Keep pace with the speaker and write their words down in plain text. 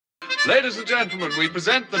Ladies and gentlemen, we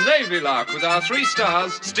present the Navy Lark with our 3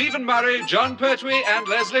 stars, Stephen Murray, John Pertwee, and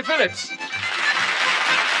Leslie Phillips.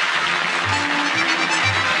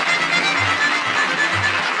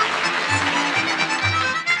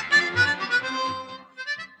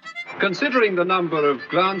 Considering the number of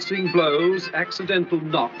glancing blows, accidental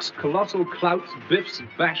knocks, colossal clouts, biffs,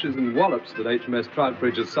 bashes and wallops that HMS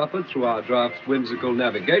Troutbridge has suffered through our draft's whimsical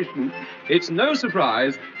navigation, it's no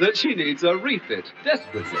surprise that she needs a refit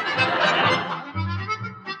desperately.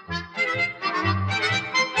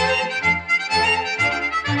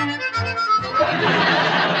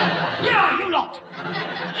 Yeah, you lot!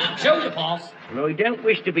 Show your pass. No, I don't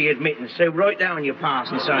wish to be admitted, so write down your pass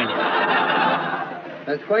and sign it.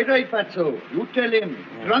 That's quite right, Fatso. You tell him.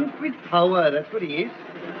 Drunk with power, that's what he is.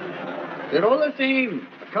 They're all the same.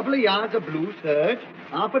 A couple of yards of blue serge,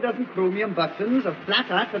 half a dozen chromium buttons, a flat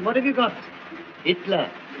hat, and what have you got? Hitler.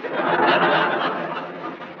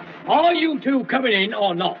 Are you two coming in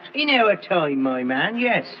or not? In our time, my man,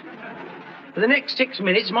 yes. For the next 6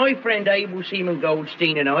 minutes, my friend Seaman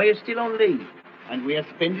Goldstein and I are still on leave. And we are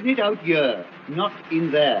spending it out here, not in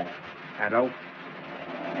there. Adolf.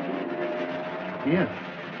 Here.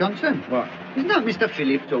 Johnson. What? Isn't that Mr.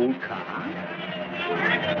 Phillips' old car?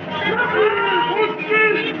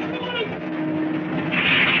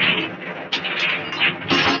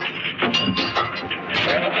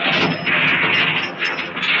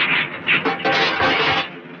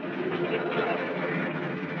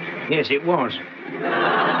 Yes, it was.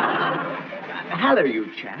 Hello, you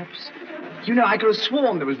chaps. You know, I could have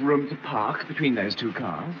sworn there was room to park between those 2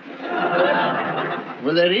 cars.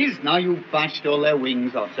 Well, there is, now you've bashed all their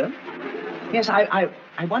wings off, sir. Yes, I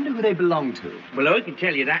wonder who they belong to. Well, I can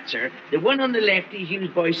tell you that, sir. The one on the left is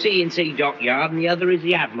used by C&C Dockyard, and the other is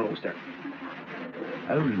the Admiral, sir.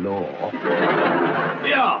 Oh, law.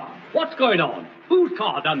 Yeah, what's going on? Whose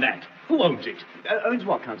car done that? Who owns it? Owns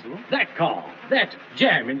what, Constable? That car. That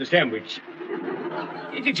jam in the sandwich.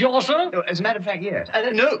 Is it yours, sir? As a matter of fact, yes.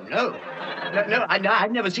 No,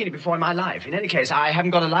 I've never seen it before in my life. In any case, I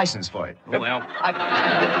haven't got a license for it. Oh, well.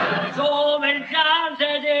 So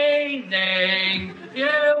enchanted evening,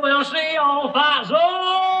 you will see old Fatso.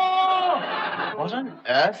 What on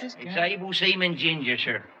earth is It's Able Seaman Ginger,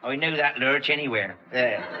 sir. I know that lurch anywhere.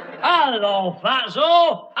 there? Hello,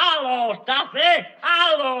 Fatso. Hello, Stuffy.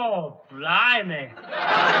 Hello, Blimey.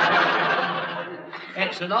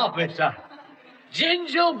 It's an officer.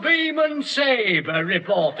 Ginger Beeman Sabre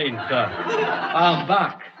reporting, sir. I'm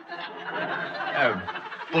back. Oh,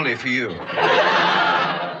 bully for you.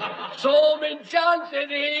 Some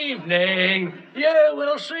enchanted evening, you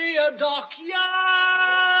will see a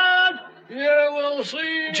dockyard. You will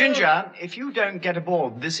see... Ginger, if you don't get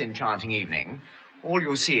aboard this enchanting evening, all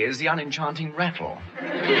you'll see is the unenchanting rattle.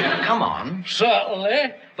 Come on.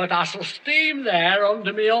 Certainly, but I shall steam there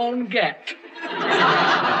under my own get.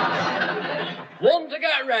 One to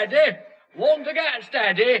get ready, one to get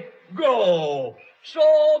steady, go.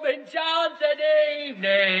 Some enchanted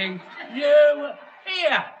evening, you...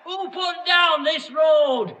 Here, who put down this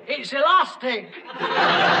road? It's elastic.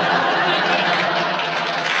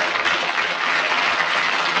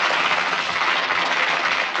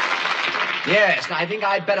 Yes, I think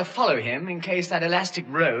I'd better follow him in case that elastic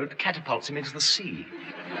road catapults him into the sea.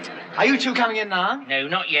 Are you two coming in now? No,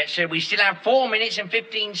 not yet, sir. We still have 4 minutes and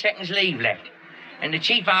 15 seconds leave left. And the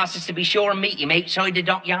chief asked us to be sure and meet him outside the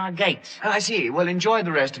dockyard gates. Oh, I see. Well, enjoy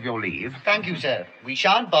the rest of your leave. Thank you, sir. We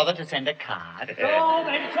shan't bother to send a card. Some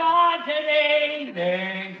enchanted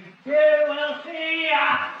evening, you will see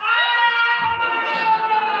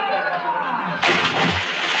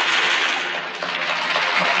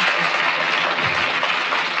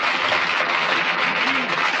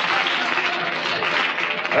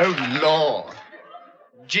Oh, Lord.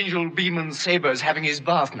 Ginger Beeman Sabre's having his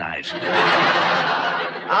bath night.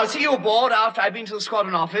 I'll see you aboard after I've been to the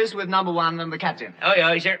squadron office with number 1 and the captain. Aye,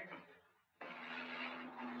 aye, sir.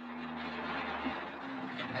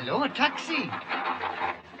 Hello, a taxi.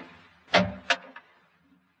 Find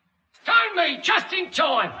me just in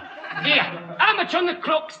time. Here, how much on the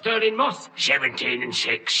clock, Sterling Moss? 17 and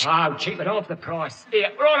 6. Oh, cheap at half the price.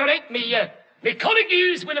 Here, right, me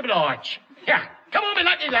colleagues will oblige. Here, come on, me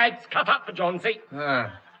lucky lads, cut up for Johnsy.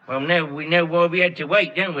 Well, now we know why we had to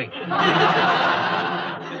wait, don't we?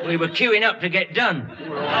 We were queuing up to get done.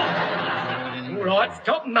 All right,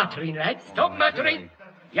 stop muttering, lads, stop muttering.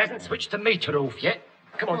 He hasn't switched the meter off yet.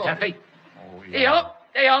 Come on, Taffy. Here,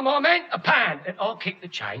 my man, a pan, and I'll keep the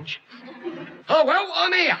change. Oh, well,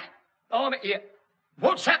 I'm here.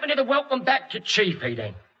 What's happened to the welcome back to Chiefy,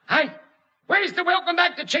 then? Hey, where's the welcome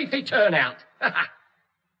back to Chiefy turnout?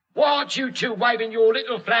 Why aren't you two waving your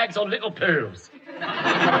little flags on little pearls?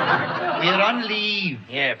 We're on leave.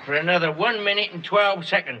 Yeah, for another 1 minute and 12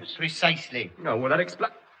 seconds. Precisely. No, well, that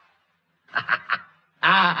explains...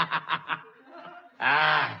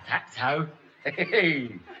 that's how.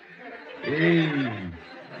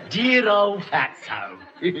 Dear old fatso.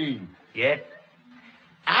 Yeah?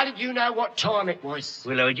 How did you know what time it was?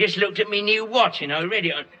 Well, I just looked at me new watch and I read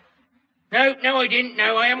it on... No, I didn't.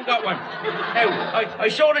 No, I haven't got one. No, I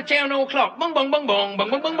saw the town hall clock. Bong, bong, bong, bong, bong,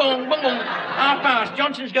 bong, bong, bong, bong, bong. Half past.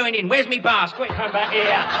 Johnson's going in. Where's me pass? Quick, come back here.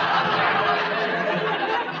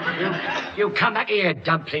 You come back here,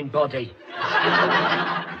 dumpling body.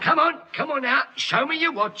 Come on now. Show me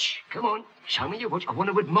your watch. Come on, show me your watch. I want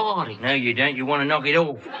to admire it. No, you don't. You want to knock it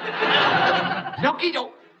off. Knock it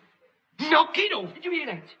off. Knock it off. Did you hear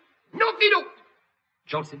that? Knock it off.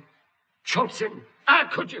 Johnson, how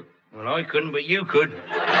could you? Well, I couldn't, but you could.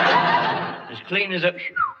 As clean as a...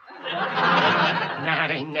 Now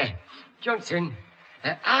then, Johnson,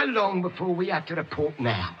 how long before we have to report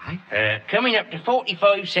now, eh? Coming up to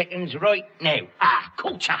 45 seconds right now.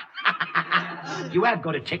 Culture. You have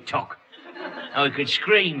got a TikTok. I could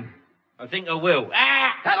scream. I think I will.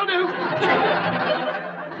 That'll do.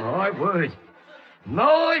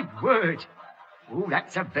 My word. Oh,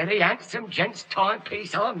 that's a very handsome gent's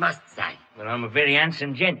timepiece, I must say. Well, I'm a very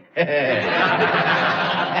handsome gent.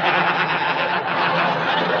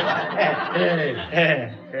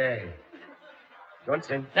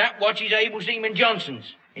 Johnson. That watch is Able Seaman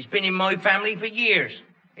Johnson's. It's been in my family for years.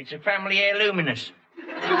 It's a family heirloominous.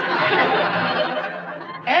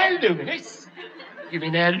 Heirloominous? You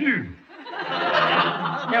mean heirloom?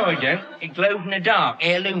 No, I don't. It glows in the dark.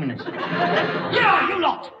 Heirloominous. Yeah, you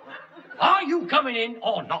lot! Are you coming in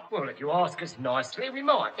or not? Well, if you ask us nicely, we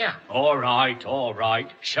might, yeah. All right.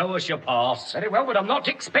 Show us your pass. Very well, but I'm not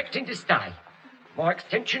expecting to stay. My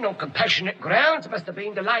extension on compassionate grounds must have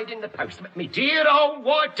been delayed in the post. Me dear old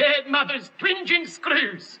white-haired mother's twinging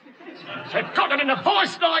screws. She'd got it in a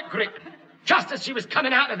vice-like grip, just as she was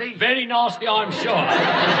coming out of the... Very nasty, I'm sure.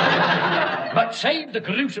 But save the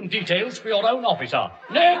gruesome details for your own officer.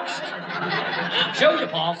 Next! Show your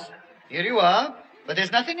pass. Here you are. But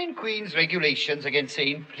there's nothing in Queen's regulations against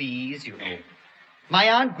saying please, you know.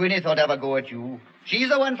 My Aunt Gwyneth ought to have a go at you. She's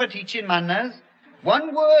the one for teaching manners.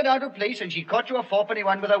 One word out of place and she caught you a fourpenny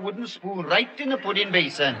one with a wooden spoon right in the pudding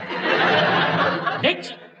basin.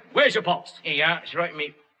 Next, where's your pass? Here you are. It's right in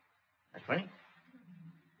me. That's funny.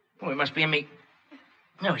 Oh, it must be in me.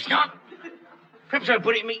 No, it's not. Perhaps I'll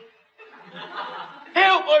put it in me.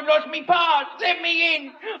 Help! I've lost me pass. Let me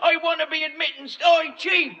in. I want to be admittance.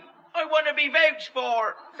 Chief. I want to be vouched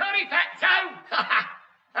for. Sorry, Fatso.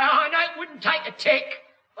 I know it wouldn't take a tick,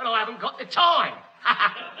 but I haven't got the time.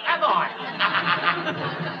 Have I?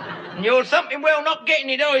 And you're something well not getting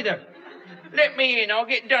it either. Let me in. I'll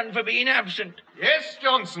get done for being absent. Yes,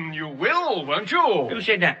 Johnson, you will, won't you? Who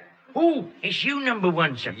said that? Oh, it's you, number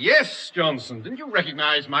one, sir. Yes, Johnson. Didn't you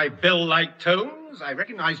recognize my bell-like tones? I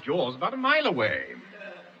recognized yours about a mile away.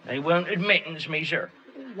 They won't admittance me, sir.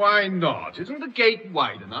 Why not? Isn't the gate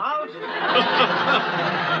wide enough?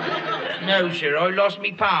 No, sir. I lost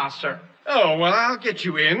me pass, sir. Oh, well, I'll get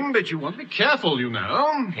you in, but you want to be careful, you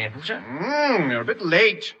know. Careful, sir? You're a bit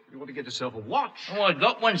late. You want to get yourself a watch. Oh, I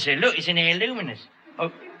got one, sir. Look, it's an heirloominous.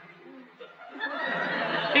 Oh.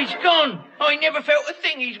 It's gone. I never felt a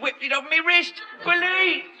thing. He's whipped it off my wrist.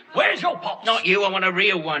 Police! Where's your pops? Not you. I want a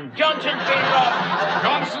real one. Johnson's been robbed.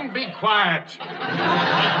 Johnson, be quiet.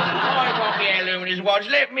 I want the heirloominous watch.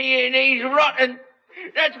 Let me in. He's rotten.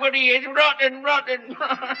 That's what he is. Rotten.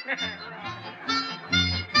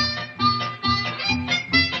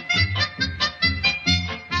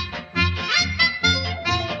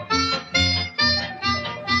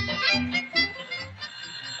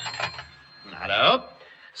 Hello.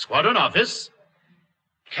 Squadron office.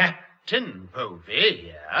 Captain Povey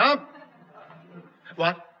here.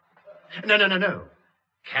 What? No.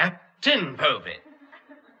 Captain Povey.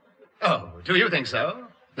 Oh, do you think so?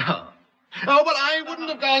 Oh, well, I wouldn't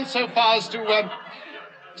have gone so far as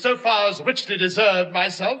richly deserved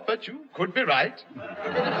myself, but you could be right.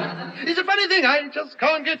 It's a funny thing, I just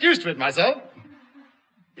can't get used to it myself.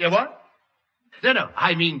 You what? No,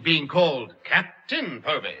 I mean being called Captain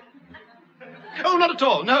Povey. Oh, not at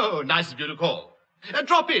all. No, nice of you to call.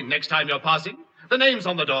 Drop in next time you're passing. The name's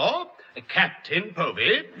on the door. Captain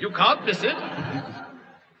Povey. You can't miss it.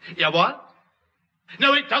 Yeah, what?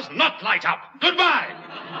 No, it does not light up. Goodbye.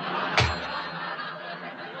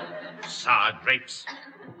 Sour grapes.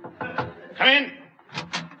 Come in.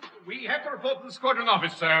 We have to report to the squadron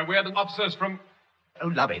office, sir. We're the officers from... Oh,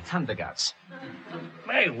 lovely. Thunderguts.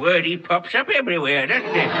 My word, he pops up everywhere, doesn't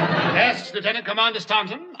he? Yes, Lieutenant Commander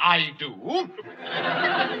Staunton, I do.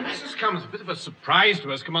 This has come as a bit of a surprise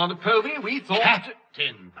to us, Commander Povey. We thought...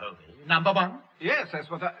 Captain Povey, number one. Yes, that's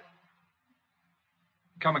what I...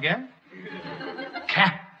 Come again?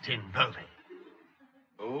 Captain Povey.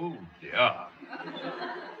 Oh, dear.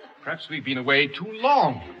 Perhaps we've been away too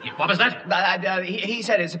long. What was that? He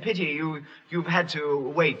said it's a pity you've had to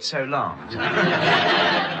wait so long.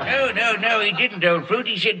 No, he didn't, old fruit.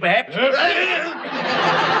 He said perhaps...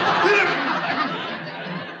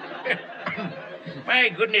 My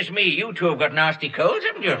goodness me, you two have got nasty colds,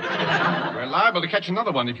 haven't you? We're liable to catch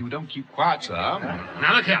another one if you don't keep quiet, sir.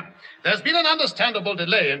 Now look here. There's been an understandable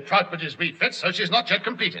delay in Troutbridge's refit, so she's not yet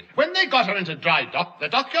completed. When they got her into dry dock, the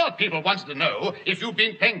dockyard people wanted to know if you've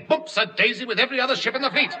been playing bumps at Daisy with every other ship in the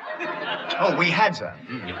fleet. Oh, we had, sir.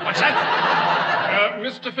 What's that?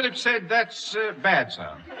 Mr. Phillips said that's bad,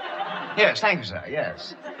 sir. Yes, thank you, sir,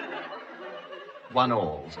 yes.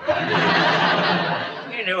 1-1, sir.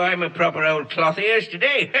 You know, I'm a proper old cloth ears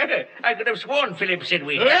today. I could have sworn Phillips said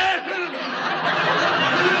we... You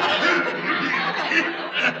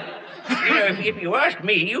know, if you ask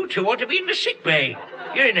me, you two ought to be in the sick bay.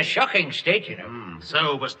 You're in a shocking state, you know.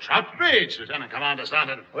 So was Troutbridge, Lieutenant Commander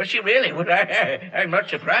Staunton. Was she really? Well, I'm not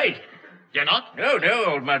surprised. You're not? No,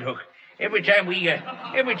 old mudhook. Every time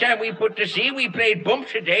we put to sea, we played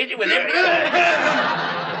bumps a daisy with every...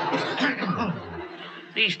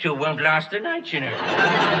 These two won't last the night, you know.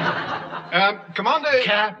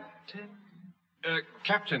 Commander...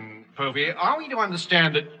 Captain Povey, are we to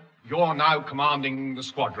understand that you're now commanding the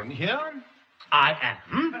squadron here? I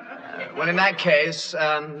am. Well, in that case,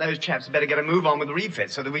 those chaps better get a move on with the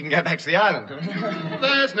refit so that we can get back to the island.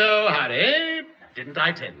 There's no hurry. Didn't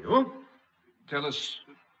I tell you? Tell us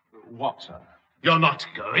what, sir? You're not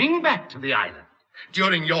going back to the island.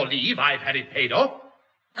 During your leave, I've had it paid off.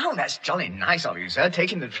 Oh, that's jolly nice of you, sir,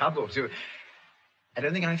 taking the trouble to... I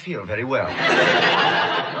don't think I feel very well.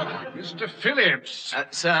 Mr. Phillips.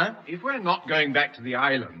 Sir? If we're not going back to the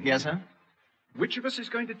island... Yes, sir? Which of us is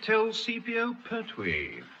going to tell CPO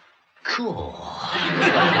Pertwee? Cool.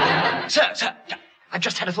 Sir, I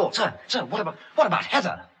just had a thought. Sir, what about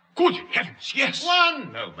Heather? Good heavens, yes.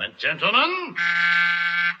 One moment, gentlemen.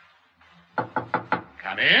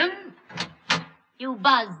 Come in. You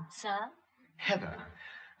buzzed, sir. Heather.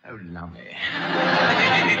 Oh, lovely.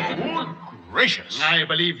 Good gracious. I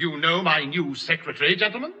believe you know my new secretary,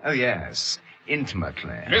 gentlemen. Oh, yes. Intimately.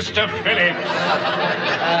 Mr. Phillips.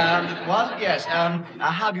 What? Yes.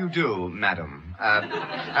 How do you do, madam?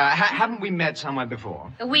 Haven't we met somewhere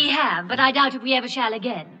before? We have, but I doubt if we ever shall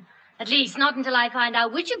again. At least not until I find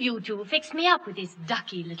out which of you two fixed me up with this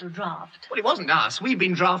ducky little draft. Well, it wasn't us. We've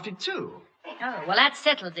been drafted, too. Oh, well, that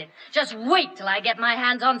settles it. Just wait till I get my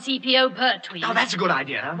hands on CPO Pertwee. Oh, that's a good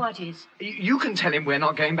idea. What is? You can tell him we're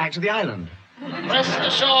not going back to the island. Rest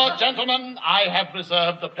assured, gentlemen, I have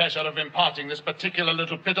reserved the pleasure of imparting this particular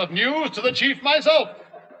little bit of news to the chief myself.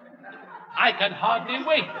 I can hardly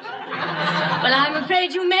wait. Well, I'm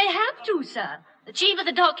afraid you may have to, sir. The chief of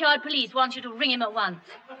the dockyard police wants you to ring him at once.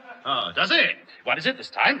 Oh, does he? What is it this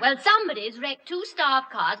time? Well, somebody's wrecked 2 staff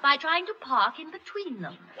cars by trying to park in between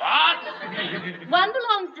them. What? One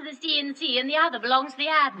belongs to the C&C and the other belongs to the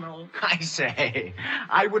Admiral. I say,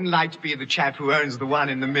 I wouldn't like to be the chap who owns the one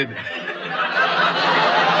in the middle.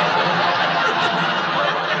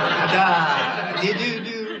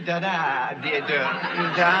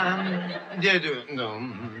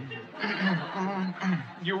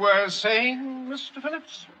 You were saying, Mr.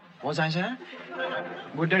 Phillips? Was I, sir?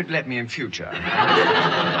 Well, don't let me in future.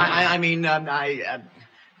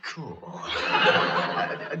 Cool.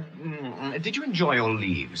 Did you enjoy your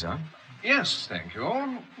leave, sir? Yes, thank you.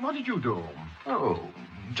 What did you do? Oh,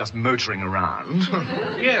 just motoring around.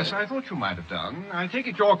 Yes, I thought you might have done. I take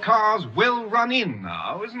it your car's well run in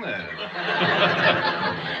now, isn't it?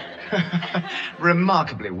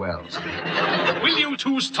 Remarkably well. Will you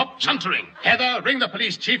two stop chuntering? Heather, ring the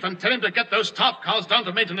police chief and tell him to get those staff cars down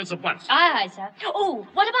to maintenance at once. Aye, sir. Oh,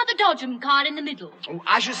 what about the Dodgem car in the middle? Oh,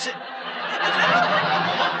 I should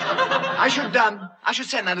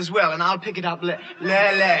send that as well, and I'll pick it up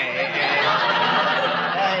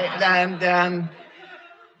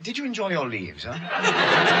Did you enjoy your leave, sir?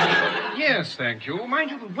 Yes, thank you.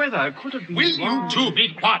 Mind you, the weather could have been... Will you two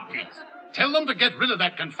be quiet, please? Tell them to get rid of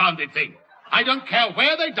that confounded thing. I don't care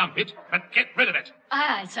where they dump it, but get rid of it.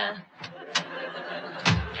 Aye, sir.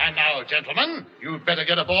 And now, gentlemen, you'd better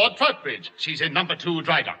get aboard Troutbridge. She's in number 2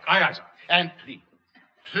 dry dock. Aye, sir. And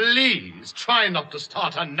please, try not to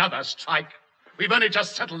start another strike. We've only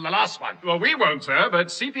just settled the last one. Well, we won't, sir, but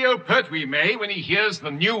CPO Pertwee may when he hears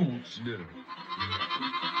the news.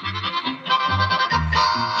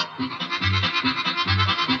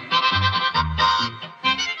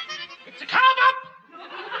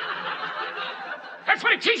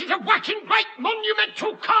 a whacking great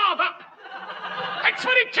monumental carve-up. That's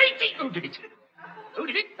what it is. Who did it? Who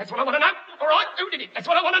did it? That's what I want to know. All right, who did it? That's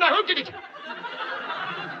what I want to know. Who did it?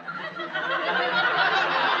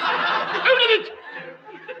 Who did it?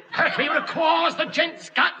 Pertwee requires the gent's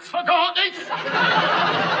guts for garters.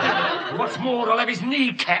 What's more, I'll have his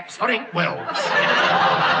kneecaps for inkwells.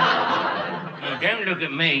 Now, don't look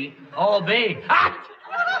at me. I'll be. Ah!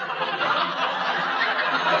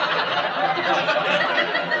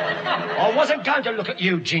 I wasn't going to look at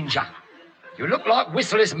you, Ginger. You look like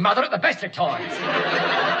Whistler's mother at the best of times.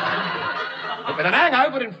 But with an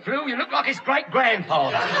hangover and flu, you look like his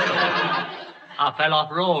great-grandfather. I fell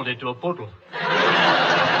off rolled into a puddle.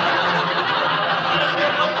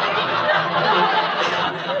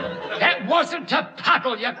 That wasn't a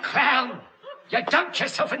puddle, you clown. You dumped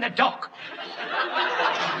yourself in the dock.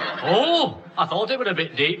 Oh, I thought it was a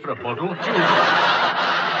bit deep for a puddle.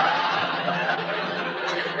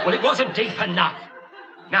 Well, it wasn't deep enough.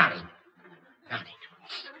 Now then.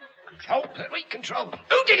 Control, Pertwee, control.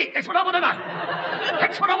 Who did it? That's what I want to know.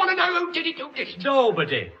 That's what I want to know. Who did it? Who did it?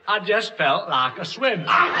 Nobody. I just felt like a swim. Look,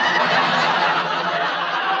 I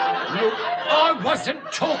wasn't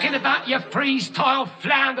talking about your freestyle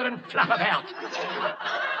flounder and flap about.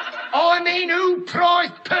 I mean, who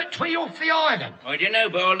prized Pertwee off the island? I don't know,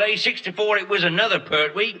 but I'll lay 6-4 it was another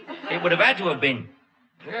Pertwee. It would have had to have been.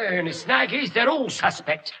 Yeah, and the snag is they're all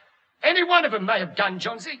suspect. Any one of them may have done,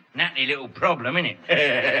 Johnsy. Natty little problem, innit?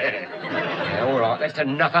 Yeah, all right, that's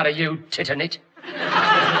enough out of you, Titternet.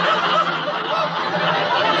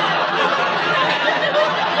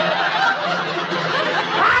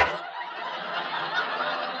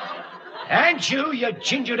 And you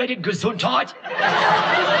ginger-headed gesundheit.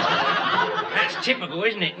 That's typical,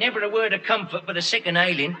 isn't it? Never a word of comfort for the sick and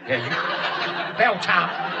ailing. Yeah, you belt up.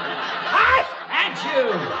 And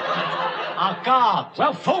you. I can't.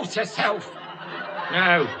 Well, force yourself.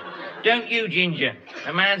 No, don't you, Ginger.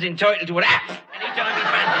 A man's entitled to an app anytime he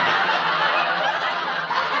fancies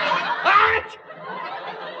it.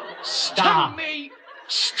 What? Stop. Stun me!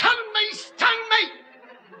 Stun me! Stun me!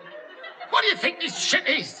 What do you think this ship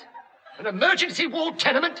is? An emergency ward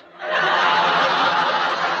tenement? Hi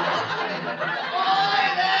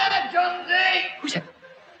there, Johnsy! Who's that?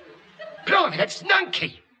 Blimey, that's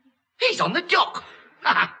Nunkey. He's on the dock.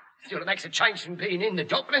 Still, it makes a change from being in the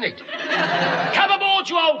dock, doesn't it? Come aboard,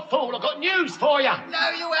 you old fool. I've got news for you. No,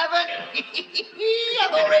 you haven't.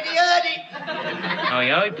 I've already heard it.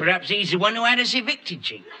 Aye, perhaps he's the one who had us evicted,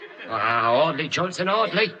 Chief. Hardly, Johnson,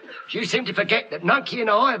 hardly. You seem to forget that Nunkey and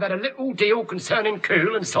I have had a little deal concerning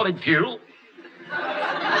cool and solid fuel. We've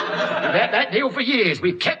had that deal for years.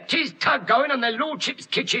 We've kept his tug going on their lordship's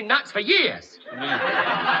kitchen nuts for years.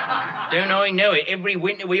 Don't I know it? Every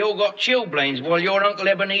winter we all got chilblains while your Uncle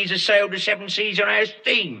Ebeneezer sailed the 7 seas on our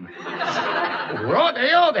steam. All right, there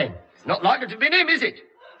you are, then. It's not likely to have been him, is it?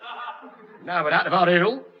 No, but out of our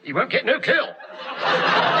ill, he won't get no kill.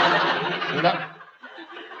 No.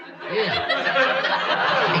 Yeah.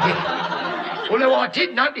 Although I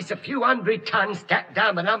did notice a few 100 tons stacked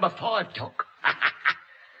down the number 5 dock.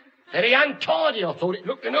 Very untidy, I thought it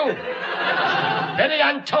looked and all. Very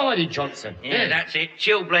untidy, Johnson. Yeah, that's it.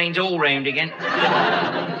 Chilblains all round again.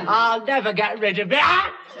 I'll never get rid of it.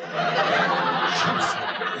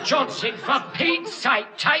 Johnson, for Pete's sake,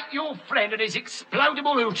 take your friend and his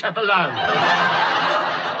explodable hooter below.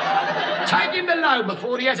 Take him below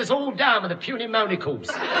before he has us all down with the puny monicles.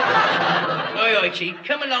 Aye, aye, Chief.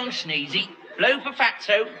 Come along, Sneezy. Blow for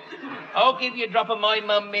fatso. I'll give you a drop of my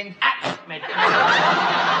mum min's axe medicine.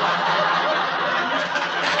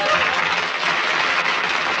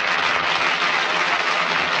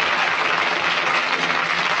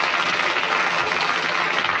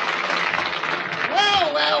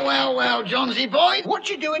 Well, Johnsy boy, what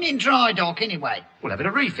you doing in dry dock anyway? We'll have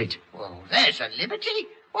a refit. Well, there's a liberty.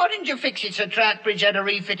 Why didn't you fix it so Troutbridge had a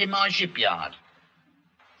refit in my shipyard?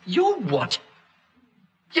 You what?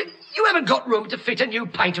 You haven't got room to fit a new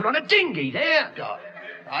painter on a dinghy there.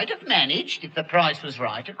 I'd have managed if the price was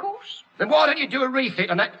right, of course. Then why don't you do a refit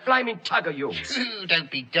on that flaming tug of yours? Ooh, don't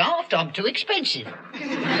be daft. I'm too expensive.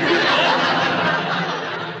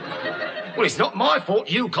 Well, it's not my fault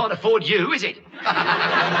you can't afford you, is it?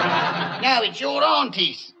 No, it's your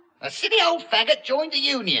auntie's. A silly old faggot joined the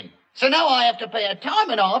union. So now I have to pay her time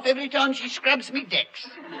and a half every time she scrubs me decks.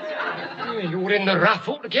 You're in the rough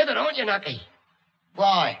altogether, aren't you, Nucky?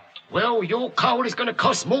 Why? Well, your coal is going to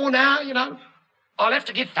cost more now, you know. I'll have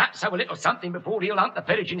to give Fatso a little something before he'll hunt the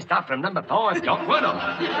pillaging stuff from number 5, Doc, won't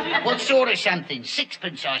I? What sort of something?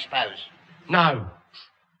 6pence, I suppose. No.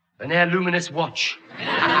 An air luminous watch.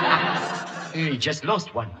 He just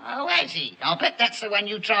lost one. Oh, has he? I'll bet that's the one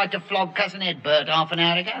you tried to flog Cousin Edbert half an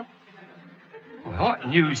hour ago. What?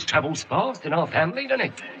 News travels fast in our family, doesn't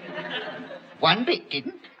it? One bit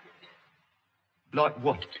didn't. Like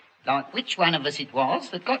what? Like which one of us it was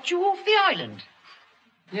that got you off the island.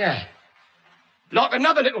 Yeah. Like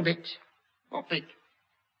another little bit. What bit?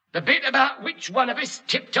 The bit about which one of us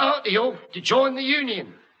tipped Auntie off to join the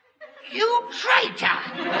Union. You traitor!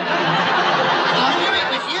 I knew it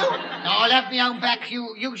was you. I'll have my own back.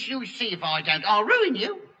 You see if I don't. I'll ruin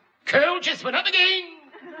you. Curl just went up again.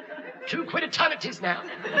 £2 a ton it is now.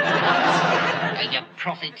 Hey, you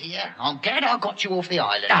profiteer. I'm glad I got you off the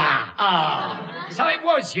island. So it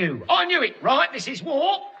was you. I knew it, right? This is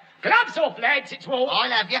war. Gloves off, lads, it's war.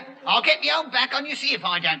 I'll have you. I'll get my own back on you, see if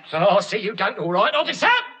I don't. Oh, see you don't, all right. Officer,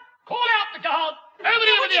 call out the guard. Over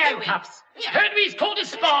here with the handcuffs. Pertwee's caught a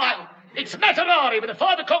spy. It's Matarari with a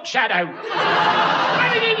 5 o'clock shadow.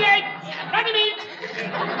 Run him in, lads. Run him in.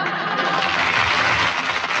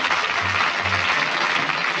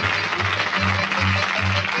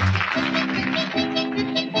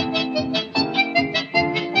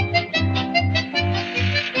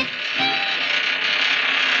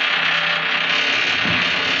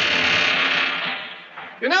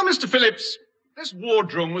 You know, Mr. Phillips, this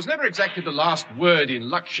wardroom was never exactly the last word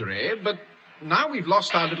in luxury, but now we've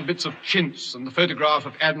lost our little bits of chintz and the photograph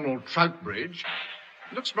of Admiral Troutbridge.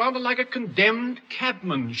 It looks rather like a condemned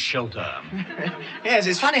cabman's shelter. Yes,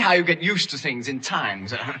 it's funny how you get used to things in time,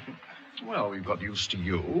 sir. Well, we've got used to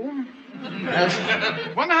you.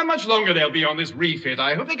 Wonder how much longer they'll be on this refit.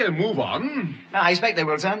 I hope they get a move on. No, I expect they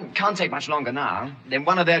will, sir. Can't take much longer now. Then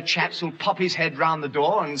one of their chaps will pop his head round the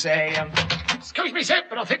door and say, Excuse me, sir,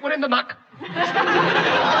 but I think we're in the muck.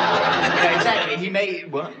 Yeah, exactly. He may...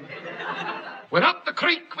 What? We're up the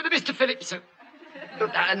creek with the Mr. Phillips, sir.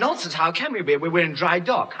 Look, nonsense. How can we be? We're in dry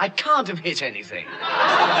dock. I can't have hit anything.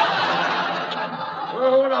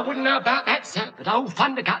 Oh, I wouldn't know about that, sir, but old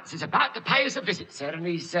Thunderguts is about to pay us a visit, sir, and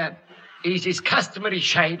he's his customary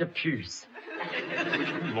shade of puce.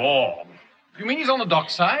 Lord. You mean he's on the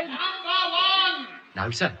dockside?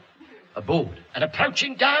 No, sir. Aboard and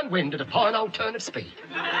approaching downwind at a fine old turn of speed.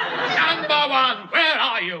 Number 1, where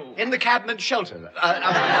are you? In the cabman's shelter.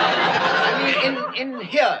 I mean, in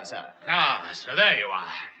here, sir. Ah, so there you are.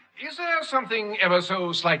 Is there something ever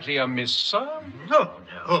so slightly amiss, sir? No.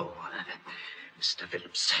 Mr.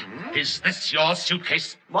 Phillips, is this your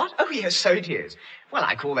suitcase? What? Oh, yes, so it is. Well,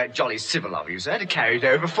 I call that jolly civil of you, sir, to carry it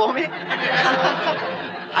over for me.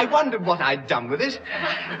 I wondered what I'd done with it.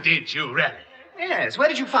 Did you really? Yes, where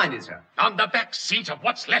did you find it, sir? On the back seat of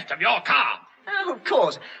what's left of your car. Oh, of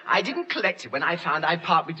course. I didn't collect it when I found I'd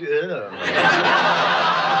parked between...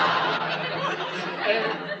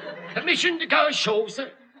 Permission to go ashore, sir.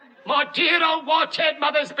 My dear old white-haired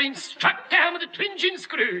mother's been struck down with the twinging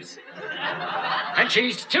screws. And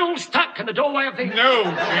she's still stuck in the doorway of the... No.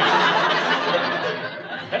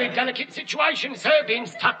 Very delicate situation, sir, being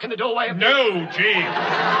stuck in the doorway of... No, Chief.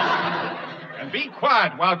 And be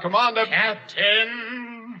quiet while Commander...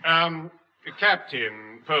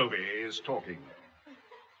 Captain Povey is talking.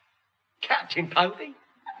 Captain Povey?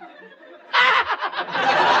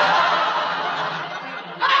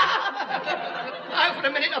 Oh, for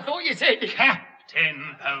a minute I thought you said...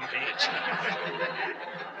 Captain Povey.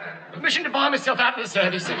 Permission to buy myself out of the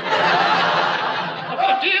service, sir. I've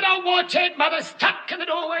got a dear old white-haired mother stuck in the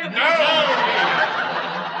doorway of... No!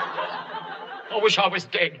 I wish I was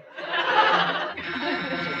dead.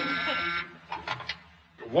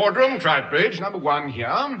 Wardroom, Troutbridge, number 1 here.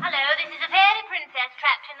 Hello, this is a fairy princess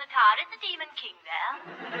trapped in the tower. Is the Demon King there?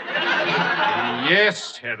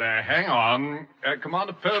 Yes, Heather, hang on.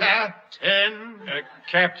 Commander Povey... Captain.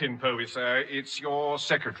 Captain Povey, sir, it's your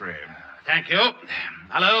secretary. Thank you.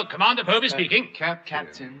 Hello, Commander Povey speaking.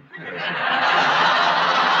 Captain.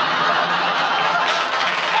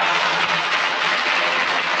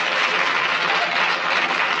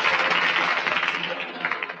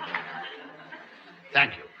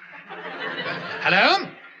 Thank you. Hello?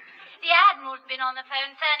 The Admiral's been on the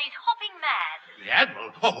phone, sir, and he's hopping mad. The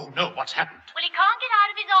Admiral? Oh, no, what's happened? Well, he can't get out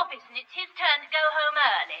of his office, and it's his turn to go home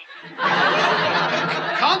early.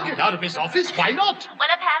 Can't get out of his office? Why not? Well,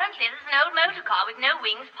 apparently there's an old motor car with no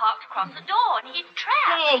wings parked across the door, and he's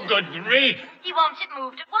trapped. Oh, good grief. He wants it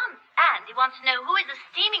moved at once, and he wants to know who is the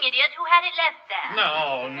steaming idiot who had it left there.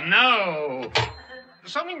 No.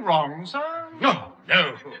 Something wrong, sir? No.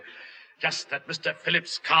 Just that Mr.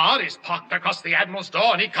 Phillips' car is parked across the Admiral's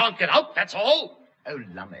door and he can't get out, that's all. Oh,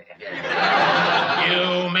 lummy.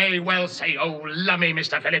 You may well say, oh, lummy,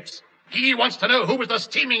 Mr. Phillips. He wants to know who was the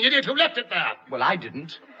steaming idiot who left it there. Well, I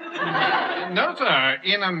didn't. No, sir.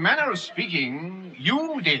 In a manner of speaking,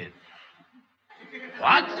 you did.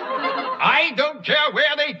 What? I don't care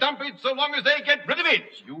where they dump it so long as they get rid of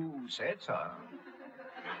it. You said so.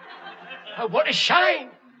 Oh, what a shame.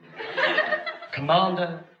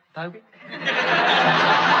 Commander Povey?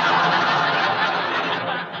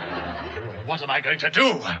 What am I going to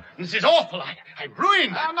do? This is awful. I'm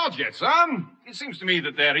ruined. Not yet, sir. It seems to me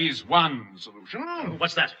that there is one solution.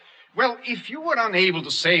 What's that? Well, if you were unable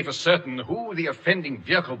to say for certain who the offending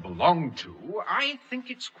vehicle belonged to, I think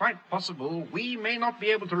it's quite possible we may not be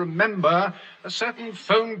able to remember a certain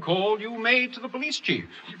phone call you made to the police chief.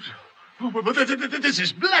 But this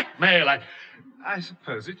is blackmail. I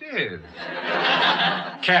suppose it is.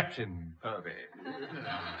 Captain Povey.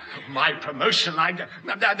 My promotion,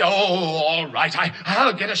 all right.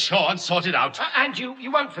 I'll get ashore and sort it out. And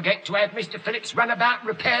you won't forget to have Mr. Phillips' runabout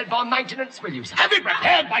repaired by maintenance, will you, sir? Have it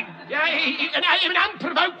repaired by... Yeah, an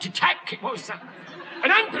unprovoked attack it was, sir.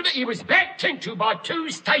 He was backed into by 2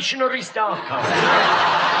 stationary staff cars.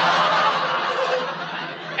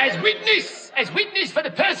 As witness for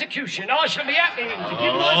the persecution, I shall be happy to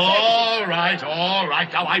give my services. All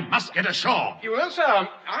right. Now I must get ashore. Well, sir,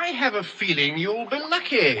 I have a feeling you'll be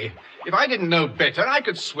lucky. If I didn't know better, I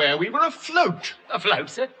could swear we were afloat. Afloat,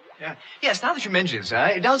 sir? Yeah. Yes, now that you mention it, sir,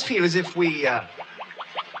 it does feel as if we... Oh.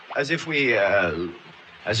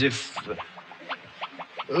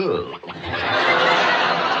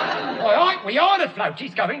 All right, we are afloat.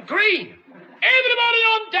 He's going green. Everybody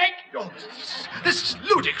on deck! Oh, this is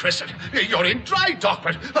ludicrous. You're in dry dock,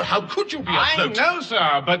 but how could you be afloat? I know,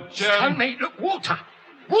 sir, but... Tell me, look, water.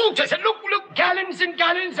 Water, sir, look, gallons and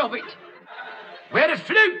gallons of it. We're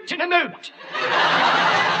afloat in a moat.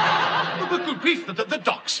 But good grief, the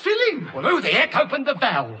dock's filling. Well, who the heck opened the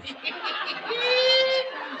valve?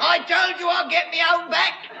 I told you I'll get me own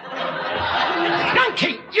back.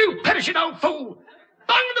 Nunkey, you perishing old fool.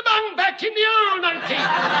 Bung the bung back in the old Nunkey.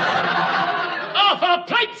 Half our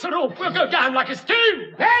plates are off. We'll go down like a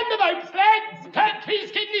stone. Man the boats, lads.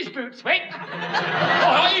 Pertwee's getting his boots wet.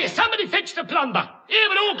 Oh, here, somebody fetch the plumber. Here,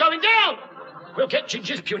 we're all going down. We'll get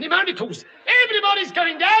Ginger's puny monocles. Everybody's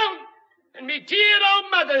going down. And me dear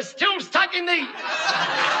old mother's still stuck in the...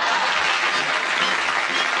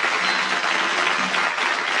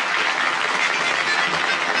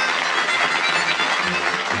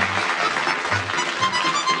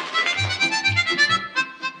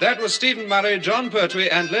 That was Stephen Murray, John Pertwee,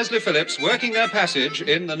 and Leslie Phillips working their passage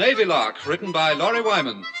in The Navy Lark, written by Laurie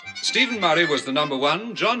Wyman. Stephen Murray was the number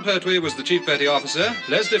 1, John Pertwee was the Chief Petty Officer,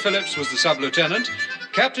 Leslie Phillips was the Sub-Lieutenant,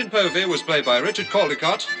 Captain Povey was played by Richard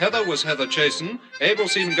Caldecott, Heather was Heather Chasen, Able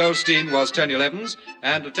Seaman Goldstein was Daniel Evans,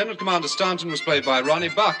 and Lieutenant Commander Staunton was played by Ronnie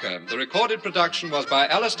Barker. The recorded production was by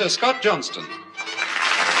Alistair Scott Johnston.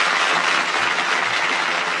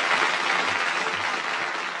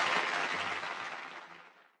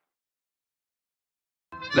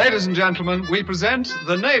 Ladies and gentlemen, we present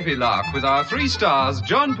The Navy Lark with our 3 stars,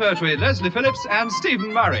 John Pertwee, Leslie Phillips, and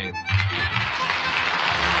Stephen Murray.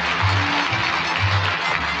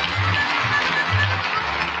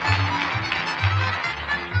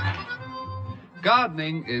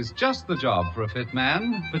 Gardening is just the job for a fit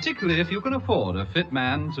man, particularly if you can afford a fit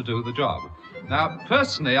man to do the job. Now,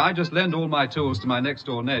 personally, I just lend all my tools to my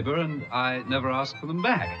next-door neighbour, and I never ask for them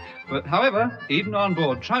back. But, however, even on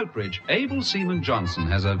board Troutbridge, Able Seaman Johnson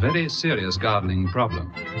has a very serious gardening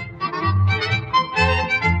problem.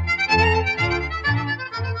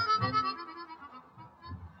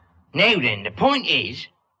 Now then, the point is,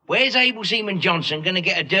 where's Able Seaman Johnson going to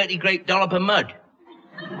get a dirty grape dollop of mud?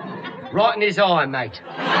 Right in his eye, mate.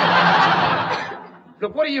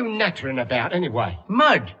 Look, what are you nattering about, anyway?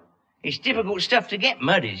 Mud. It's difficult stuff to get,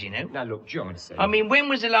 mud is, you know. Now, look, Johnson. I mean, when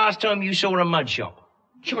was the last time you saw a mud shop?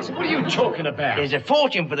 Johnson, what are you talking about? There's a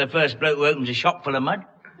fortune for the first bloke who opens a shop full of mud.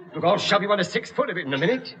 Look, I'll shove you on a 6 foot of it in a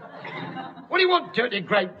minute. What do you want dirty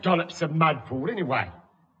great dollops of mud for, anyway?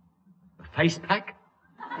 A face pack?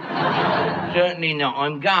 Certainly not.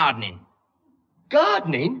 I'm gardening.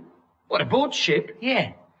 Gardening? What, aboard ship?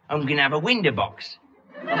 Yeah. I'm going to have a window box.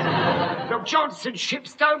 Look, Johnson,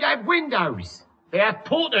 ships don't have windows. They have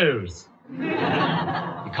portholes. You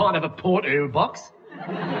can't have a porthole box.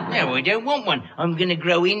 No, I don't want one. I'm going to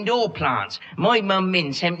grow indoor plants. My mum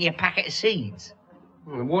Min sent me a packet of seeds.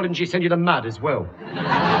 Well, why didn't she send you the mud as well?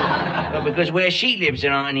 Well, because where she lives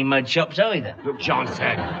there aren't any mud shops either. Look,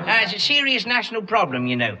 Johnson. It's a serious national problem,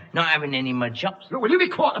 you know, not having any mud shops. Look, will you be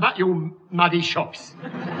quiet about your muddy shops?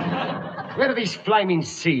 Where are these flaming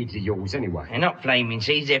seeds of yours, anyway? They're not flaming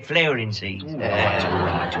seeds, they're flowering seeds. All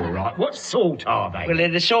right. What sort are they? Well, they're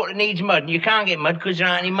the sort that needs mud, and you can't get mud because there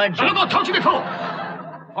aren't any mud shops. Look, I told you before,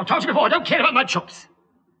 I don't care about mud shops.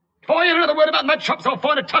 If I hear another word about mud shops, I'll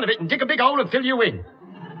find a ton of it and dig a big hole and fill you in.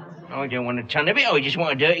 I don't want a ton of it. I just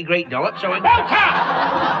want a dirty great dollop, so I...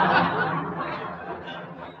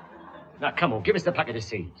 Now, come on, give us the packet of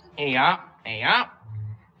seeds. Here you are.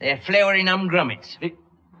 They're flowering grummets. They're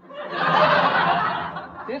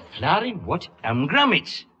flowering what?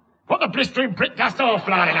 Grummets. What the blistering brick dust are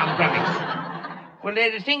flowering grummets? Well,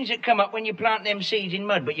 they're the things that come up when you plant them seeds in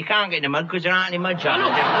mud, but you can't get in the mud because there aren't any mud shots.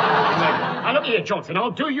 Now, look here, Johnson,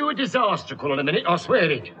 I'll do you a disaster call in a minute, I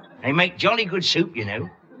swear it. They make jolly good soup, you know.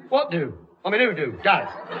 What do? I mean, who do? Does?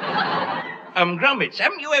 Grummets.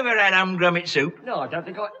 Haven't you ever had grummet soup? No, I don't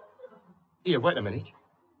think I... Here, wait a minute.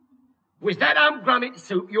 Was that grummet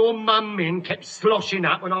soup your mum min kept sloshing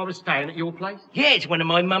up when I was staying at your place? Yeah, it's one of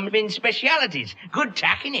my mum's specialities. Good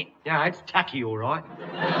tack, innit? Yeah, it's tacky, all right.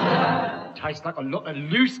 Tastes like a lot of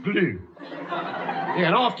loose glue. Yeah,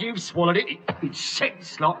 and after you've swallowed it, it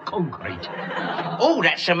sets like concrete. Oh,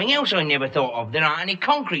 that's something else I never thought of. There aren't any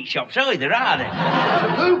concrete shops either, are there?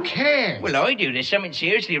 Who cares? Well, I do. There's something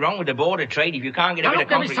seriously wrong with the Board of Trade if you can't get a bit of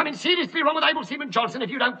There concrete. is something seriously wrong with Able Seaman Johnson if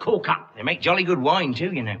you don't cork up. They make jolly good wine,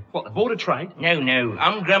 too, you know. What, the Board of Trade? No,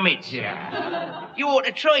 grummets. Yeah. You ought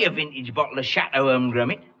to try a vintage bottle of Chateau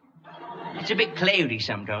grummet. It's a bit cloudy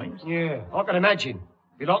sometimes. Yeah, I can imagine.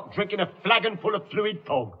 You're like drinking a flagon full of fluid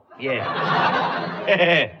fog.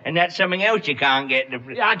 Yeah. And that's something else you can't get.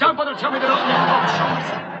 Yeah, don't bother telling me there aren't any fog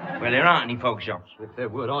shops. Well, there aren't any fog shops. If there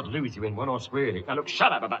were, I'd lose you in one, I swear it. Now, look,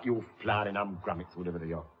 shut up about your flowering grummets, whatever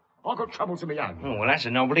they are. I've got troubles of my own. Oh, well, that's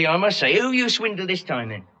a novelty, I must say. Who you swindled this time,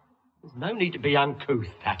 then? There's no need to be uncouth,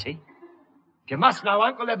 Patty. You must know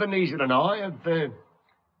Uncle Ebeneezer and I have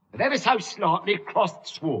ever so slightly crossed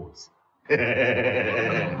swords.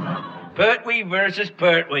 Pertwee versus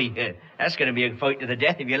Pertwee. That's going to be a fight to the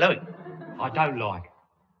death if you like. I don't like.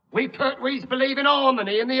 We Pertwees believe in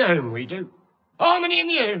harmony in the home, we do. Harmony in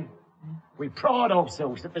the home. We pride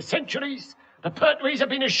ourselves that for centuries the Pertwees have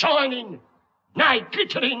been a shining, nay,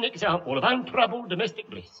 glittering example of untroubled domestic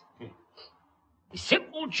bliss. The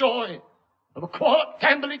simple joy of a quiet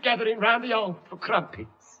family gathering round the hearth for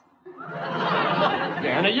crumpets.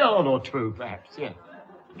 Yeah, and a yarn or two, perhaps, yeah.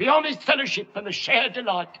 The honest fellowship and the shared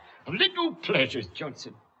delight of little pleasures,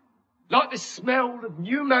 Johnson. Like the smell of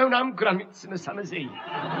new-mown grummets in a summer's eve.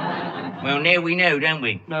 Well, now we know, don't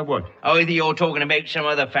we? Know what? Either you're talking about some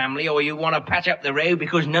other family or you want to patch up the row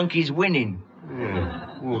because Nunkey's winning.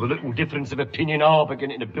 Yeah. Well, the little difference of opinion are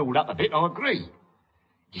beginning to build up a bit, I agree.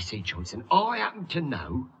 You see, Johnson, I happen to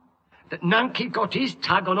know that Nunkey got his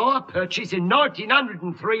tug on our purchase in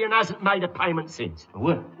 1903 and hasn't made a payment since.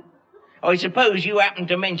 What? I suppose you happened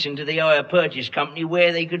to mention to the hire purchase company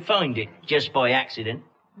where they could find it, just by accident.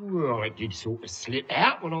 Well, it did sort of slip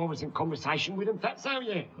out when I was in conversation with him, that's so,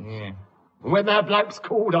 yeah. Yeah. And when that bloke's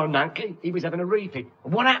called on Nunkey, he was having a refit.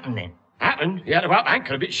 What happened then? Happened? He had to up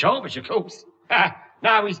anchor a bit sharpish, of course.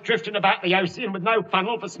 Now he's drifting about the ocean with no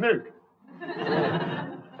funnel for smoke.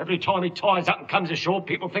 Every time he ties up and comes ashore,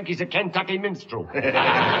 people think he's a Kentucky minstrel.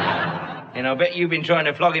 And I bet you've been trying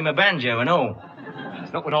to flog him a banjo and all.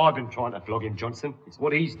 It's not what I've been trying to flog him, Johnson. It's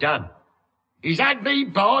what he's done. He's had me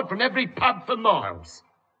barred from every pub for miles.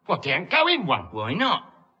 What, he ain't go in one? Why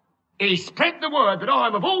not? He spread the word that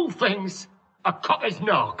I'm, of all things, a copper's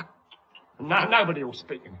narc. And now nobody will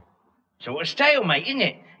speak to me. Sort of stalemate, isn't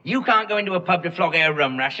it? You can't go into a pub to flog our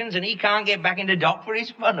rum rations and he can't get back into dock for his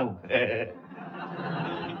funnel. There's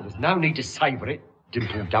no need to savour it,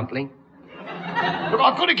 dimple dumpling. Look,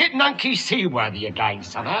 I've got to get Nunkey seaworthy again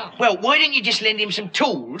somehow. Well, why don't you just lend him some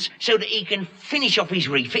tools so that he can finish off his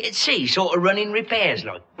refit at sea, sort of running repairs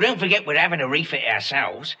like? Well, don't forget we're having a refit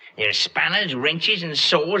ourselves. There are spanners, wrenches and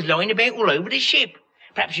saws lying about all over the ship.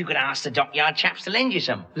 Perhaps you could ask the dockyard chaps to lend you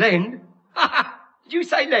some. Lend? Did you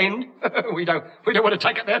say lend? We don't want to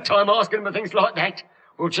take up their time asking them for things like that.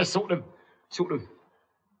 We'll just sort of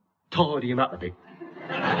tidy him up a bit.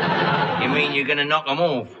 You mean you're going to knock them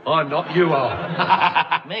off? I'm not, you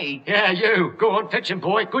are. Me? Yeah, you. Go on, fetch him,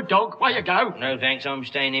 boy. Good dog. Away you go. No, thanks. I'm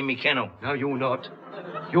staying in me kennel. No, you're not.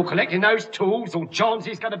 You're collecting those tools or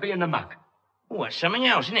Johns's going to be in the muck. Oh, that's something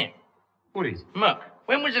else, isn't it? What is? Muck.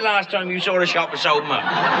 When was the last time you saw a shop that sold muck?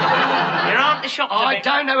 There aren't the shops I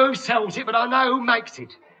don't know who sells it, but I know who makes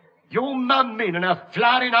it. Your mum Min and her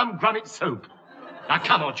flouring grummet soup. Now,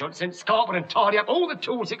 come on, Johnson. Scarper and tidy up all the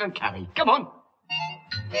tools you can carry. Come on.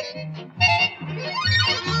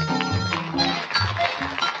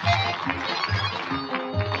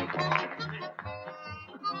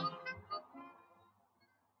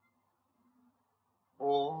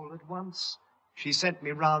 All at once, she sent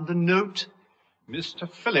me round a note. Mr.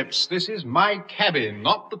 Phillips, this is my cabin,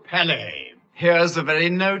 not the Palais. Here's the very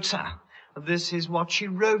note. This is what she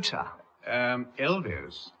wrote her.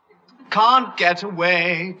 Elvis. Can't get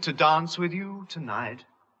away to dance with you tonight.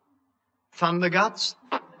 Thunderguts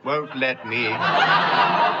won't let me.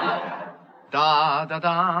 Da da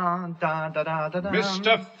da da da da da da.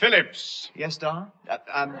 Mr. Phillips. Yes, sir.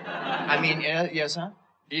 Yes, sir.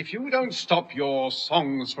 If you don't stop your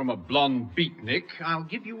songs from a blonde beatnik, I'll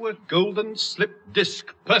give you a golden slip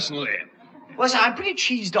disc personally. Well, sir, I'm pretty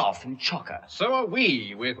cheesed off and chocker. So are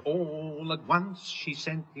we, with All at Once She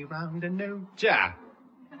Sent Me Round a Note. Yeah.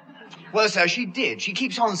 Well, sir, she did. She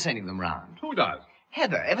keeps on sending them round. Who does?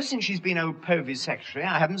 Heather. Ever since she's been old Povey's secretary,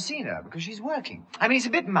 I haven't seen her because she's working. I mean, it's a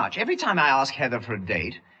bit much. Every time I ask Heather for a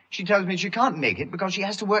date, she tells me she can't make it because she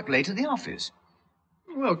has to work late at the office.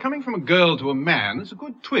 Well, coming from a girl to a man, it's a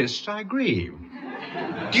good twist, I agree.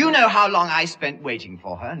 Do you know how long I spent waiting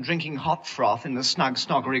for her and drinking hot froth in the snug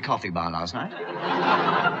snoggery coffee bar last night?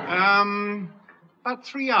 About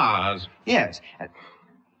 3 hours. Yes.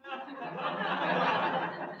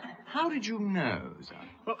 How did you know, sir?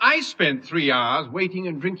 Well, I spent 3 hours waiting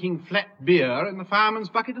and drinking flat beer in the fireman's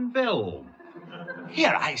bucket and bell.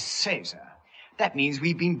 Here, I say, sir, that means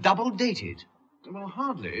we've been double dated. Well,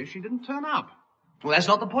 hardly. She didn't turn up. Well, that's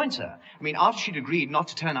not the point, sir. I mean, after she'd agreed not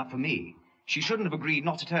to turn up for me, she shouldn't have agreed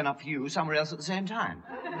not to turn up for you somewhere else at the same time.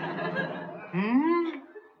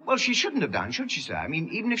 Well, she shouldn't have done, should she, sir? I mean,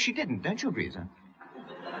 even if she didn't, don't you agree, sir?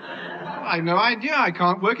 Well, I've no idea. I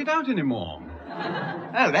can't work it out anymore.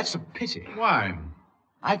 Oh, that's a pity. Why?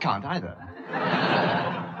 I can't either.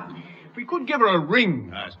 We could give her a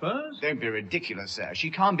ring, I suppose. Don't be ridiculous, sir.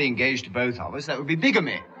 She can't be engaged to both of us. That would be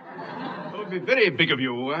bigamy. It would be very big of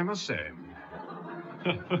you, I must say.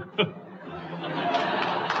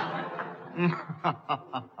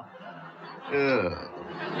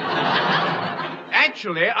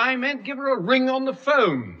 Actually, I meant give her a ring on the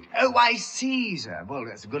phone. Oh, I see, sir. Well,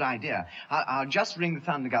 that's a good idea. I'll just ring the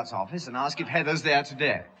Thunderguts office and ask if Heather's there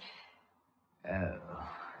today. Oh.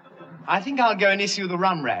 I think I'll go and issue the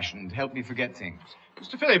rum ration to help me forget things.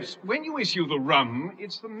 Mr. Phillips, when you issue the rum,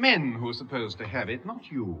 it's the men who are supposed to have it, not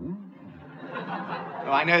you.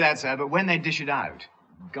 Oh, I know that, sir, but when they dish it out,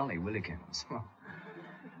 golly willikins,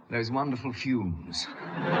 those wonderful fumes.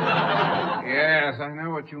 Yes, I know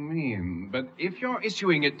what you mean. But if you're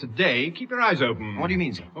issuing it today, keep your eyes open. What do you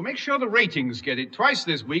mean, sir? Well, make sure the ratings get it. Twice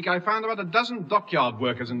this week, I found about a dozen dockyard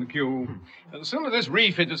workers in the queue. The sooner this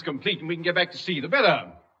refit is complete and we can get back to sea, the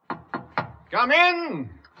better. Come in.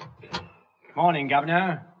 Morning,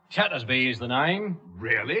 Governor. Chattersby is the name.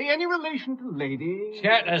 Really? Any relation to lady?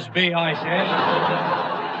 Chattersby, I said.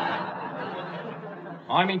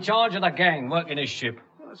 I'm in charge of the gang working this ship.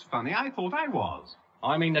 Well, that's funny. I thought I was.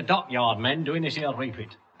 I mean the dockyard men doing this here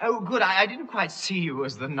refit. Oh, good. I didn't quite see you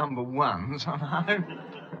as the number one somehow.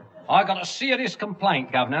 I got a serious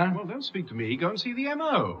complaint, Governor. Well, don't speak to me. Go and see the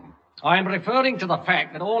M.O. I am referring to the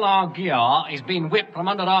fact that all our gear is being whipped from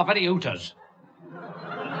under our very hooters.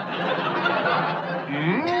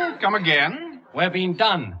 Come again? We're being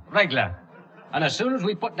done, regular. And as soon as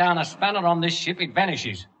we put down a spanner on this ship, it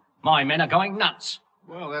vanishes. My men are going nuts.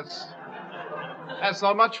 Well, that's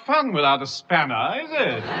not much fun without a spanner, is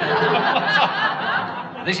it?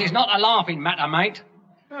 This is not a laughing matter, mate.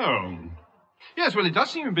 Oh. Yes, well, it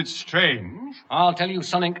does seem a bit strange. I'll tell you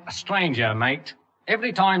something stranger, mate.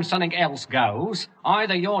 Every time something else goes,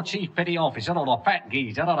 either your Chief Petty Officer or a fat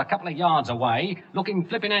geezer are a couple of yards away looking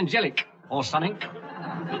flippin' angelic or something.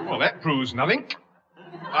 Well, that proves nothing.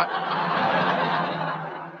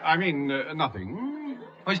 I mean, nothing.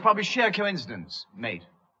 Well, it's probably sheer coincidence, mate.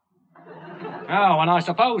 Oh, and I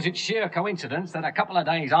suppose it's sheer coincidence that a couple of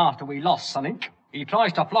days after we lost something, he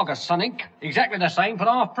tries to flog us something exactly the same for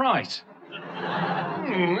half price.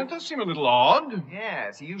 That does seem a little odd.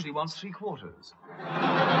 Yes, he usually wants 3/4.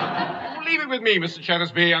 Well, leave it with me, Mr.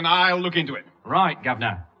 Chattersby, and I'll look into it. Right,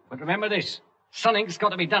 Governor. But remember this. Something's got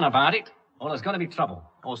to be done about it, or there's going to be trouble.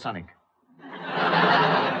 Or something.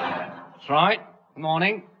 That's right. Good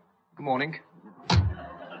morning. Good morning.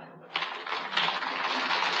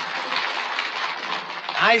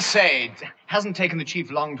 I say, it hasn't taken the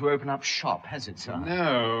chief long to open up shop, has it, sir?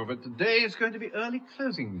 No, but today is going to be early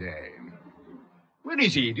closing day. Where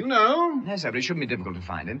is he, do you know? Yes, sir, but it shouldn't be difficult to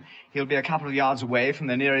find him. He'll be a couple of yards away from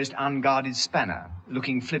the nearest unguarded spanner,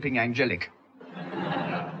 looking flipping angelic.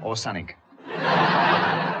 Or sunnic.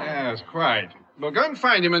 Yes, quite. Well, go and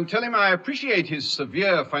find him and tell him I appreciate his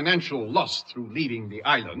severe financial loss through leaving the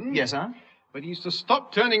island. Yes, sir? But he's to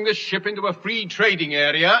stop turning this ship into a free trading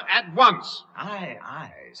area at once. Aye,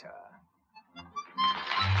 sir.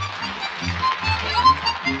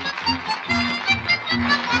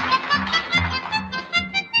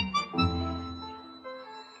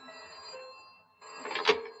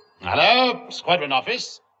 Hello, Squadron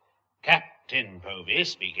Office. Captain Povey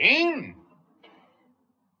speaking.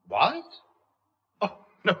 What? Oh,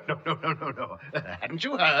 no. Hadn't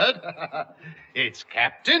you heard? It's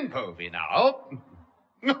Captain Povey now.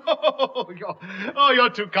 You're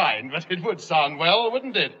too kind, but it would sound well,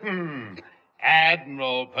 wouldn't it?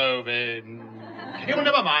 Admiral Povey. You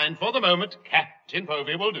never mind for the moment. Captain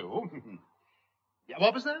Povey will do.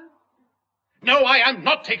 What was that? No, I am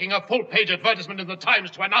not taking a full-page advertisement in the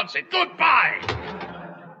Times to announce it. Goodbye!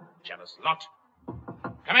 Jealous lot.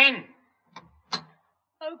 Come in.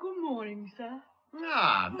 Oh, good morning, sir.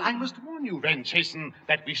 I must warn you, Wren Chasen,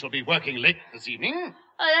 that we shall be working late this evening.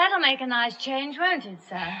 Oh, that'll make a nice change, won't it,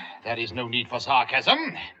 sir? There is no need for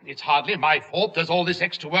sarcasm. It's hardly my fault there's all this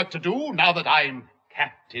extra work to do now that I'm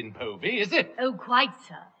Captain Povey, is it? Oh, quite,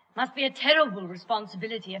 sir. Must be a terrible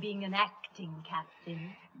responsibility of being an acting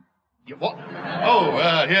captain. What? Oh,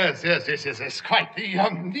 yes. Quite.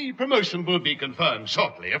 The promotion will be confirmed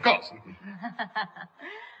shortly, of course.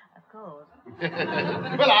 Of course.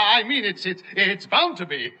 Well, I mean, it's bound to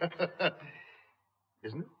be.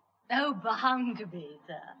 Isn't it? Oh, bound to be,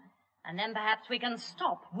 sir. And then perhaps we can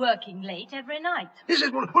stop working late every night. Is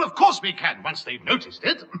it? Well, of course we can, once they've noticed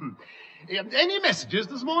it. Any messages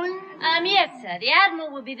this morning? Yes, sir. The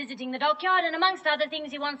Admiral will be visiting the dockyard, and amongst other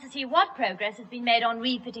things, he wants to see what progress has been made on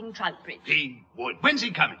refitting Troutbridge. He would. When's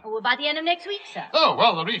he coming? Oh, by the end of next week, sir. Oh,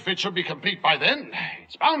 well, the refit should be complete by then.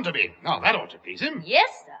 It's bound to be. Oh, that ought to please him. Yes,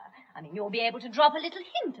 sir. I mean, you'll be able to drop a little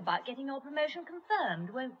hint about getting your promotion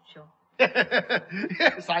confirmed, won't you?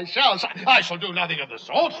 Yes, I shall. I shall do nothing of the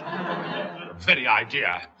sort. Very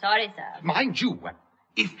idea. Sorry, sir. Mind you,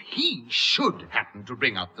 if he should happen to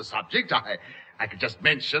bring up the subject, I could just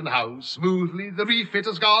mention how smoothly the refit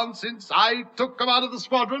has gone since I took him out of the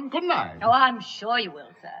squadron, couldn't I? Oh, I'm sure you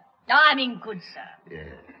will, sir. No, I mean good, sir.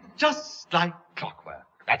 Yeah. Just like clockwork.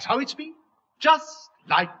 That's how it's been. Just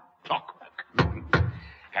like clockwork.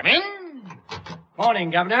 Come in.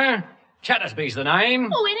 Morning, Governor. Chattersby's the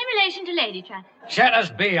name. Oh, in relation to Lady Trap.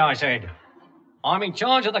 Chattersby, I said. I'm in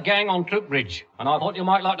charge of the gang on Troutbridge, and I thought you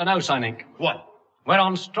might like to know something. What? We're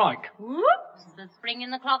on strike. Whoops! The spring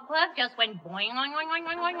in the clockwork just went boing, boing, boing,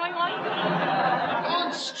 boing, boing, boing, boing.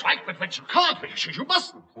 On strike, but you can't. You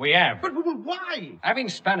mustn't. We have. But why? Having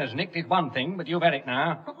spanners nicked is one thing, but you've had it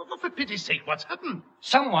now. For pity's sake, what's happened?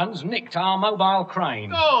 Someone's nicked our mobile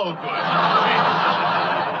crane. Oh, good.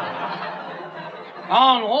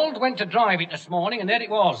 Arnold went to drive it this morning, and there it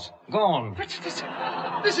was. Gone. But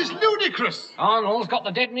this is ludicrous. Arnold's got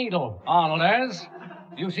the dead needle. Arnold has.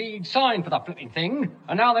 You see, he'd signed for the flipping thing,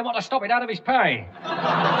 and now they want to stop it out of his pay.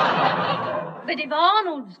 But if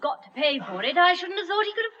Arnold's got to pay for it, I shouldn't have thought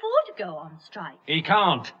he could afford to go on strike. He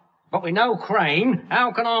can't. But with no crane,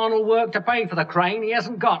 how can Arnold work to pay for the crane he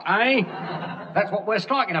hasn't got, eh? That's what we're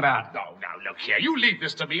striking about. No, now, look here. You leave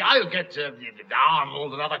this to me. I'll get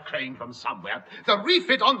Arnold another crane from somewhere. The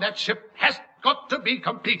refit on that ship has got to be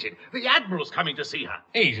completed. The Admiral's coming to see her.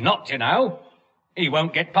 He's not, you know. He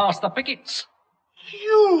won't get past the pickets.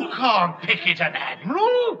 You can't picket an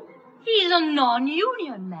Admiral. He's a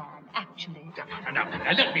non-union man, actually. Now,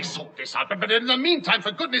 let me sort this out. But in the meantime,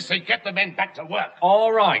 for goodness sake, get the men back to work.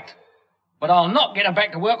 All right. But I'll not get them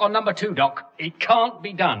back to work on number 2, Doc. It can't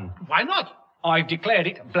be done. Why not? I've declared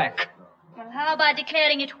it black. Well, how about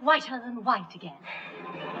declaring it whiter than white again?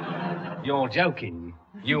 You're joking.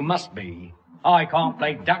 You must be. I can't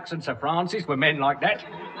play ducks and Sir Francis with men like that.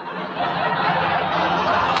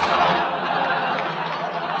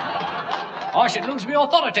 I should lose my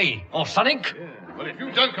authority, or something. Yeah. Well, if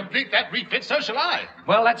you don't complete that refit, so shall I.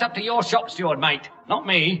 Well, that's up to your shop steward, mate, not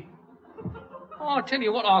me. I'll tell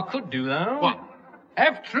you what I could do, though. What?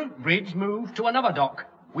 Have Troutbridge moved to another dock.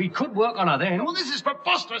 We could work on her then. Well, this is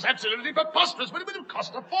preposterous, absolutely preposterous. But it would have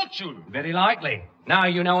cost a fortune. Very likely. Now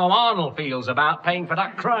you know how Arnold feels about paying for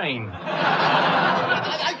that crane.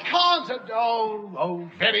 I can't. Oh,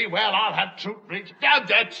 very well. I'll have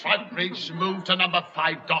Troutbridge moved to number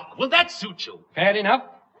 5 dock. Will that suit you? Fair enough.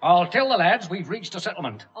 I'll tell the lads we've reached a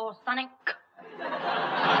settlement. Or something.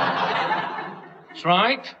 That's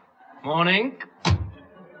right. Morning.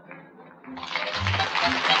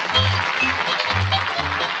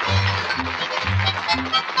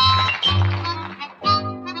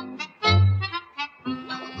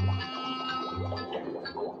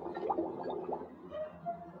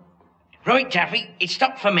 Right, Taffy, it's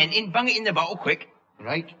stopped fermenting. Bung it in the bottle, quick.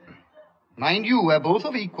 Right. Mind you, we're both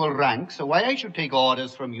of equal rank, so why I should take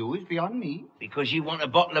orders from you is beyond me. Because you want a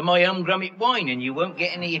bottle of my own grummet wine, and you won't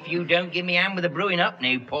get any if you don't give me a hand with the brewing up.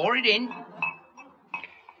 Now, pour it in.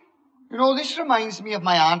 You know, this reminds me of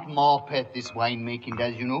my Aunt Morpeth, this winemaking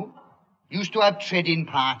does, you know. Used to have treading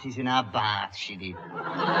parties in our bath, she did.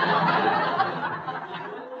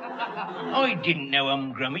 I didn't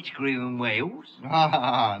know grummets grew in Wales.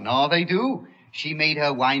 Ah, no, they do. She made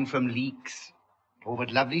her wine from leeks. Oh,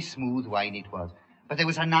 but lovely smooth wine it was. But there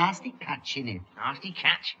was a nasty catch in it. Nasty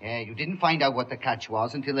catch? Yeah, you didn't find out what the catch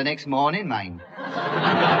was until the next morning, mind.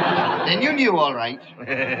 Then you knew, all right.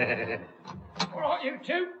 All right, you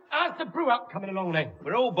two. How's the brew up coming along then?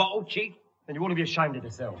 We're all bottled, Chief. Then you ought to be ashamed of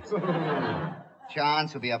yourselves.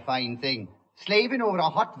 Chance will be a fine thing. Slaving over a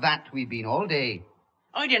hot vat we've been all day.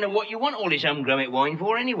 I don't know what you want all this grummet wine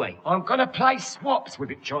for anyway. I'm going to play swaps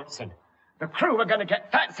with it, Johnson. The crew are going to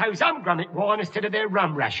get Fatso's grummet wine instead of their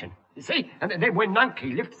rum ration. You see? And then when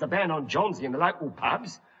Nunkey lifts the ban on Johnsy in the local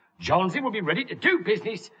pubs, Johnsy will be ready to do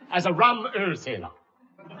business as a rum wholesaler.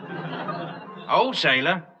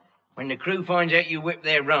 Wholesaler? When the crew finds out you whip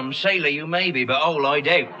their rum, sailor you may be, but whole I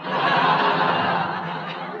doubt.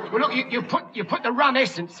 Well, look, you put the rum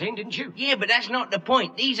essence in, didn't you? Yeah, but that's not the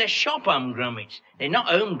point. These are shop grummets. They're not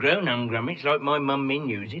homegrown grummets like my mum Min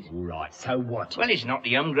uses. All right, so what? Well, it's not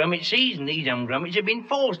the grummet season. These grummets have been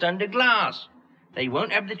forced under glass. They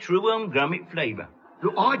won't have the true grummet flavour.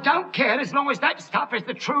 Look, I don't care as long as that stuff is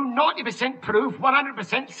the true 90% proof,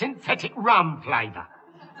 100% synthetic rum flavour.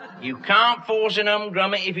 You can't force an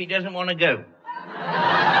grummet if he doesn't want to go.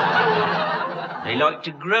 They like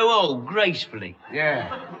to grow old gracefully.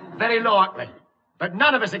 Yeah, very likely. But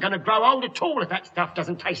none of us are going to grow old at all if that stuff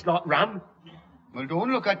doesn't taste like rum. Well,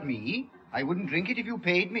 don't look at me. I wouldn't drink it if you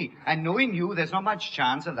paid me. And knowing you, there's not much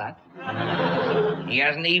chance of that. He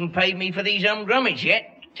hasn't even paid me for these grummets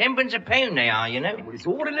yet. 10p a pound they are, you know. Well, it's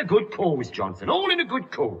all in a good cause, Johnson. All in a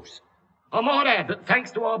good cause. I might add that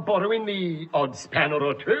thanks to our borrowing the odd spanner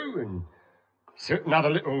or two and certain other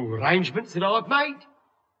little arrangements that I've made,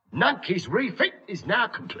 Nunkey's refit is now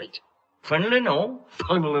complete. Funnel and all?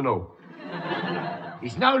 Funnel and all.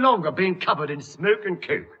 He's no longer being covered in smoke and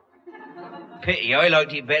coke. Pity, I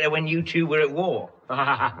liked it better when you two were at war. Well,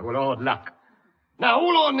 hard luck. Now,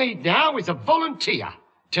 all I need now is a volunteer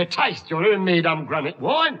to taste your homemade grummet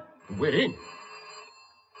wine, and we're in.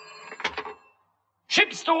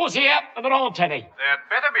 Ship stores here, and there aren't any. There'd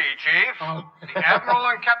better be, Chief. Oh. The Admiral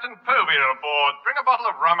and Captain Povey are aboard. Bring a bottle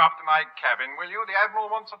of rum up to my cabin, will you? The Admiral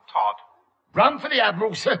wants a tot. Rum for the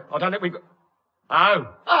Admiral, sir. I don't think we've got... Oh.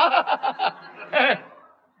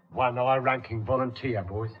 One high-ranking volunteer,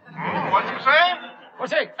 boys. What'd you say?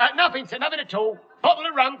 What's it? Nothing, sir. Nothing at all. Bottle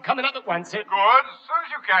of rum coming up at once, sir. Good. As soon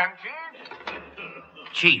as you can,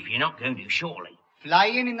 Chief. Chief, you're not going to, surely.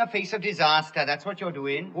 Flying in the face of disaster, that's what you're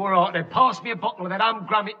doing. All right, then pass me a bottle of that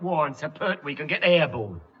grummet wine so Pertwee can get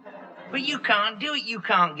airborne. But you can't do it. You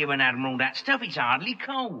can't give an Admiral that stuff. It's hardly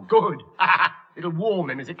cold. Good. It'll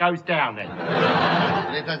warm him as it goes down then.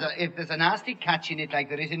 If there's a nasty catch in it like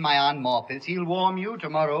there is in my Aunt Morphis, he'll warm you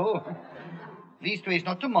tomorrow. Leastways,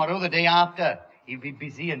 not tomorrow, the day after. He'll be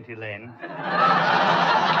busy until then.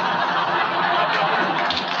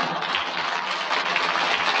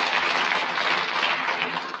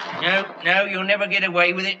 No, you'll never get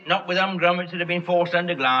away with it. Not with grummets that have been forced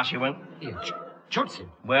under glass, you won't. Here,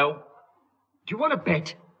 Johnson. Well? Do you want to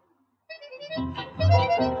bet?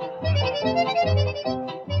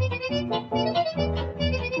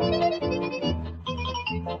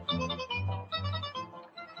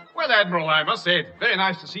 Well, Admiral, I must say, it's very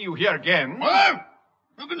nice to see you here again. Well,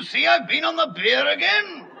 you can see I've been on the beer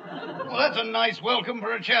again. Well, that's a nice welcome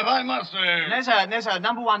for a chap, I must say. No, sir.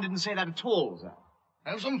 Number one didn't say that at all, sir.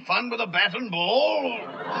 Have some fun with a bat and ball.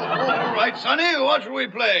 All right, Sonny, what shall we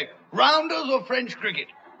play? Rounders or French cricket?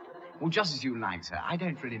 Well, just as you like, sir. I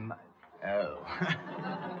don't really Oh.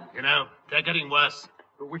 You know, they're getting worse.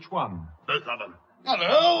 Which one? Both of them.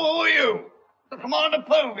 Hello, who are you? The Commander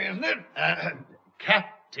Povey, isn't it?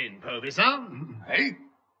 Captain Povey, sir. Hey?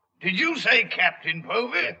 Did you say Captain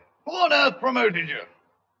Povey? Who on earth promoted you?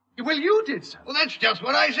 Well, you did, sir. Well, that's just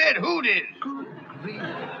what I said. Who did? Good grief.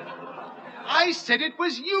 I said it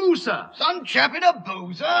was you, sir. Some chap in a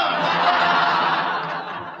boozer.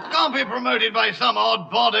 Can't be promoted by some odd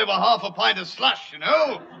bod over half a pint of slush, you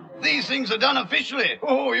know. These things are done officially.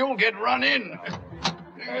 Oh, you'll get run in.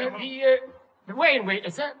 The weighing waiter,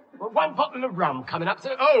 sir. Well, one bottle of rum coming up,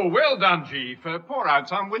 sir. Oh, well done, Chief. Pour out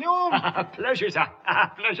some, will you? Pleasure, sir.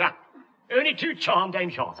 Pleasure. Only too charmed, I'm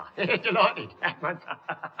sure, sir. Delighted.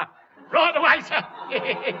 Right away, sir.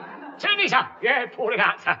 Tell me, sir. Yeah, pour it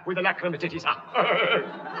out, sir, with the lacrimidity, sir.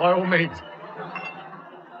 By all means.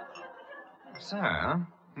 Sir?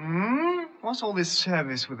 What's all this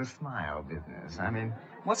service with a smile business? I mean,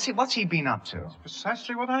 what's he been up to? That's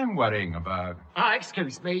precisely what I'm worrying about.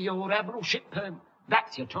 Excuse me, your admiralship.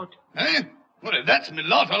 That's your tot. Eh? Well, if that's my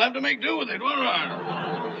lot, I'll have to make do with it, won't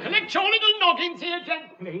I? Collect your little noggins here,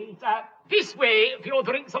 gent, please. This way for your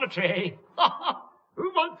drinks on a tray.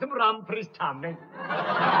 Who wants some rum for his tummy?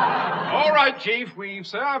 All right, Chief, we've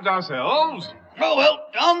served ourselves. Oh, well,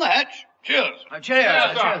 down the hatch. Cheers.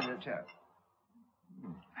 Cheers. Cheers, Cheers.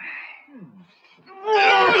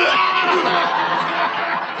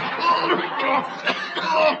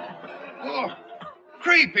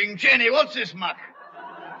 Creeping Jenny, what's this muck?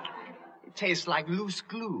 It tastes like loose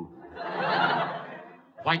glue.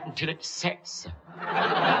 Wait until it sets. What was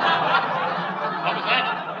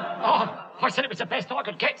that? Oh, I said it was the best I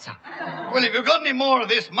could get, sir. Well, if you've got any more of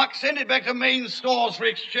this muck, send it back to main stores for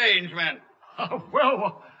exchange, man. Oh,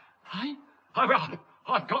 well,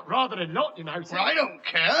 I've got rather a lot, you know, sir. Well, I don't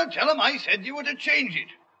care. Tell them I said you were to change it.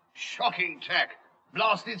 Shocking tack.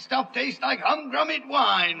 Blasted stuff tastes like humdrumming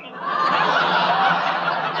wine.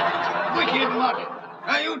 Wicked muck.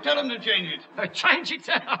 Now, you tell them to change it. Change it,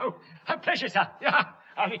 sir? Oh, a pleasure, sir. Yeah,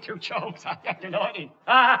 only 2 chomps, sir. Delighted.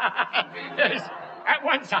 Yes, at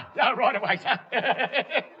once, sir. Right away, sir.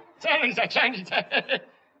 Certainly, sir, change it, sir.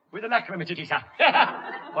 With a lacrimidity, sir.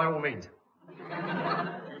 By all means.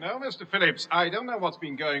 You know, Mr. Phillips, I don't know what's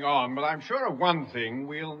been going on, but I'm sure of one thing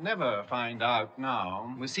we'll never find out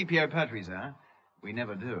now. With CPO Pertwee, sir, we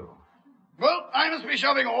never do. Well, I must be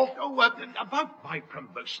shoving off. Oh, about my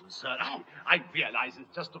promotion, sir. I realize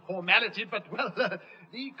it's just a formality, but, well,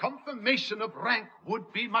 the confirmation of rank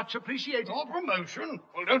would be much appreciated. Your promotion?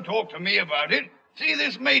 Well, don't talk to me about it. See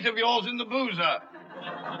this mate of yours in the boozer.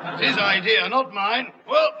 It's his idea, not mine.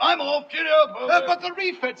 Well, I'm off. Cheerio. But the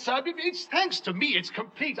refit, sir, it's thanks to me. It's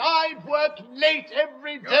complete. I've worked late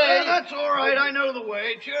every day. Yeah, that's all right. I know the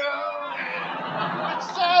way. Cheerio. But,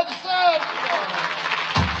 sir.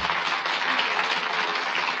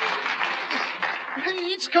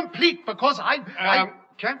 It's complete because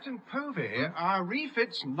Captain Povey, our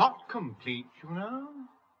refit's not complete, you know.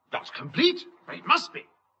 Not complete? But it must be.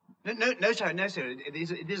 No, sir. It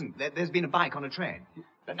isn't. There's been a bike on a train.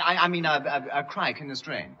 I mean, a crike in a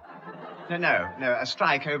strain. No, a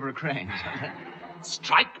strike over a crane.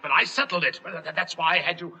 Strike, but I settled it. Well, that's why I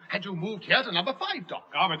had you moved here to number 5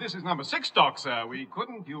 dock. Oh, but this is number 6 dock, sir. We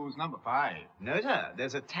couldn't use number 5. No, sir.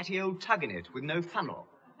 There's a tatty old tug in it with no funnel.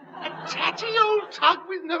 A tatty old tug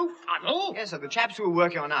with no funnel? Yes, sir. The chaps who were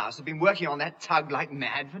working on us have been working on that tug like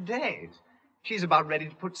mad for days. She's about ready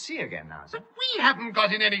to put to sea again now, sir. But we haven't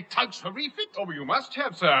got in any tugs for refit. Oh, well, you must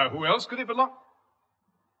have, sir. Who else could it belong?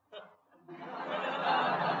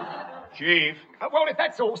 Chief. Well, if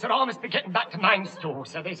that's all, sir, I must be getting back to main store,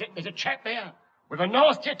 sir. There's a chap there with a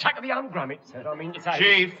nasty attack of the ungrummet, sir. I mean to say...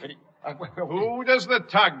 Chief, who does the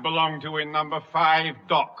tug belong to in number 5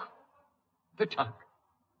 dock? The tug?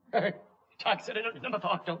 Tug, sir, in number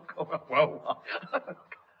 5 dock? Oh, well,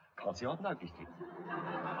 can't say I've noticed it.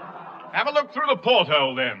 Have a look through the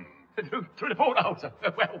porthole, then. Through the porthole, sir?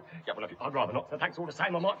 Well, I'd rather not, sir. Thanks all the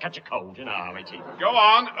same. I might catch a cold, you know, ain't it? Go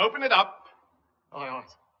on, open it up. Aye.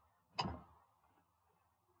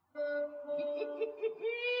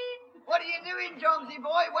 What are you doing, Johnsy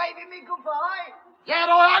boy? Waving me goodbye? Yeah,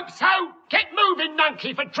 I hope so. Get moving,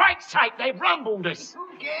 Nunky, for Drake's sake. They've rumbled us.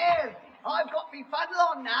 Who cares? I've got me fuddle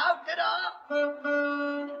on now. Ta-da!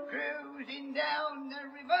 Cruising down the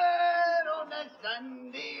river on a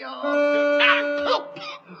Sunday afternoon.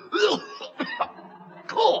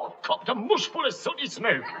 God, copped a mush full of sooty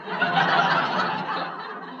smoke.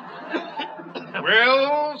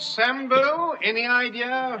 Well, Sambo, any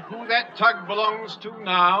idea who that tug belongs to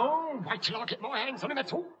now? Wait till I get my hands on him,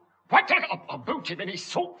 that's all. Wait till I'll boot him in his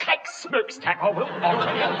salt cake smokestack, I will. I'll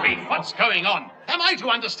tell you. What's going on? Am I to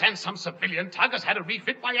understand some civilian tug has had a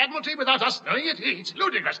refit by Admiralty without us knowing it? It's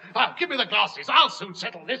ludicrous. Give me the glasses. I'll soon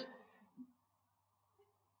settle this.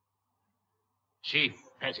 Chief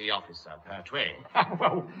Petty Officer Pertwee.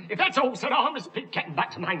 Well, if that's all, sir, I must be getting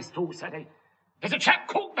back to main store, sir. There's a chap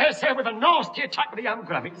caught there, sir, with a nasty attack with the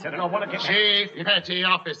ungrummet, sir, and I want to get... Chief Petty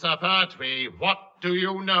Officer Pertwee, what do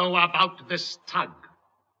you know about this tug?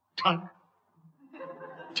 Tug?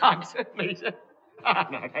 Tug, sir? Me, sir?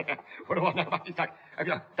 No. What do I know about this tug?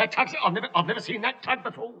 That tug, sir, I've never seen that tug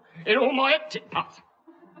before in all my hectic putts.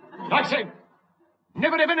 Like I say,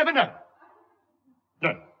 never know.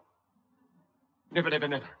 No. Never.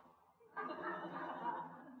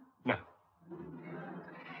 No.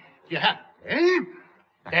 You have, eh?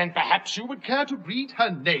 Then perhaps you would care to read her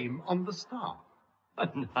name on the star.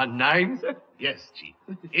 Her name, sir? Yes, Chief.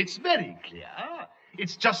 It's very clear.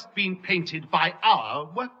 It's just been painted by our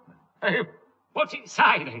workmen. What's it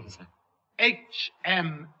say then, sir?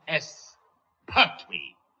 HMS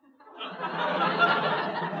Pertwee.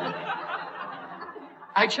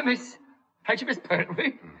 HMS HMS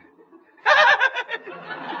Pertwee?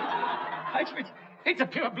 HMS, it's a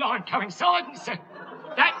pure blind coincidence.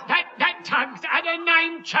 That tug's had a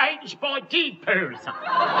name changed by deed pool, sir.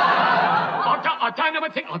 I don't know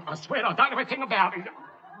a thing. I swear I don't know a thing about it.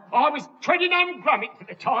 I was treading on grummets at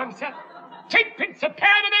the time, sir. 10p a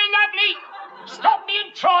pound and they're lovely. Stop me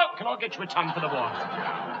and try it. Can I get you a ton for the wife?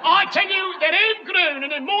 I tell you, they're home grown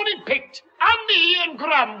and they're morning picked. And me and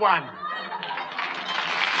Grum one.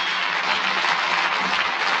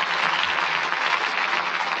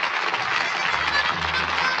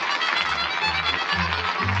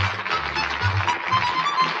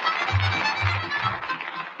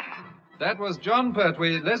 That was John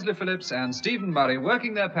Pertwee, Leslie Phillips, and Stephen Murray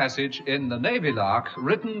working their passage in The Navy Lark,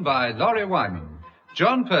 written by Laurie Wyman.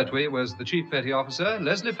 John Pertwee was the Chief Petty Officer,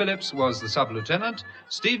 Leslie Phillips was the Sub-Lieutenant,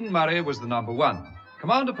 Stephen Murray was the number 1.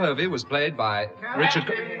 Commander Povey was played by Richard...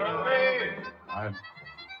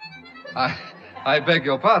 I beg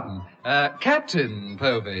your pardon. Captain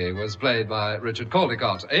Povey was played by Richard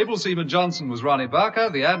Caldecott. Able Seaman Johnson was Ronnie Barker.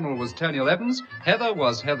 The Admiral was Toniel Evans. Heather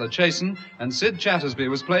was Heather Chasen. And Sid Chattersby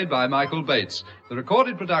was played by Michael Bates. The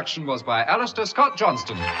recorded production was by Alistair Scott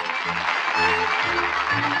Johnston.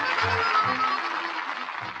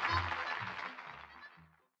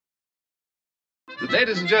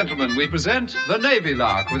 Ladies and gentlemen, we present The Navy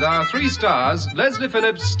Lark with our 3 stars, Leslie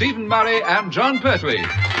Phillips, Stephen Murray, and John Pertwee.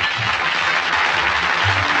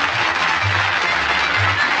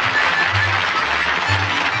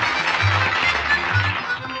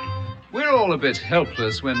 We're all a bit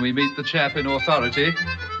helpless when we meet the chap in authority.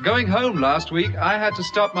 Going home last week, I had to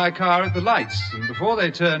stop my car at the lights, and before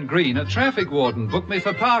they turned green, a traffic warden booked me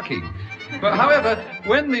for parking. But, however,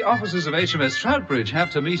 when the officers of HMS Troutbridge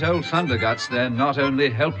have to meet old Thunderguts, they're not only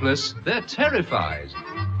helpless, they're terrified.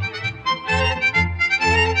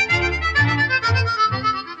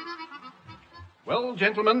 Well,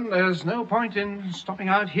 gentlemen, there's no point in stopping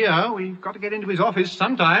out here. We've got to get into his office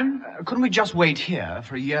sometime. Couldn't we just wait here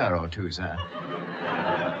for a year or two, sir?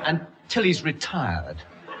 Until he's retired.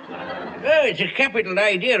 Oh, it's a capital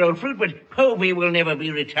idea, old fruit, but Povey will never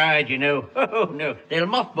be retired, you know. Oh, no, they'll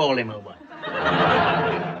mothball him over.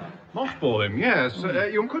 Mothball him, yes.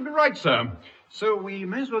 You could be right, sir. So we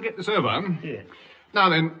may as well get this over. Yeah. Now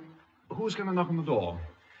then, who's going to knock on the door?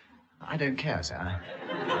 I don't care, sir.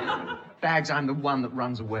 Bags, I'm the one that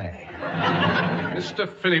runs away. Mr.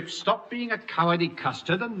 Phillips, stop being a cowardly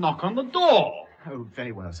custard and knock on the door. Oh,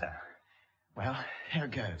 very well, sir. Well, here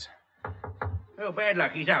it goes. Oh, bad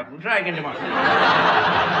luck, he's out. We'll try again tomorrow.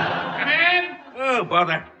 Come in! Oh,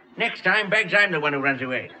 bother. Next time, Bags, I'm the one who runs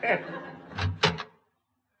away.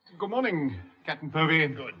 Good morning, Captain Povey.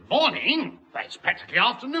 Good morning? That's practically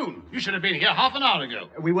afternoon. You should have been here half an hour ago.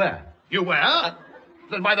 We were. You were?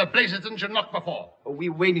 Then why the blazes didn't you knock before? We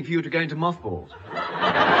were waiting for you to go into mothballs.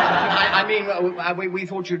 We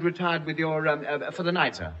thought you'd retired with your, for the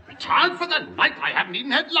night, sir. Retired for the night? I haven't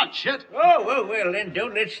even had lunch yet. Oh, well, then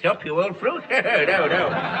don't let's stop you, old fruit. No.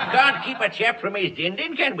 Can't keep a chap from his din,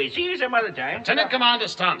 can we? See you some other time. Lieutenant Commander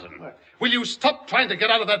Staunton, will you stop trying to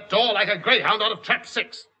get out of that door like a greyhound out of trap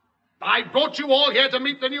 6? I brought you all here to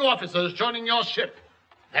meet the new officers joining your ship.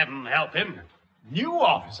 Heaven help him. New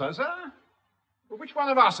officer, sir? Well, which one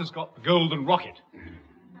of us has got the golden rocket?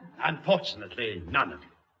 Unfortunately, none of you.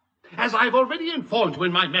 As I've already informed you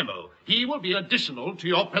in my memo, he will be additional to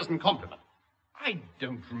your present complement. I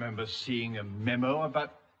don't remember seeing a memo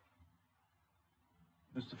about...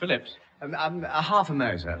 Mr. Phillips? Half a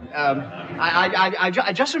mo, sir.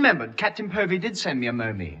 I just remembered Captain Povey did send me a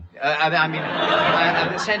mo-me.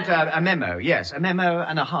 Sent a memo, yes. A memo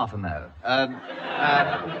and a half a mo.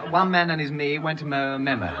 One man and his me went to mow a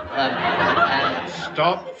memo.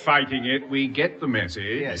 Stop fighting it. We get the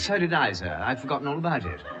message. Yeah, so did I, sir. I'd forgotten all about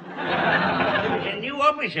it. A new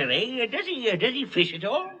officer, eh? Does he fish at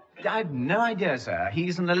all? I've no idea, sir.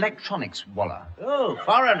 He's an electronics waller. Oh,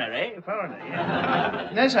 foreigner, eh? Foreigner,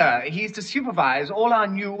 yeah. No, sir. He's to supervise all our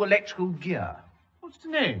new electrical gear. What's the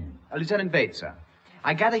name? Lieutenant Bates, sir.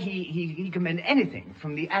 I gather he can mend anything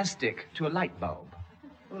from the Aztec to a light bulb.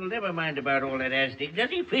 Well, never mind about all that Aztec.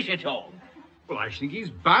 Does he fish at all? Well, I think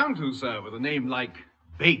he's bound to, sir, with a name like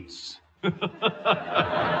Bates. Oh,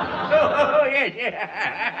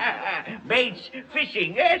 yes. Bates,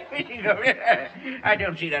 fishing. Yes, fishing. I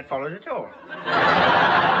don't see that follows at all.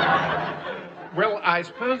 Well, I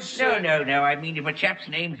suppose... No. I mean, if a chap's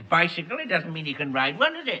name's Bicycle, it doesn't mean he can ride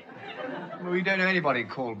one, does it? Well, we don't know anybody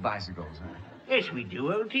called Bicycles, sir. Yes, we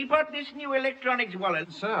do, old teapot. This new electronics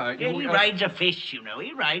wallet. Sir, yeah, he rides a fish, you know.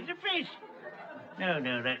 He rides a fish. No,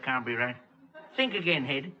 that can't be right. Think again,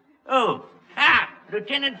 Head. Oh,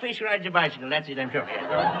 Lieutenant Fish rides a bicycle, that's it, I'm sure.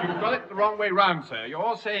 You've got it the wrong way round, sir.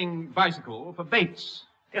 You're saying bicycle for baits.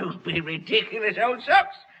 Don't be ridiculous, old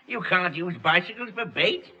socks. You can't use bicycles for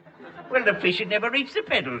bait. Well, the fish would never reach the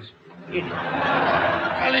pedals.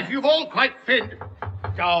 Well, if you've all quite finned...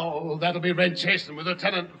 Oh, that'll be Wren Chasen with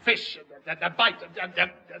Lieutenant Fish. That bite,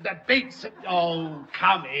 that baits. Oh,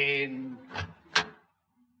 come in.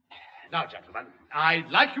 Now, gentlemen, I'd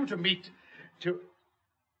like you to meet...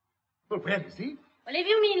 Well, where is he? Well, if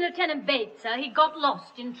you mean Lieutenant Bates, sir, he got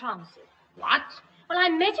lost in transit. What? Well, I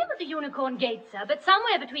met him at the Unicorn Gate, sir, but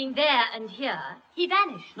somewhere between there and here, he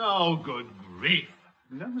vanished. Oh, good grief.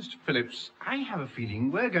 No, Mr. Phillips, I have a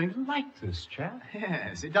feeling we're going to like this chap.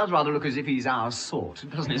 Yes, it does rather look as if he's our sort,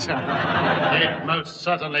 doesn't it, sir? It most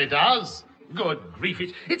certainly does. Good grief,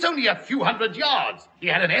 it's only a few hundred yards. He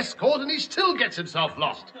had an escort and he still gets himself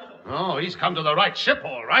lost. Oh, he's come to the right ship,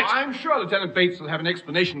 all right. I'm sure Lieutenant Bates will have an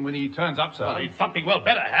explanation when he turns up, sir. Well, he'd something well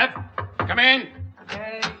better have. Come in.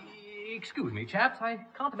 Excuse me, chaps. I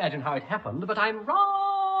can't imagine how it happened, but I'm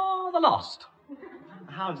rather lost.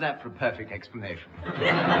 How's that for a perfect explanation?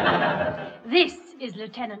 This is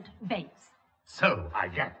Lieutenant Bates. So, I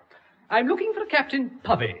get. I'm looking for a Captain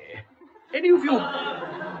Povey. Any of you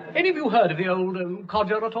heard of the old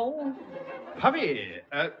codger at all? Povey?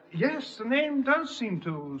 Yes, the name does seem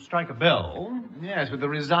to strike a bell. Yes, with a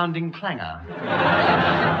resounding clangor.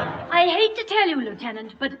 I hate to tell you,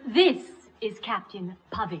 Lieutenant, but this is Captain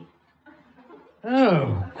Povey.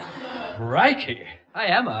 Oh, crikey. I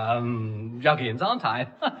am, Juggins, aren't I?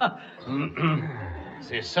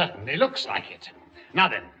 This certainly looks like it. Now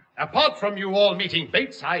then, apart from you all meeting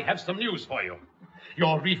Bates, I have some news for you.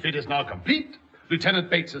 Your refit is now complete. Lieutenant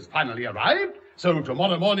Bates has finally arrived. So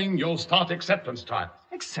tomorrow morning you'll start acceptance trials.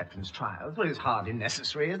 Acceptance trials? Well, it's hardly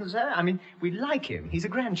necessary, isn't it, sir? I mean, we like him. He's a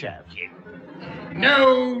grand chap.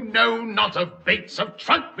 No, not of Bates, of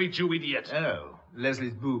Troutbridge, you idiot. Oh.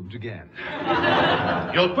 Leslie's boobed again.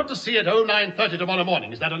 You'll put to sea at 09:30 tomorrow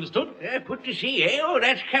morning. Is that understood? Put to sea, eh? Oh,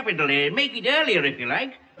 that's capital. Make it earlier, if you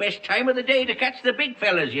like. Best time of the day to catch the big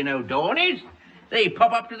fellas, you know, dawn is. They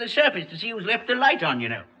pop up to the surface to see who's left the light on, you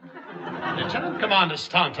know. Lieutenant Commander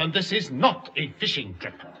Staunton, this is not a fishing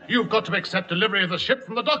trip. You've got to accept delivery of the ship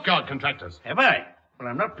from the dockyard contractors. Have I? Well,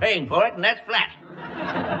 I'm not paying for it, and that's flat.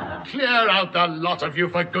 Clear out the lot of you,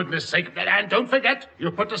 for goodness sake. And don't forget, you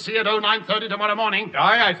put to sea at 09:30 tomorrow morning.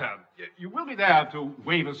 Aye, sir. You will be there to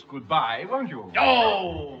wave us goodbye, won't you?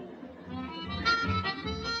 Oh!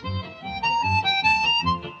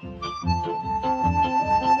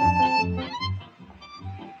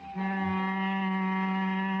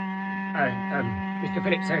 Mr.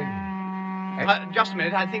 Phillips, Just a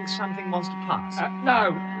minute, I think something wants to pass.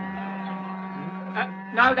 No.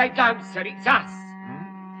 No, they don't, sir. It's us.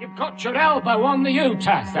 You've got your elbow on the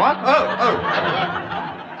Utah, sir. What?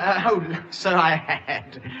 Oh, sir, I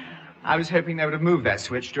had. I was hoping they would have moved that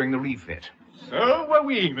switch during the refit. So were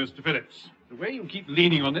we, Mr. Phillips. The way you keep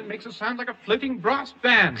leaning on it makes us sound like a floating brass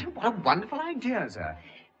band. What a wonderful idea, sir.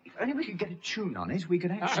 If only we could get a tune on it, we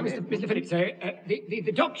could actually... Mr. Phillips,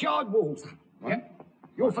 the dockyard walls. Yeah?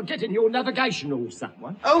 You're forgetting your navigational, sir.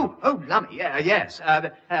 What? Oh, lummy, yes.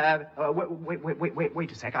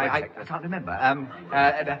 Wait a sec. I can't remember.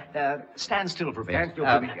 Stand still for a bit. Stand still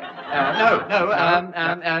for a bit.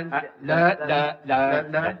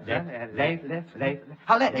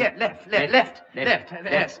 Left.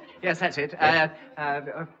 Yes, that's it.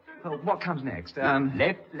 What comes next?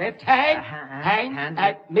 Left hand,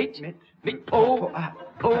 mid, pull,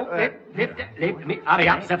 lift, hurry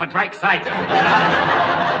up, sir, for Drake's sake.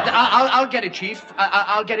 I'll get it, Chief.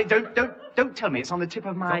 I'll get it. Don't tell me. It's on the tip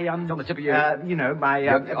of my, It's on the tip of your... my,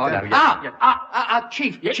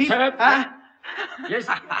 Chief. Yes, Chief. sir. Yes.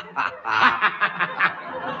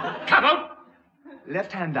 Come on.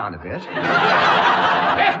 Left hand down a bit.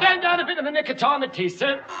 Left hand down a bit in the nick of time it is,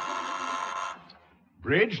 sir.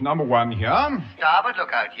 Bridge number 1 here. Starboard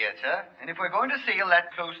lookout here, sir. And if we're going to sail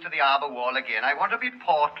that close to the harbour wall again, I want to be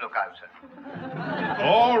port lookout, sir.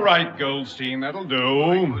 All right, Goldstein, that'll do.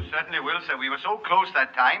 You certainly will, sir. We were so close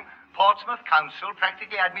that time. Portsmouth Council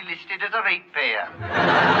practically had me listed as a ratepayer.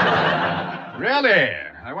 Really?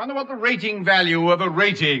 I wonder what the rating value of a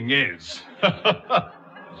rating is.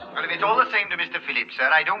 Well, if it's all the same to Mr. Phillips, sir,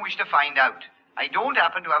 I don't wish to find out. I don't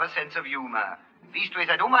happen to have a sense of humour. Leastways,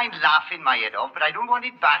 I don't mind laughing my head off, but I don't want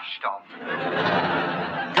it bashed off.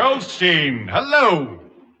 Goldstein, hello.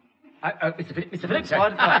 Mr. Phillips,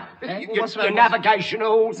 What? your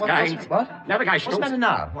navigational gains. What? Navigational. What's the matter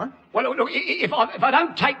now? What? Well, look, if I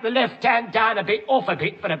don't take the left hand down a bit, off a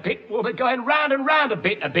bit for a bit, we'll be going round and round a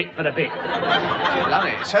bit for a bit.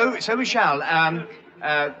 Lovely. So we shall.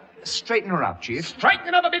 Straighten her up, Chief.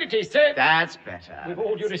 Straighten up a bit it is, sir. That's better. With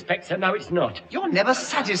all due respect, sir, no, it's not. You're never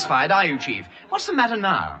satisfied, are you, Chief? What's the matter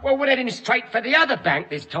now? Well, we're heading straight for the other bank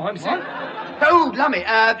this time, sir. Oh, lummy.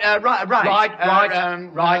 Right.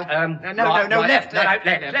 No, Right. left.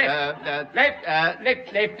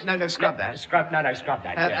 No, scrub that. Scrub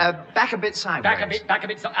that. Yeah. Back a bit sideways. Back a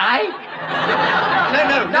bit. Aye?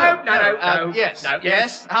 No. Yes.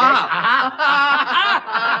 Yes.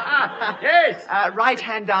 Yes. Right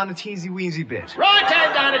hand down a teensy-weensy bit. Right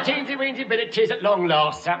hand down a teensy-weensy bit it is at long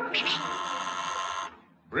last, sir.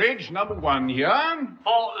 Bridge number 1 here.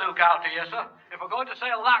 Port lookout here, sir. If we're going to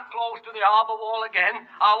sail that close to the harbour wall again,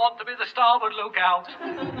 I want to be the starboard lookout.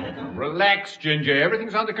 Relax, Ginger.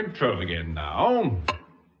 Everything's under control again now.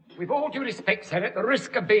 With all due respect, sir, at the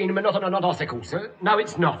risk of being monotonosical, sir, no,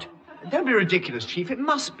 it's not. Don't be ridiculous, Chief. It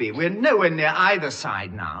must be. We're nowhere near either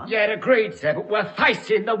side now. Yeah, agreed, sir, but we're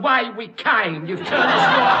facing the way we came. You've turned us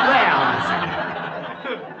right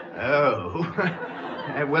round. Oh.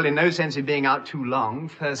 Well, in no sense in being out too long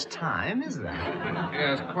first time, is there?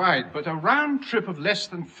 Yes, quite. But a round trip of less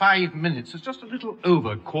than 5 minutes is just a little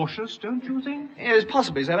overcautious, don't you think? Yes,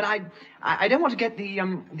 possibly, sir, but I don't want to get the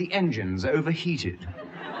engines overheated.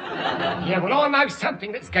 Yeah, well, I know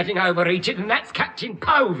something that's getting overheated, and that's Captain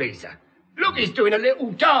Povey, sir. Look, he's doing a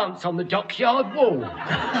little dance on the dockyard wall.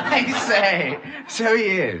 I say, so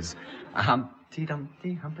he is.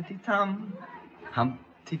 Humpty-dumpty, humpty-tum.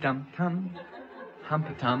 Humpty-dum-tum.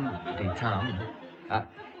 Humpty-tum-ty-tum.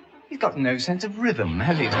 He's got no sense of rhythm,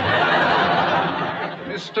 has he?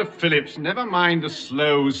 Mr. Phillips, never mind the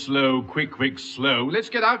slow, quick, slow. Let's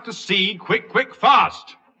get out to sea, quick,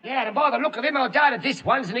 fast. Yeah, and by the look of him, I'll doubt if this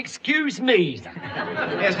one's an excuse me, sir.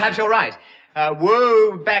 Yes, perhaps you're right.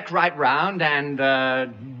 Whoa, back right round and,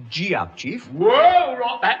 G up, Chief. Whoa,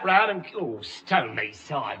 right back round and, stone me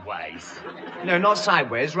sideways. No, not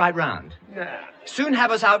sideways, right round. No. Soon have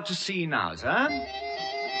us out to sea now, sir.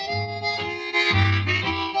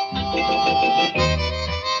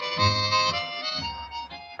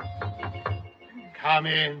 Come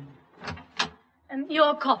in.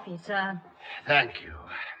 Your coffee, sir. Thank you.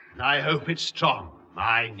 I hope it's strong.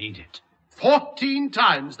 I need it. 14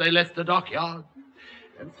 times they left the dockyard,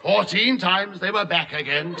 and 14 times they were back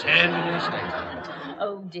again 10 minutes later.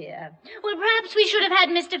 Oh, dear. Well, perhaps we should have had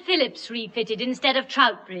Mr. Phillips refitted instead of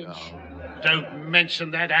Troutbridge. Oh, don't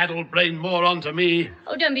mention that addle-brained moron to me.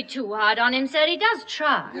 Oh, don't be too hard on him, sir. He does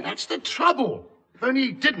try. That's the trouble. If only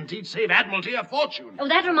he didn't, he'd save Admiralty a fortune. Oh,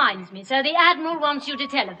 that reminds me, sir. The Admiral wants you to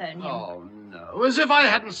telephone him. Oh, no. As if I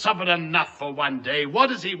hadn't suffered enough for one day. What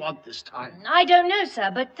does he want this time? I don't know, sir,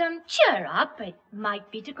 but cheer up. It might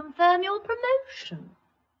be to confirm your promotion.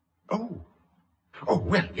 Oh,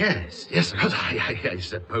 well, yes, of course, I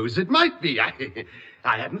suppose it might be. I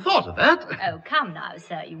hadn't thought of that. Oh, come now,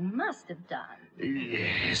 sir. You must have done.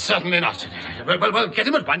 Yes, certainly not. Well, get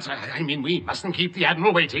him at once. I mean, we mustn't keep the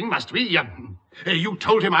Admiral waiting, must we? You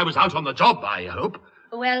told him I was out on the job, I hope.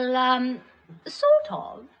 Well, sort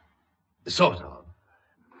of. Sort of.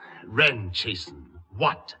 Wren Chasen,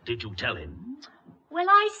 what did you tell him? Well,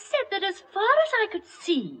 I said that as far as I could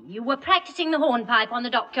see, you were practicing the hornpipe on the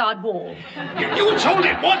dockyard wall. You told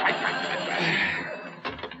him what?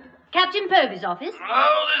 Captain Povey's office?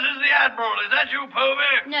 Oh, this is the Admiral. Is that you,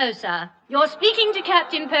 Povey? No, sir. You're speaking to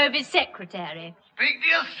Captain Povey's secretary. Speak to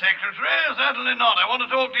your secretary? Certainly not. I want to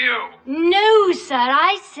talk to you. No, sir.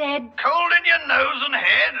 I said... Cold in your nose and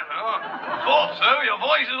head? Oh, thought so. Your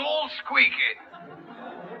voice is all squeaky.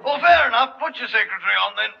 Well, fair enough. Put your secretary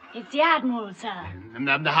on, then. It's the Admiral, sir.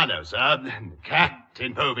 Hello, sir.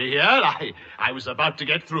 Captain Povey here. I was about to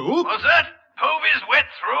get through. What's that? Povey's wet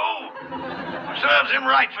through? Serves him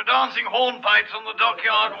right for dancing hornpipes on the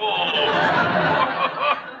dockyard wall.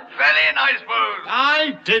 Fell in, I suppose.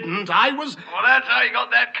 I didn't. I was... Well, that's how you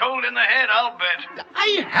got that cold in the head, I'll bet.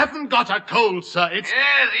 I haven't got a cold, sir. It's...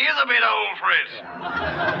 Yes, he is a bit old for it.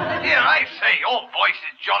 Here, I say, your voice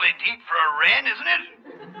is jolly deep for a wren, isn't it?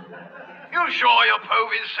 You sure you're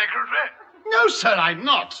Povey's secretary? No, sir, I'm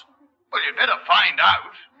not. Well, you'd better find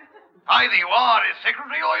out. Either you are his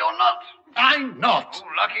secretary or you're not. I'm not. Oh,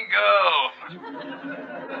 lucky girl.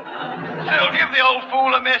 Still, give the old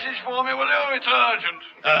fool a message for me, will you? It's urgent.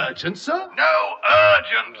 Urgent, sir? No,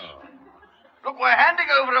 urgent. Look, we're handing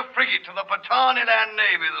over a frigate to the Patani Land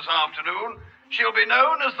Navy this afternoon. She'll be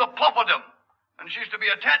known as the Poppadom, and she's to be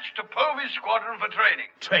attached to Povey's squadron for training.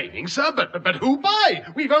 Training, sir? But who by?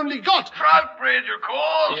 We've only got... Troutbridge, of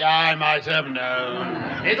course. Yeah, I might have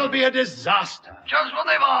known. It'll be a disaster. Just what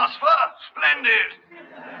they've asked for. Splendid.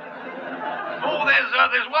 Oh,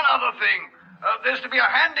 there's one other thing. There's to be a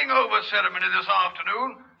handing over ceremony this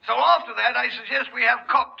afternoon So after that, I suggest we have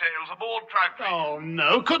cocktails aboard Troutbridge. Oh,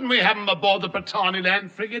 no. Couldn't we have them aboard the Britannia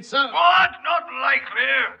Land frigate, sir? What? Not likely.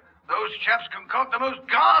 Those chaps concoct the most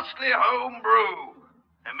ghastly home brew.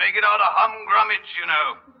 They make it out of humgrummets, you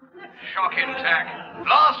know. Shocking tack.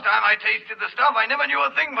 Last time I tasted the stuff, I never knew a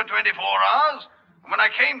thing for 24 hours. When I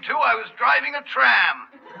came to, I was driving a tram.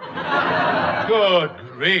 Good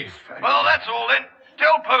grief. Well, that's all then.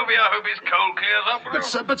 Tell Povey I hope his cold clears up.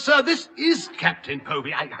 But, sir, this is Captain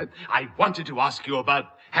Povey. I wanted to ask you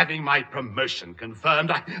about having my promotion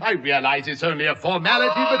confirmed. I realize it's only a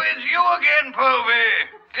formality, Oh, but... it's you again, Povey.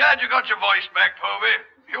 Glad you got your voice back, Povey.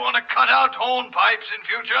 You want to cut out hornpipes in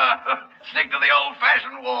future? Stick to the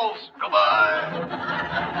old-fashioned waltz. Goodbye.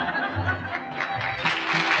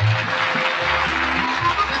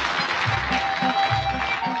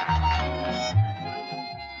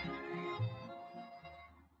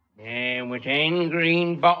 There were 10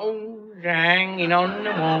 green bottles hanging on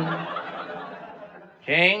the wall.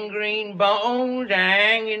 10 green bottles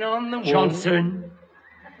hanging on the wall. Johnson.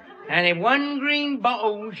 And if one green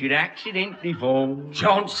bottle should accidentally fall,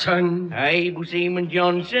 Johnson. Able Seaman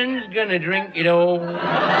Johnson's gonna drink it all.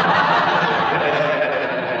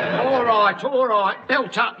 All right.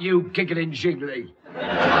 Belt up, you giggling jiggly.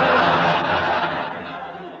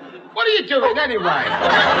 What are you doing anyway?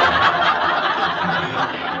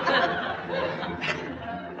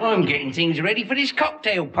 I'm getting things ready for this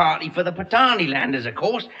cocktail party for the Patani Landers, of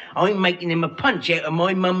course. I'm making them a punch out of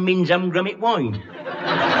my mum Min's umgrummit wine.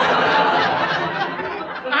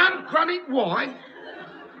 Umgrummit wine?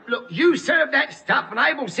 Look, you serve that stuff and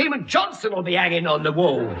Able Seaman Johnson will be hanging on the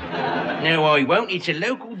wall. No, I won't. It's a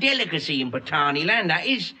local delicacy in Patani Land, that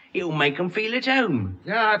is. It'll make them feel at home.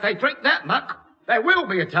 Yeah, if they drink that muck, they will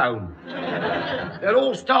be at home. They'll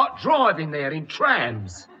all start driving there in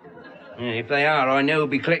trams. Yeah, if they are, I know we'll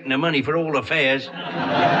be collecting the money for all affairs.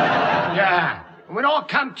 Yeah. And when I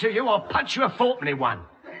come to you, I'll punch you a fourpenny one.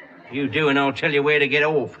 You do, and I'll tell you where to get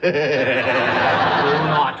off. All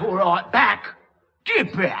right. Back.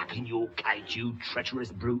 Get back in your cage, you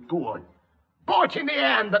treacherous brute. Go on. Bite in the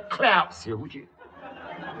hand that clouts you, would you?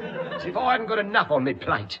 As if I hadn't got enough on my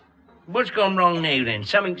plate. What's gone wrong now, then?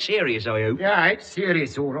 Something serious, I hope. Yeah, it's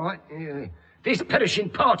serious, all right. Yeah. This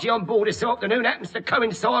perishing party on board this afternoon happens to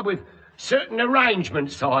coincide with certain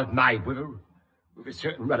arrangements I've made with a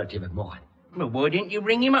certain relative of mine. Well, why didn't you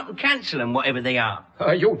ring him up and cancel them, whatever they are?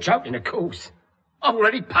 You're joking, of course. I've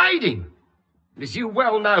already paid him. As you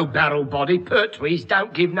well know, barrel body, Pertwees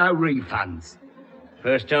don't give no refunds.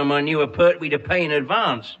 First time I knew a Pertwee to pay in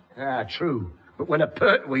advance. Ah, true. But when a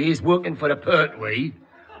Pertwee is working for the Pertwee,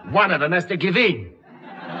 one of them has to give in.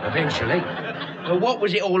 Eventually. Well, what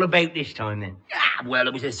was it all about this time, then? Ah, well,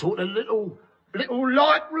 it was a sort of little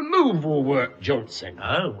light removal work, Johnson.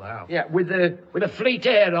 Oh, wow. Yeah, with a Fleet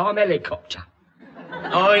Air Arm helicopter.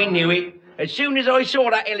 I knew it. As soon as I saw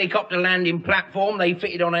that helicopter landing platform they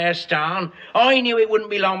fitted on our starn, I knew it wouldn't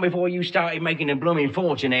be long before you started making a blooming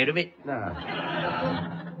fortune out of it. No.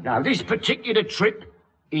 Now, this particular trip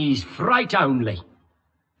is freight only.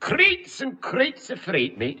 Crates and crates of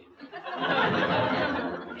freight, mate.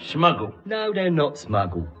 Smuggle? No, they're not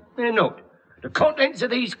smuggle. They're not. The contents of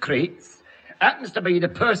these crates happens to be the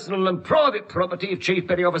personal and private property of Chief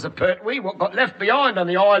Petty Officer Pertwee, what got left behind on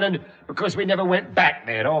the island because we never went back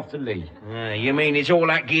there after Lee. You mean it's all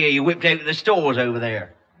that gear you whipped out of the stores over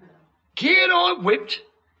there? Gear I whipped?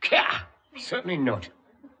 Certainly not.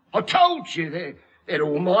 I told you they're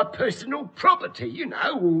all my personal property, you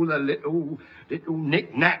know, all the little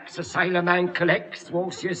knick-knacks a sailor man collects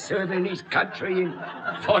whilst you're serving his country in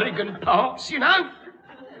foreign parts, you know.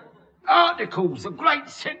 Articles of great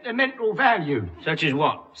sentimental value. Such as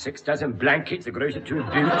what? 6 dozen blankets, a gross of 2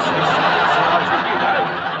 boots.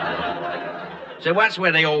 So that's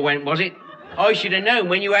where they all went, was it? I should have known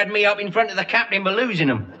when you had me up in front of the captain for losing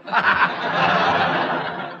them.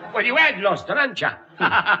 Well, you had lost them, hadn't you?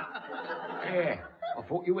 Yeah, I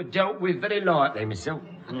thought you were dealt with very lightly, myself.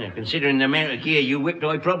 Yeah, considering the amount of gear you whipped,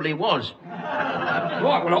 I probably was.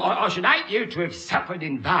 Right, well, I should hate you to have suffered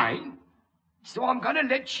in vain. So I'm going to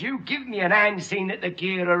let you give me an hand seeing that the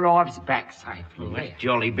gear arrives back safely. Well, that's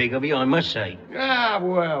jolly big of you, I must say. Ah,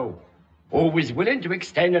 well, always willing to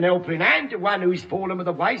extend an helping hand to one who's fallen by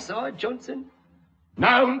the wayside, Johnson.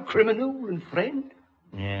 Known criminal and friend.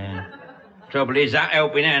 Yeah. Trouble is, that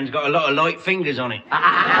helping hand's got a lot of light fingers on it.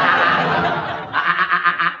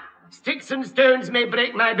 Sticks and stones may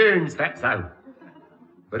break my bones, that's so.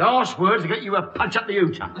 But harsh words will get you a punch up the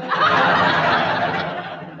hooter.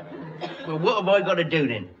 Well, what have I got to do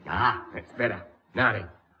then? That's better. Now then,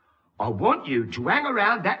 I want you to hang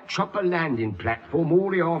around that chopper landing platform all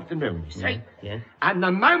the afternoon, you see? Yeah. And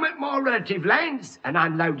the moment my relative lands and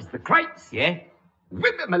unloads the crates, Yeah?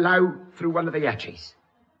 whip them below through one of the hatches.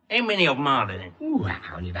 How many of them are there then? Ooh,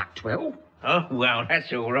 only about 12. Oh, well,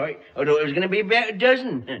 that's all right. I thought it was going to be about a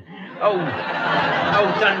dozen. Oh,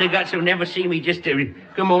 Thunderguts will never see me just to...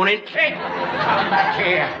 Come on in. Come back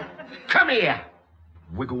here. Come here.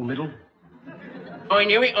 Wiggle middle. I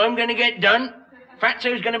knew it. I'm going to get done.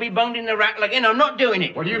 Fatso's going to be bunged in the rattle again. I'm not doing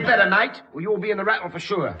it. Well, you better, mate, or you'll be in the rattle for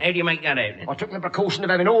sure. How do you make that out, then? I took the precaution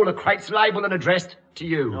of having all the crates labelled and addressed to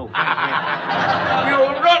you. Oh,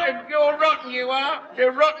 you're rotten, you are.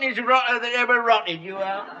 The rottenest rotter that ever rotted, you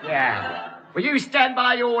are. Yeah. Well, you stand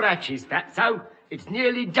by your hatches, Fatso. It's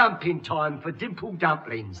nearly dumping time for dimple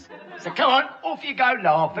dumplings. So come on, off you go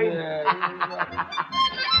laughing.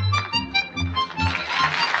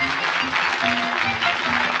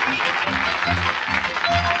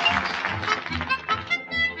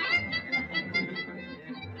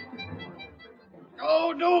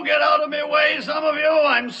 Oh, do get out of me way, some of you.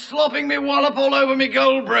 I'm slopping me wallop all over me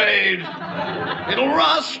gold braid. It'll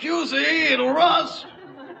rust, you see, it'll rust.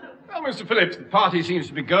 Well, Mr. Phillips, the party seems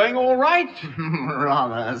to be going all right.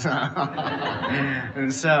 Rather.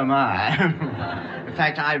 And so am I. In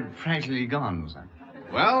fact, I've practically gone, sir.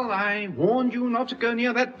 Well, I warned you not to go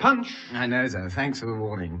near that punch. I know, sir. Thanks for the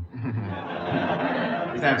warning.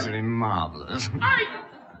 It's absolutely marvellous.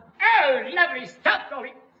 Oh, lovely stuff,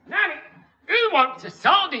 Dolly. Nanny, who wants a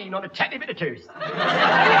sardine on a tatty bit of toast? Righto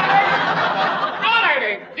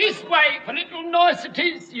then, this way for little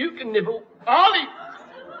niceties you can nibble. Ollie,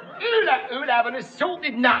 who'll have an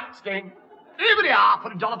assorted nuts then? Over the half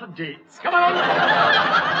and a dollop of dates. Come on.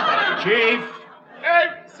 Chief, Oh,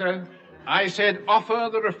 sir. I said offer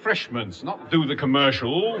the refreshments, not do the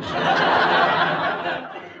commercials.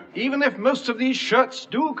 Even if most of these shirts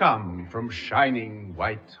do come from shining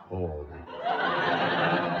white Hall.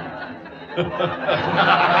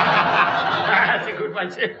 That's a good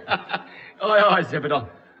one, sir. Aye, sir, but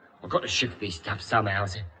I've got to shift this stuff somehow,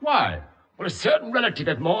 sir. Why? Well, a certain relative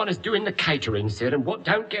of mine is doing the catering, sir, and what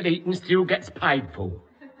don't get eaten still gets paid for.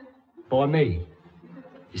 By me.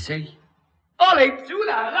 You see? Ollie, do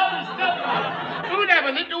that lovely stuff. Who'd have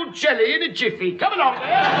a little jelly in a jiffy? Come along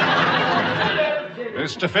there.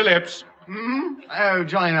 Mr. Phillips. Oh,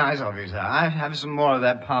 jolly nice of you, sir. I have some more of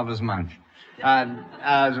that Parver's munch.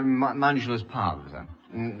 Munchless Parver, sir.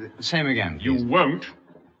 Same again, please. You won't.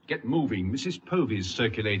 Get moving. Mrs. Povey's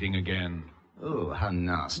circulating again. Oh, how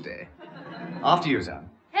nasty. After you, sir.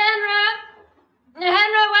 Henry,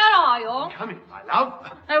 where are you? Come in, my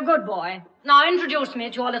love. Oh, good boy. Now introduce me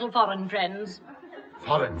to your little foreign friends.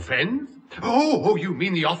 Foreign friends? Oh, you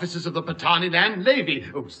mean the officers of the Patani Land Navy?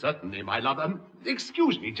 Oh, certainly, my love.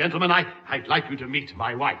 Excuse me, gentlemen. I'd like you to meet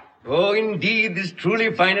my wife. Oh, indeed, this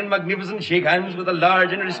truly fine and magnificent shake hands with a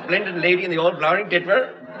large and resplendent lady in the all-flowering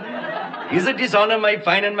titwer. Is a dishonor my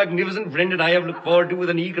fine and magnificent friend and I have looked forward to with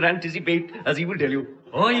an eager anticipate, as he will tell you.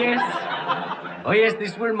 Oh, yes. Oh, yes,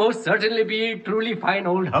 this will most certainly be a truly fine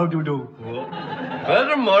old how-do-do.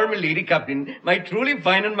 Furthermore, my lady captain, my truly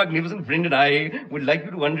fine and magnificent friend and I would like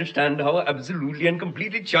you to understand how absolutely and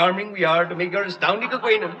completely charming we are to make your astounding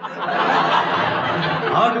acquaintance.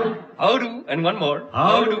 How do? How do? And one more.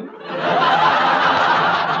 How do?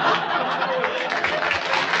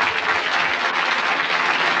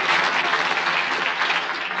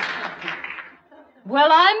 Well,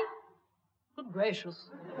 I'm... Good gracious.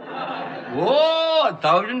 Oh,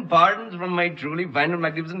 1,000 pardons from my truly fine and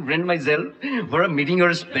magnificent friend myself for omitting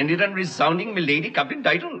your splendid and resounding milady captain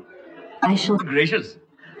title. I shall... Gracious.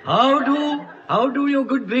 How do your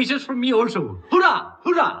good gracious from me also? Hurrah!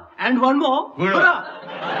 Hurrah! And one more. Hurrah!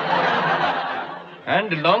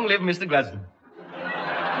 And long live Mr. Gladstone.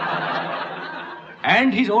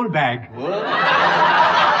 And his old bag.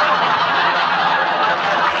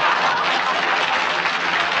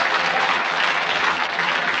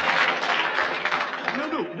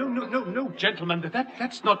 No, gentlemen,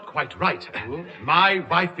 that's not quite right. My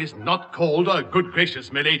wife is not called a good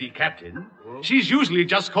gracious milady captain. She's usually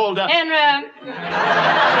just called a... Henry,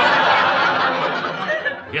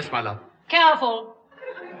 Yes, my love. careful.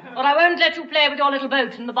 Or I won't let you play with your little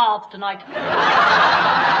boat in the bath tonight.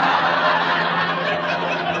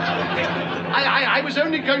 I was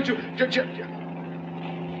only going to...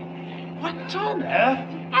 What on earth?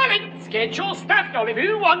 Ollie, get your stuff, Ollie.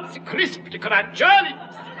 Who wants a crisp to Journey?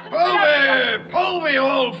 Povey,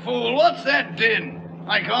 old fool, what's that din?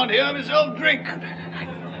 I can't hear myself drink.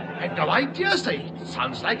 I've no idea, sir. It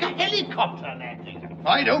sounds like a helicopter landing.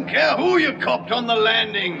 I don't care who you copped on the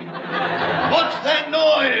landing. What's that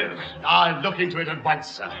noise? I'll look into it at once,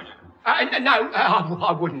 sir. No,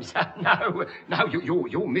 I wouldn't, sir. No,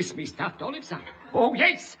 you'll miss me stuffed olives, sir. Oh,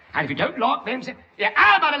 yes. And if you don't like them, sir, yeah,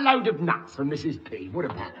 how about a load of nuts from Mrs. P? What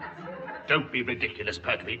about that? Don't be ridiculous,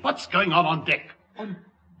 Pertwee. What's going on deck?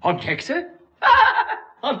 On deck, sir?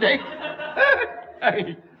 On deck?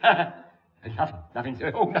 Hey, nothing,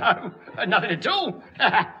 sir. Oh, no, nothing at all.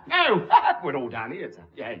 No, we're all down here, sir.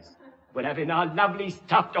 Yes, we're having our lovely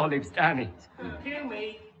stuffed olives down here. To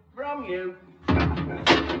me, from you. And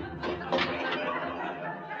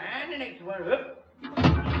the next one up.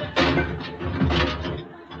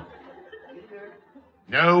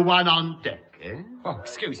 No one on deck, eh? Oh,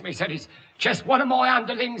 excuse me, sir. It's just one of my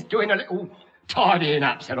underlings doing a little tidying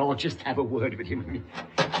up, sir. I'll just have a word with him.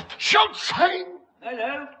 Chasen!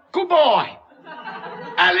 Hello. Goodbye.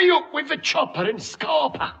 Alley up with the chopper and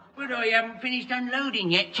scarper. But I haven't finished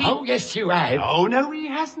unloading yet, Chief. Oh, yes, you have. Oh, no, he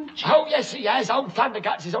hasn't, Chief. Oh, yes, he has. Old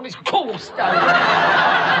Thunderguts is on his course, Don't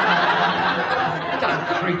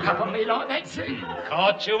creep up on me like that, see?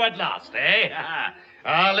 Caught you at last, eh?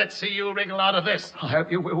 Let's see you wriggle out of this. I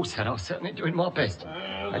hope you will, sir. I'm certainly doing my best.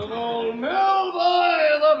 There's an old mill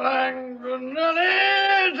by the bank, and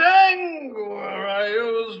any tank where I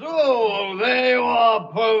used to. Oh, they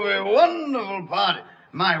were Povey, wonderful party.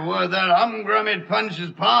 My word, that humgrummid punch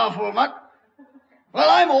is powerful, Muck. Well,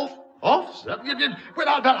 I'm off. Off, sir? Well,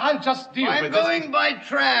 I'll just deal I'm with this. going by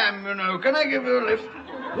tram, you know. Can I give you a lift?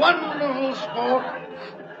 Wonderful sport.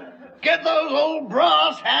 Get those old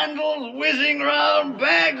brass handles whizzing round,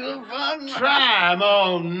 bags of fun. Tram?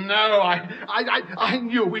 Oh, no. I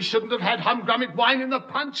knew we shouldn't have had humgrummid wine in the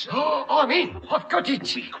punch. Oh, I'm in. I've got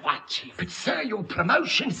it. Quite, Chief. But, sir, your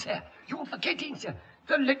promotion, sir. You're forgetting, sir,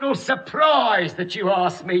 the little surprise that you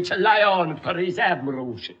asked me to lay on for his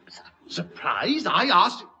admiralship, sir. Surprise? I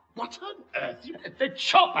asked... What on earth? The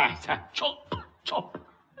chopper, sir. Chop.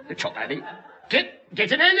 The chopper,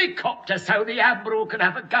 Get an helicopter so the Admiral can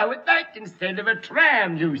have a go at that instead of a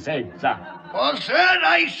tram, you said, sir. For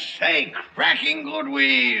certain sake, cracking good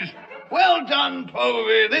wheeze. Well done,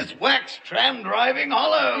 Povey. This wax tram driving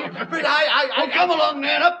hollow. But I come along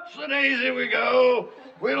then. Up the daisy we go.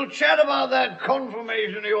 We'll chat about that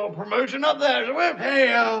confirmation of your promotion up there, shall we?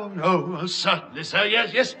 Hey, oh, no, certainly, sir.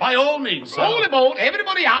 Yes, by all means, sir. All aboard,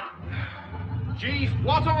 everybody up. Chief,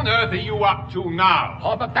 what on earth are you up to now?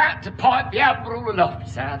 I'm about to pipe the Admiral aloft,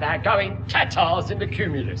 sir. They're going Tatars in the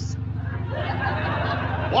Cumulus.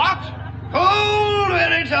 What? Hold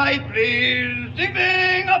very tight, please.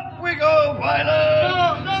 Ding, up we go,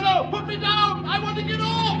 pilot. No, put me down. I want to get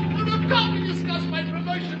off. I've got to discuss my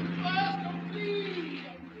promotion first, please.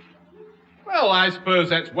 Well, I suppose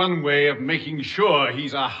that's one way of making sure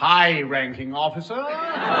he's a high-ranking officer.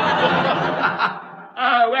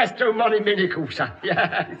 Oh, Astro Money Minicle, sir.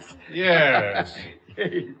 Yes. Yes.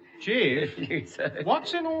 Chief, Yes, sir.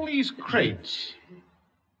 what's in all these crates?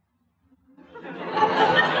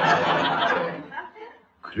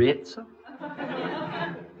 Crates, sir?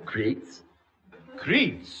 Crates?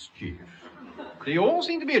 Crates, Chief. They all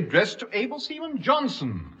seem to be addressed to Able Seaman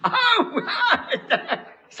Johnson. Oh,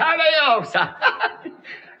 so they are, sir.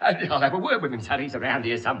 I'll have a word with him, sir. He's around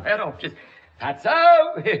here somewhere. I'll just... Fatso!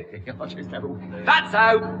 I'll just have a word.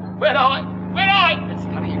 Fatso! Where I? It's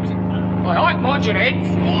funny music. All right, mind your heads.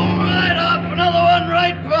 All right, up, another one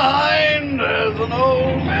right behind. There's an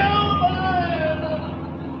old mill.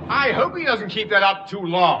 I hope he doesn't keep that up too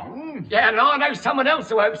long. Yeah, and I know someone else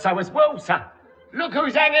who hopes so as well, sir. Look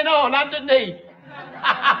who's hanging on underneath.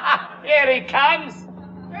 Here he comes.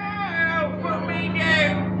 Oh, put me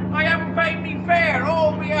down. I haven't paid me fare.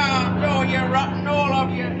 All me arms. Oh, you rotten, all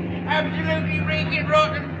of you. Absolutely reeking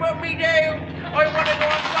rotten. Put me down. I want to go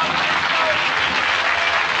on something.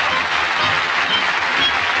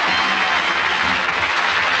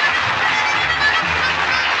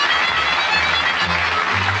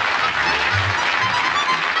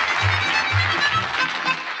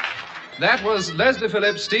 That was Leslie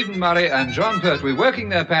Phillips, Stephen Murray, and John Pertwee working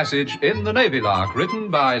their passage in The Navy Lark,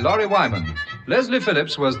 written by Laurie Wyman. Leslie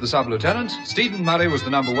Phillips was the sub-lieutenant, Stephen Murray was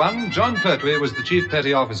the number one, John Pertwee was the chief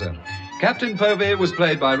petty officer. Captain Povey was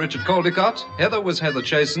played by Richard Caldecott, Heather was Heather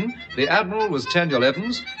Chasen, the Admiral was Teniel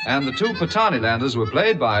Evans, and the two Patani-landers were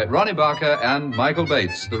played by Ronnie Barker and Michael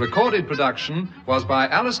Bates. The recorded production was by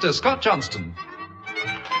Alistair Scott Johnston.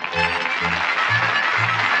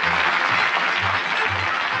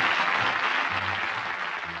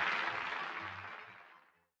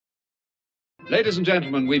 Ladies and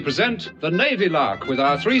gentlemen, we present The Navy Lark with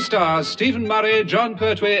our 3 stars, Stephen Murray, John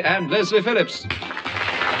Pertwee, and Leslie Phillips.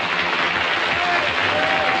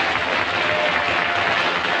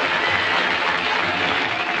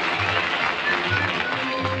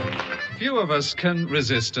 Few of us can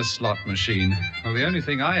resist a slot machine. Well, the only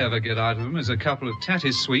thing I ever get out of them is a couple of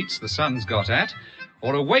tatty sweets the son's got at,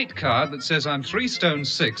 or a weight card that says I'm 3 stone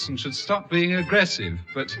 6 and should stop being aggressive.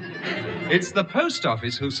 But it's the post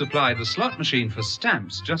office who supplied the slot machine for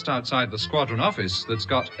stamps just outside the squadron office that's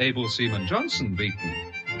got able Seaman Johnson beaten.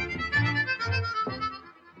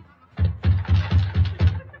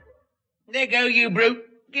 There go, you brute.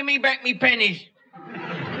 Give me back me pennies.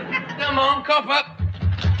 Come on, cough up.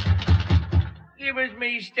 Give us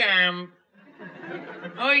me stamp.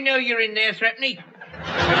 I know you're in there, Threepney.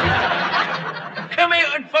 Come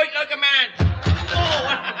out and fight like a man.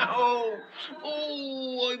 Oh,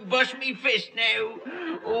 I bust me fist now.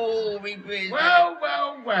 Oh, me fist. Well.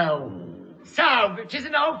 So, it is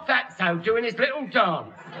an old fatso doing his little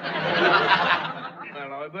dance.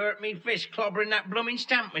 Well, I've hurt me fist clobbering that blooming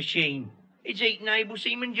stamp machine. It's eating Able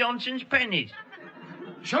Seaman Johnson's pennies.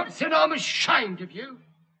 Johnson, I'm ashamed of you.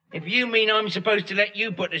 If you mean I'm supposed to let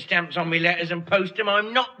you put the stamps on me letters and post them,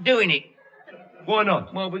 I'm not doing it. Why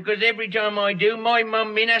not? Well, because every time I do, my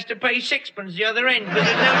mum Min has to pay 6pence the other end because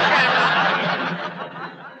there's no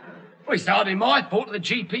stamps. Well, it's hardly my fault the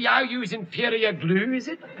GPO use inferior glue, is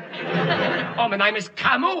it? Oh, my name is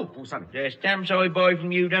come off or something. The stamps I buy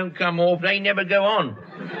from you don't come off, they never go on.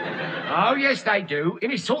 Oh, yes, they do,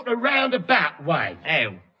 in a sort of roundabout way.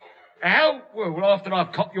 How? How? Well, after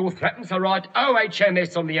I've copped your threepence, I write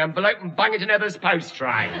OHMS on the envelope and bung it in Heather's post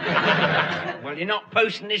tray. Well, you're not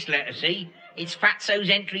posting this letter, see? It's Fatso's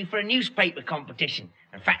entry for a newspaper competition,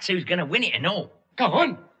 and Fatso's going to win it and all. Go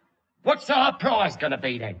on. What's our prize going to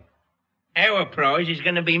be, then? Our prize is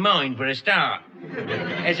going to be mine for a start.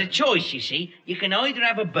 There's a choice, you see. You can either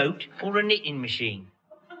have a boat or a knitting machine.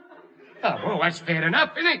 Oh, well, that's fair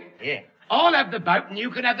enough, isn't it? Yeah. I'll have the boat and you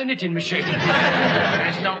can have the knitting machine.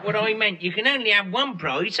 That's not what I meant. You can only have one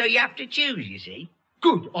prize, so you have to choose, you see.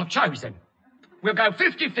 Good, I've chosen. We'll go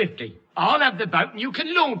 50-50. I'll have the boat and you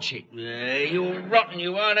can launch it. You're rotten,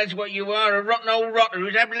 you are. That's what you are, a rotten old rotter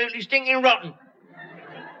who's absolutely stinking rotten.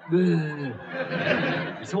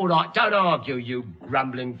 It's all right, don't argue, you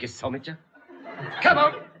grumbling gasometer. Come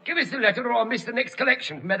on, give us the letter or I'll miss the next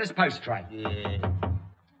collection from Heather's post tray.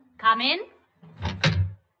 Come in.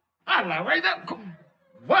 Hello, Ada.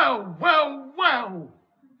 Well.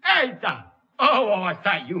 Ada. Oh, I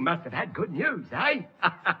thought you must have had good news, eh?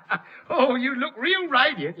 Oh, you look real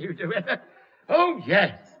radiant, you do, Ada. Oh,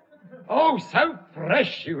 yes. Oh, so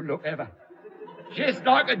fresh you look, Eva. Just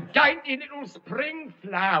like a dainty little spring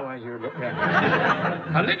flower, you look,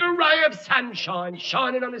 Eva. A little ray of sunshine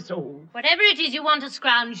shining on us all. Whatever it is you want to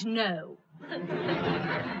scrounge, no.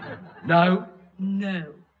 No?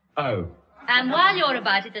 No. Oh. And while you're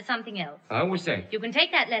about it, there's something else. Oh, what's that? You can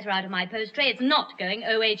take that letter out of my post tray. It's not going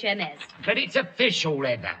OHMS. But it's official,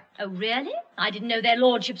 Eva. Oh, really? I didn't know their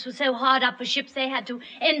lordships were so hard up for ships they had to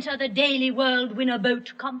enter the Daily World Winner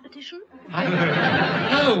Boat competition.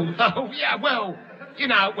 Oh, yeah, well, you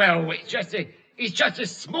know, it's just a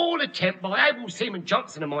small attempt by able Seaman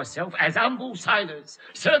Johnson and myself as humble sailors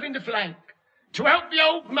serving the flag to help the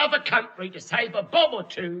old mother country to save a bob or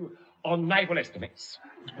two on naval estimates.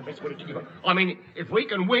 That's what it is. I mean, if we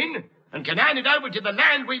can win and can hand it over to the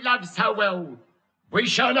land we love so well, we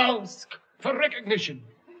shall ask for recognition.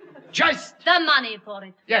 Just... the money for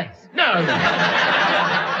it. Yes. No. Go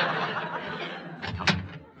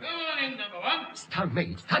in, number 1. Stone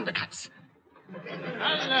me. It's thundercuts.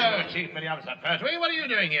 Hello, Chief Petty Officer Pertwee. What are you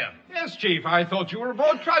doing here? Yes, Chief, I thought you were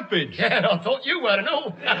aboard Troutbridge. Yeah, I thought you were and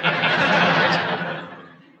all.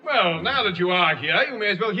 Well, now that you are here, you may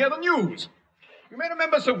as well hear the news. You may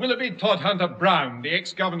remember Sir Willoughby Todhunter Brown, the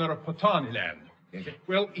ex-governor of Portaniland.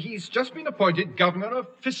 Well, he's just been appointed governor of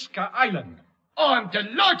Fisker Island. I'm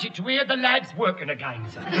delighted to hear the lad's working again,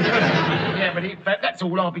 sir. Yeah, but that's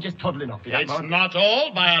all. I'll be just toddling off. It's not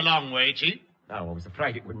all by a long way, Chief. No, I was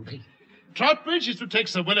afraid it wouldn't be. Troutbridge is to take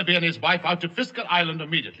Sir Willoughby and his wife out to Fisker Island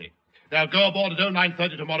immediately. They'll go aboard at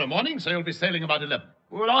 9:30 tomorrow morning, so you'll be sailing about 11.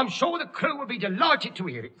 Well, I'm sure the crew will be delighted to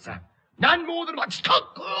hear it, sir. None more than like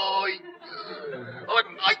stuck. Oh,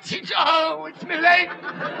 it's my leg.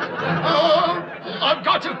 Oh, I've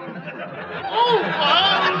got him.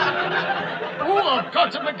 I've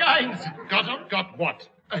got him again. Got him? Got what?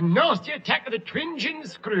 A nasty attack of the twinging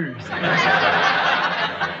screws.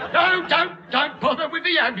 No, don't bother with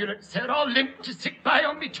the ambulance, sir. I'll limp to sick bay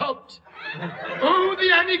on me tops. Oh,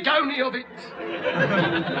 the anigony of it.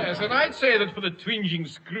 Yes, and I'd say that for the twinging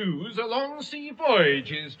screws, a long sea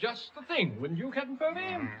voyage is just the thing, wouldn't you, Captain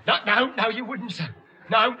Povey? No, you wouldn't, sir.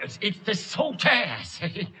 No, it's the salt air,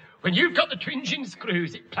 see. When you've got the twinge in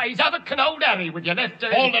screws, it plays havoc and old Harry with your left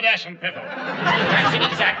hand. Hold the dash and pedal. That's it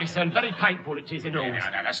exactly, son. Very painful it is in all.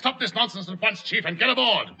 Now, stop this nonsense at once, Chief, and get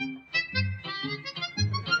aboard.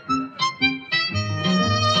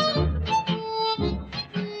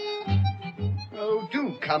 Oh,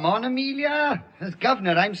 do come on, Amelia. As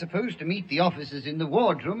governor, I'm supposed to meet the officers in the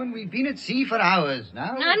wardroom, and we've been at sea for hours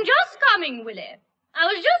now. I'm just coming, Willie. I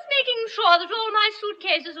was just making sure that all my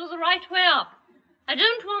suitcases were the right way up. I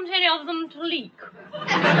don't want any of them to leak.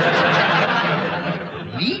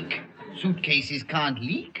 Leak? Suitcases can't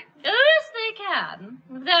leak? Oh, yes, they can.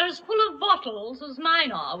 If they're as full of bottles as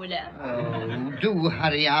mine are, Willie. Oh, do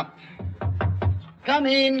hurry up. Come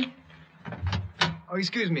in. Oh,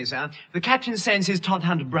 excuse me, sir. The captain sends his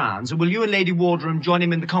Todhunter Brown, so will you and Lady Wardroom join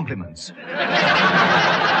him in the compliments?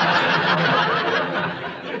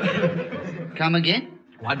 Come again?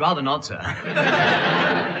 Oh, I'd rather not, sir.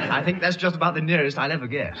 I think that's just about the nearest I'll ever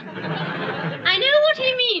get. I know what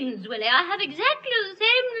he means, Willie. I have exactly the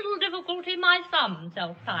same little difficulty myself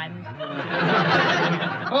sometimes.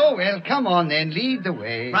 Oh, well, come on then. Lead the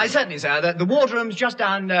way. Right, certainly, sir. The wardroom's just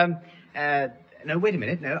down, no, wait a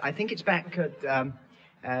minute. No, I think it's back at,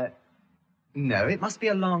 no, it must be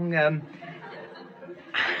along,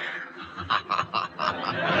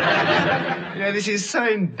 You know, this is so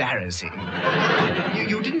embarrassing.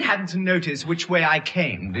 You didn't happen to notice which way I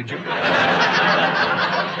came, did you?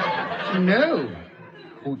 No.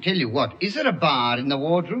 Oh, tell you what, is there a bar in the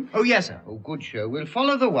wardroom? Oh, yes, sir. Oh, good show. We'll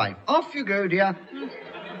follow the wife. Off you go, dear.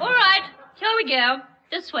 All right, here we go.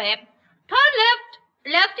 This way. Turn left.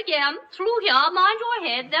 Left again. Through here. Mind your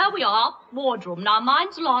head. There we are. Wardroom. Now,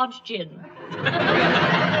 mine's large gin.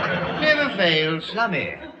 Never fails.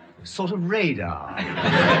 Lummy. Sort of radar.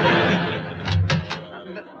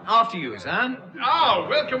 After you, sir. Oh,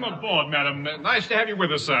 welcome aboard, madam. Nice to have you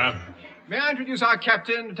with us, sir. May I introduce our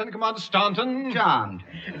captain, Lieutenant Commander Staunton? Charmed.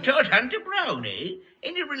 Todhunter Brown, eh?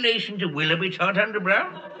 Any relation to Willoughby Todhunter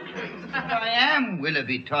Brown? I am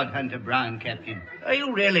Willoughby Todhunter Brown, Captain. Are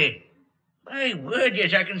you really? My word,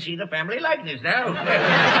 yes, I can see the family likeness now.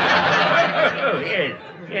 Oh, yes,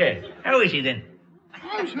 yes. How is he then?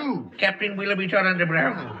 How's who? Captain Willoughby Todhunter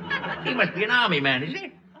Brown. He must be an army man, is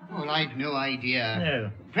he? Well, I've no idea. No.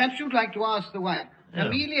 Perhaps you'd like to ask the wife. No.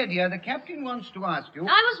 Amelia, dear, the captain wants to ask you. I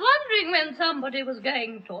was wondering when somebody was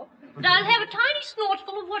going to. But I'll have a tiny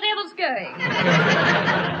snortful of whatever's going.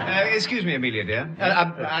 Excuse me, Amelia, dear.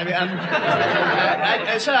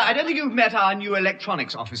 Sir, I don't think you've met our new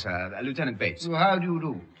electronics officer, Lieutenant Bates. Well, how do you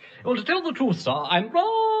do? Well, to tell the truth, sir, I'm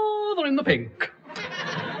rather in the pink.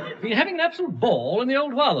 Been having an absolute ball in the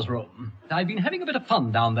old wireless room. I've been having a bit of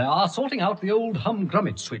fun down there, sorting out the old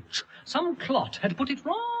humgrummit switch. Some clot had put it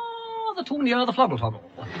rather too near the floggle-toggle.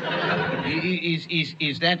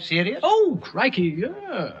 Is that serious? Oh, crikey,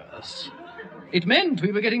 yes. It meant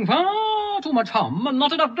we were getting far too much hum and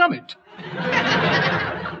not enough grummit.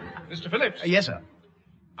 Mr. Phillips. Yes, sir.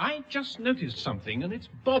 I just noticed something, and it's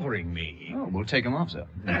bothering me. Oh, we'll take him off, sir.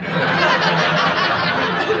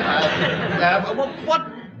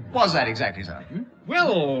 What was that exactly, sir? Hmm?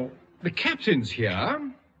 Well, the captain's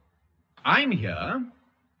here. I'm here.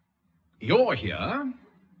 You're here.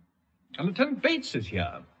 And Lieutenant Bates is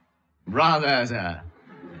here. Rather, sir.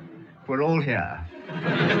 We're all here.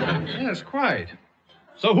 Yes, quite.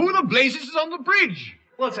 So who the blazes is on the bridge?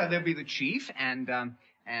 Well, sir, there'll be the chief and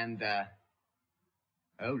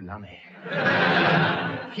oh, lummy.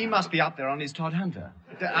 He must be up there on his Todhunter.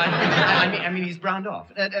 I mean, he's browned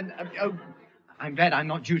off. Oh, I'm glad I'm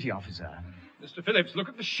not duty officer. Mr. Phillips, look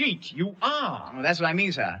at the sheet. You are. Well, that's what I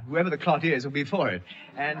mean, sir. Whoever the clot is will be for it.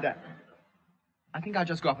 And I think I'll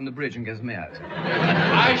just go up on the bridge and get some air.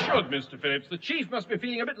 I should, Mr. Phillips. The chief must be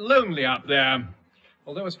feeling a bit lonely up there.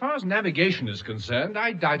 Although, as far as navigation is concerned,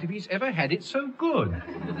 I doubt if he's ever had it so good.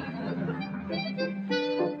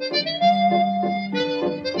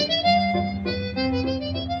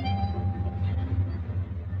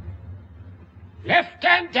 Left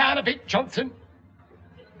hand down a bit, Johnson.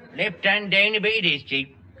 Left hand down a bit it is, Chief.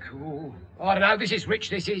 Cool. I don't know, this is rich,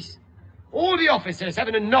 this is. All the officers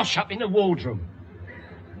having a nosh up in the wardroom.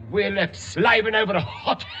 We're left slaving over a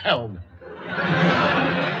hot helm.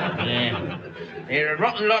 Yeah. They're a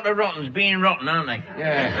rotten lot of rottens being rotten, aren't they?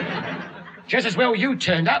 Yeah. Just as well you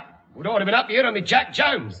turned up. Would ought to have been up here on me Jack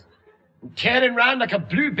Jones. And tearing round like a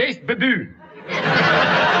blue-based baboon.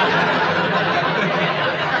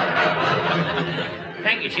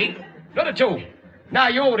 Thank you, Chief. Not at all. Now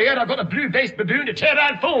you're here, I've got a blue-based baboon to tear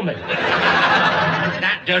round for me.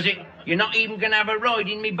 That does it. You're not even going to have a ride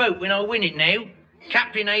in me boat when I win it now.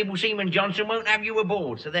 Captain Abel Seaman Johnson won't have you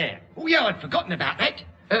aboard, so there. Oh, yeah, I'd forgotten about that.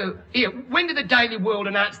 Here, when did the Daily World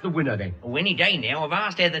announce the winner, then? Oh, any day now. I've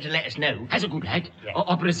asked Heather to let us know. Has a good lad. Yeah.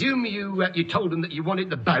 I presume you told them that you wanted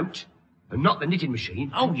the boat and not the knitting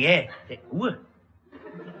machine. Oh, yeah.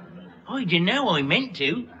 I didn't know I meant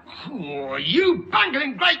to. Oh, you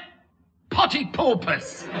bungling great potty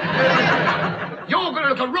porpoise. You're going to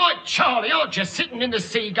look a right Charlie, aren't you, sitting in the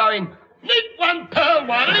sea going, knit one per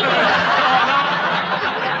one.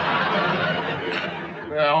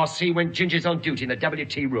 Well, I'll see when Ginger's on duty in the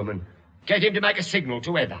WT room and get him to make a signal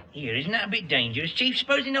to Heather. Here, isn't that a bit dangerous, Chief?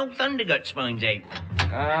 Supposing old Thunderguts finds out.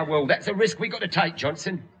 Ah, well, that's a risk we've got to take,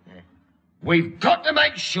 Johnson. We've got to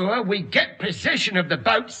make sure we get possession of the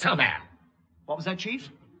boat somehow. What was that, Chief?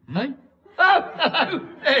 Hey? Oh,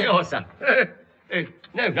 there you are, sir.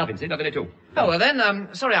 No, nothing, sir, nothing at all. Oh, well then,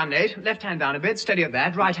 sorry I'm late. Left hand down a bit, steady at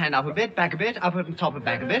that. Right hand up a bit, back a bit, up and top and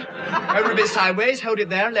back a bit. Over a bit sideways, hold it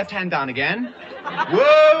there, left hand down again.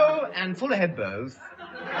 Whoa! And full ahead both.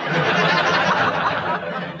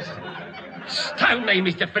 Stone me,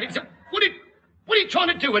 Mr. Phillips. What are you trying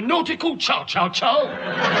to do, a nautical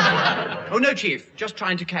cha-cha-cha? Oh, no, Chief. Just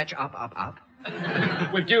trying to catch up.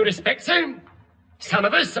 With due respect, sir, some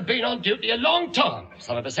of us have been on duty a long time,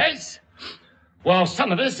 some of us has. While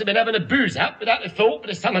some of us have been having a booze up without a thought, but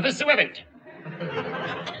there's some of us who haven't.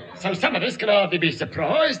 So some of us can hardly be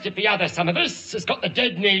surprised if the other some of us has got the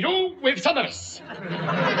dead needle with some of us.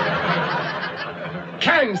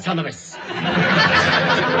 Can some of us?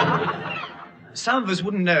 Some of us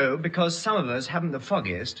wouldn't know because some of us haven't the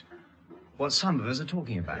foggiest what some of us are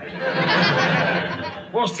talking about.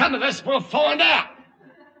 Well, some of us will find out.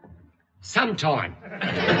 Sometime.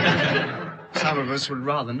 Some of us would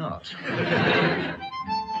rather not. Do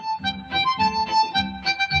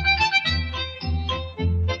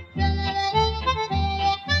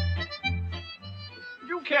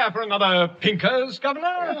you care for another Pinkers,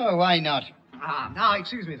 Governor? Oh, why not? Now,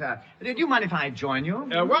 excuse me, sir. Do you mind if I join you?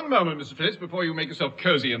 One moment, Mr. Phillips, before you make yourself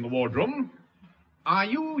cozy in the wardroom. Are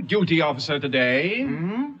you duty officer today?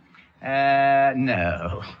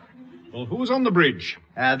 No. Well, who's on the bridge?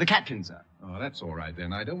 The captain, sir. Oh, that's all right,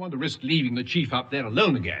 then. I don't want to risk leaving the chief up there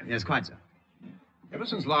alone again. Yes, quite, sir. Ever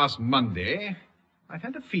since last Monday, I've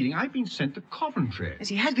had a feeling I've been sent to Coventry. Yes,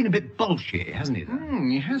 he has been a bit bolshy, hasn't he, sir?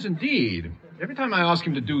 He has indeed. Every time I ask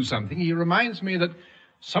him to do something, he reminds me that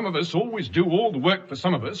some of us always do all the work for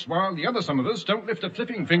some of us, while the other some of us don't lift a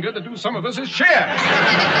flipping finger to do some of us' shares.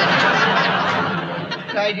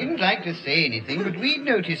 I didn't like to say anything, but we'd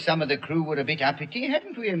noticed some of the crew were a bit uppity,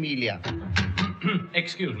 hadn't we, Amelia?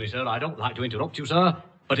 Excuse me, sir. I don't like to interrupt you, sir,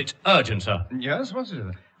 but it's urgent, sir. Yes, what's it?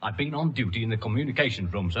 I've been on duty in the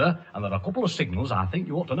communications room, sir, and there are a couple of signals I think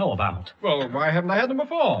you ought to know about. Well, why haven't I had them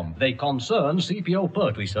before? They concern CPO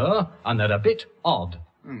Pertwee, sir, and they're a bit odd.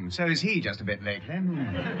 So is he just a bit lately.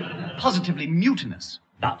 Positively mutinous.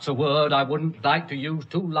 That's a word I wouldn't like to use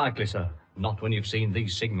too lightly, sir. Not when you've seen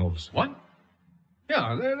these signals. What?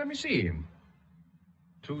 Yeah, let me see.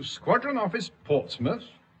 To Squadron Office, Portsmouth.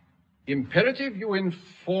 Imperative you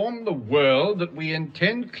inform the world that we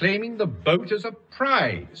intend claiming the boat as a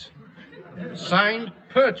prize. Signed,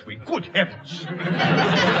 Pertwee. Good heavens.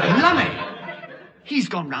 Lummy! He's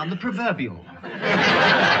gone round the proverbial.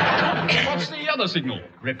 What's the other signal?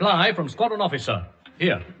 Reply from Squadron Officer.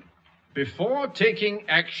 Here. Before taking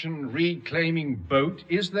action reclaiming boat,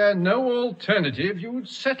 is there no alternative you'd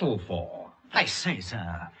settle for? I say,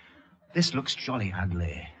 sir, this looks jolly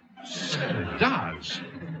ugly. It does.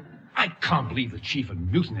 I can't believe the chief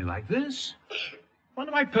would mutiny like this.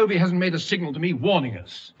 Wonder why Povey hasn't made a signal to me warning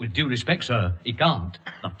us. With due respect, sir, he can't.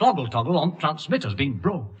 The toggle on transmitter's been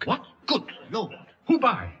broke. What? Good Lord. Who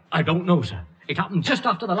by? I don't know, sir. It happened just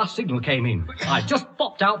after the last signal came in. I just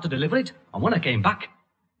popped out to deliver it, and when I came back,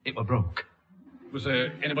 it were broke. Was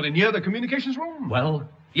there anybody near the communications room? Well,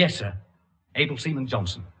 yes, sir. Able Seaman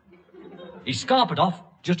Johnson. He scarpered off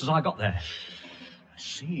just as I got there. I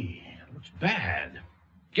see. Looks bad.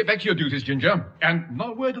 Get back to your duties, Ginger. And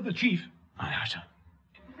not a word to the chief. Aye, aye, sir.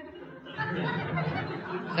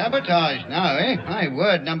 Sabotage now, eh? My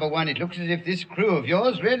word, number one, it looks as if this crew of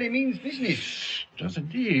yours really means business. It does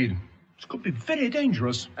indeed. This could be very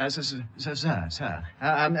dangerous. Sir.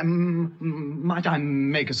 Might I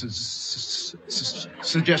make a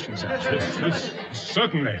suggestion, sir?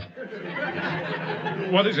 Certainly.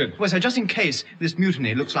 What is it? Well, sir, just in case this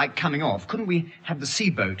mutiny looks like coming off, couldn't we have the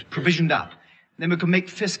sea boat provisioned up? Then we could make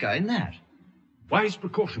Fisker in that. Wise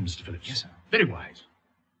precaution, Mr. Phillips. Yes, sir. Very wise.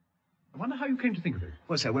 I wonder how you came to think of it.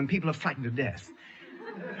 Well, sir, when people are frightened to death,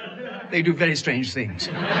 they do very strange things.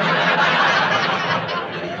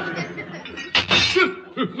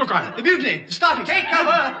 Look out! The mutiny! Starting! Take cover!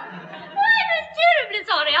 Why, I'm terribly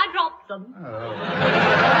sorry. I dropped them. Oh.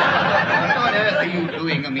 on earth are you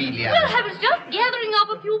doing, Amelia? Well, I was just gathering up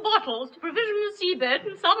a few bottles to provision the seabed,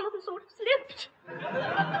 and some of them sort of slipped.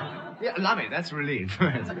 Yeah, lovely, that's a relief.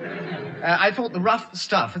 I thought the rough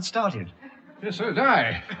stuff had started. Yes, so did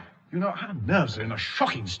I. You know, our nerves are in a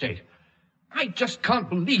shocking state. I just can't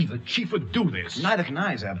believe the Chief would do this. Neither can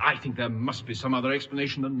I, sir. I think there must be some other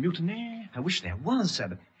explanation than mutiny. I wish there was, sir,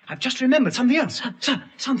 but I've just remembered something else. Sir,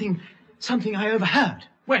 something I overheard.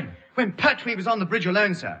 When? When Pertwee was on the bridge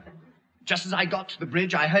alone, sir. Just as I got to the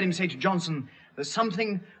bridge, I heard him say to Johnson that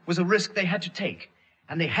something was a risk they had to take,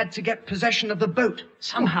 and they had to get possession of the boat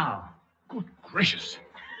somehow. Good gracious.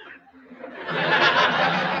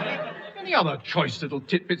 Any other choice little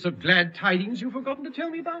tidbits of glad tidings you've forgotten to tell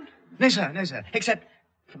me about? No, sir, except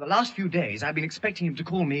for the last few days I've been expecting him to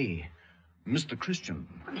call me Mr. Christian.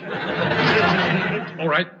 All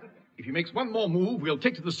right. If he makes one more move, we'll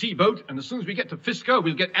take to the sea-boat, and as soon as we get to Fisco,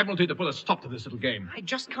 we'll get Admiralty to put a stop to this little game. I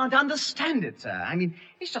just can't understand it, sir. I mean,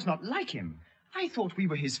 it's just not like him. I thought we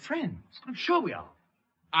were his friends. I'm sure we are.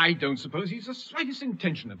 I don't suppose he's the slightest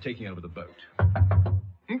intention of taking over the boat.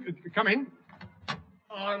 Come in.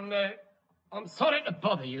 I'm sorry to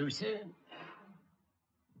bother you, sir.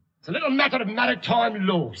 It's a little matter of maritime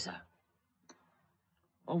law, sir.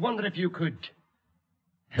 I wonder if you could...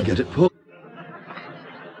 Get it, Paul?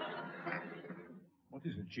 What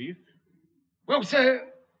is it, Chief? Well, sir,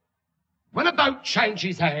 when a boat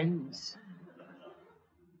changes hands,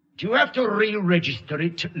 do you have to re-register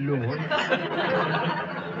it at law?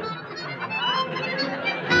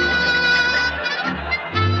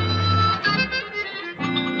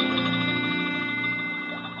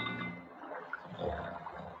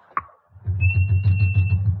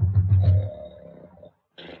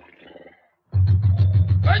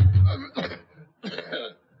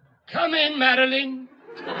 Come in, Madeline.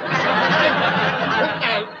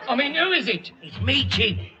 I mean, who is it? It's me,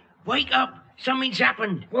 Chief. Wake up. Something's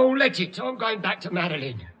happened. Well, let it. I'm going back to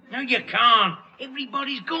Madeline. No, you can't.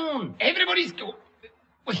 Everybody's gone. Everybody's gone?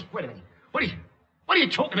 Wait a minute. What are you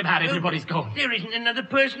talking about, everybody's gone? There isn't another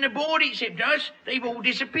person aboard except us. They've all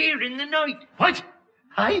disappeared in the night. What?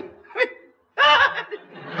 Hey?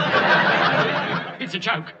 It's a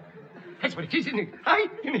joke. That's what it is, isn't it? Hey?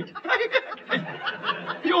 Isn't it?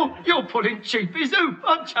 You're pulling Chief Izzoo,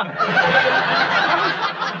 aren't you?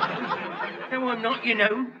 No, I'm not, you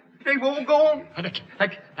know. They've all gone. They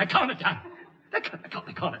can't have done. They can't have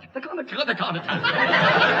done. Come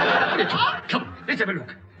on, let's have a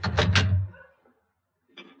look.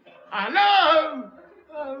 Hello?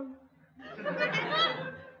 Oh.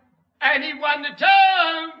 Anyone at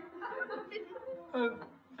home? Oh.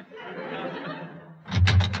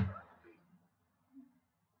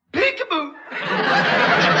 Peekaboo!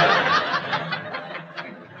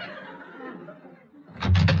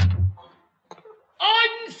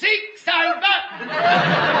 On 6 over.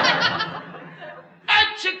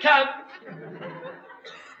 At you come.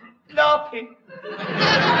 Laughing.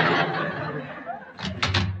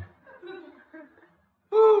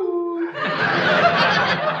 Ooh.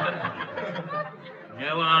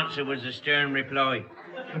 No answer was the stern reply.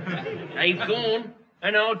 They've gone.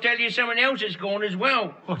 And I'll tell you someone else has gone as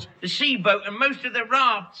well. What? The sea-boat and most of the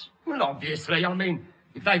rafts. Well, obviously, I mean,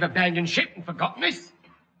 if they've abandoned ship and forgotten this,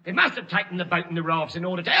 they must have taken the boat and the rafts in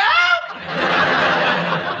order to... Help!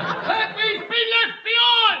 Pertwee's been left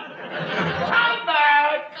behind! Come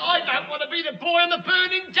back! I don't want to be the boy on the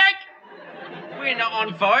burning deck! We're not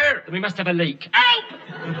on fire. We must have a leak. Help!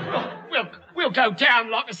 We'll go down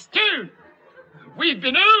like a stew. We've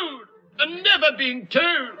been oohed and never been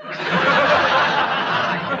too.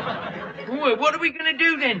 Well, what are we going to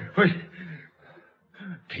do then?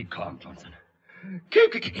 Keep calm, Johnson.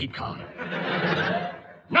 Keep calm.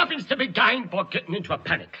 Nothing's to be gained by getting into a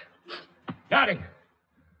panic. Nothing.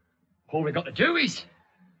 All we've got to do is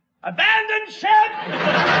abandon ship!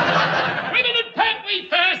 Women and Pertwee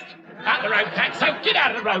first! Out the road, Pat, so get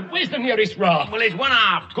out of the road. Where's the nearest raft? Well, there's one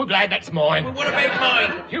aft. Good lad, that's mine. Well, what about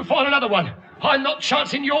mine? You find another one. I'm not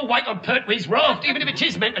chancing your weight on Pertwee's raft, even if it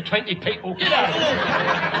is meant for 20 people. Get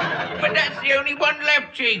out. But that's the only one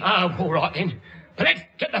left, Chief. Oh, all right then. But let's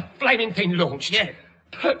get the flaming thing launched. Yeah.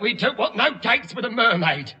 Pertwee don't want no dates with a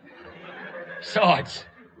mermaid. Besides,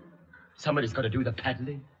 somebody's got to do the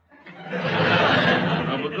paddling.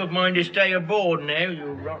 I've a good mind to stay aboard now, you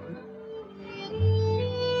rotten.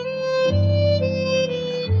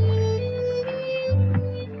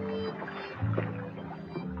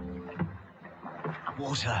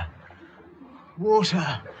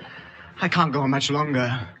 Water. I can't go on much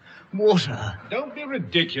longer. Water. Don't be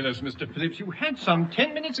ridiculous, Mr. Phillips. You had some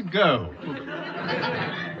 10 minutes ago.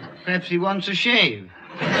 Perhaps he wants a shave.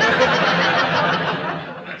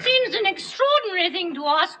 Seems to to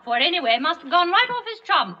ask for anyway. Must have gone right off his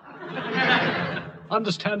chum.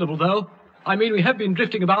 Understandable, though. I mean, we have been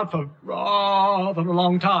drifting about for rather a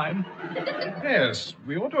long time. Yes,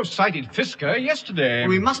 we ought to have sighted Fisker yesterday.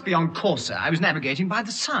 We must be on course, sir. I was navigating by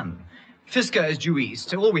the sun. Fisker is due east,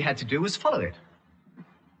 so all we had to do was follow it.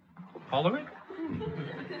 Follow it?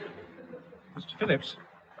 Mr. Phillips,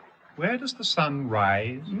 where does the sun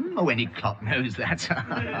rise? Oh, any clock knows that.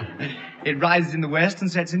 It rises in the west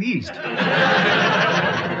and sets in the east.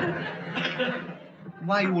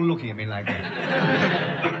 Why are you all looking at me like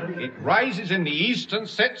that? It rises in the east and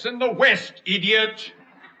sets in the west, idiot.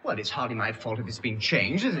 Well, it's hardly my fault if it's been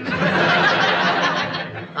changed, is it?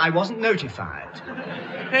 I wasn't notified.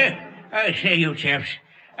 I say, you chaps,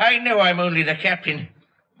 I know I'm only the captain,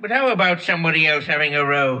 but how about somebody else having a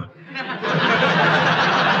row?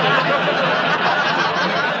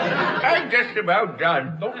 I'm just about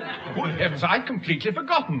done. Oh, good heavens, I'd completely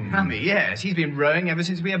forgotten. Mummy, yes, he's been rowing ever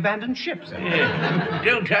since we abandoned ship, sir. Yeah.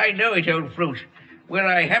 Don't I know it, old fruit? Where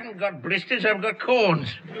I haven't got blisters, I've got corns.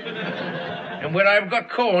 And where I've got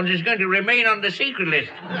corns is going to remain on the secret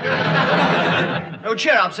list. Oh,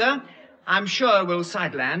 cheer up, sir. I'm sure we'll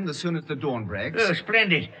sight land as soon as the dawn breaks. Oh,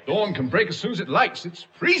 splendid. Dawn can break as soon as it likes. It's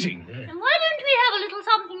freezing. And why don't we have a little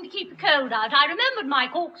something to keep the cold out? I remembered my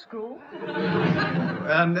corkscrew.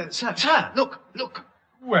 Sir, look.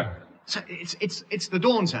 Well, Sir, it's the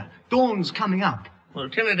dawn, sir. Dawn's coming up. Well,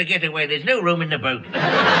 tell her to get away. There's no room in the boat.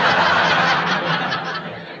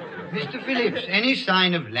 Mr. Phillips, any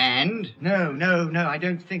sign of land? No, I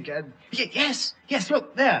don't think... Yes,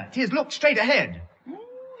 look, there it is. Look, straight ahead.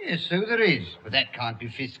 Yes, so there is. But that can't be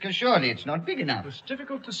Fisker, surely. It's not big enough. it's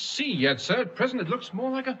difficult to see yet, sir. At present, it looks more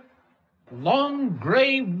like a long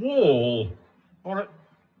grey wall. Or a...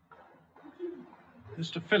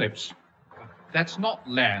 Mr. Phillips, that's not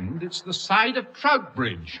land. It's the side of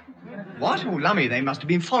Troutbridge. What? Oh, lummy, they must have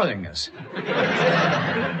been following us.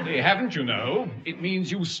 They haven't, you know. It means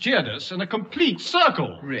you steered us in a complete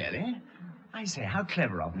circle. Really? I say, how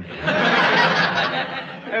clever of me.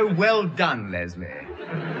 Oh, well done, Leslie.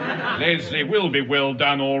 Leslie will be well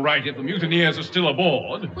done, all right, if the mutineers are still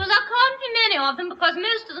aboard. Well, there can't be many of them because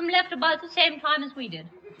most of them left about the same time as we did.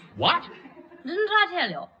 What? Didn't I tell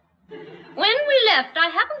you? When we left, I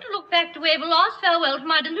happened to look back to wave a last farewell to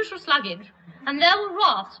my delicious luggage, and there were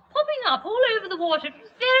rafts popping up all over the water. It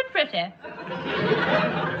was very pretty.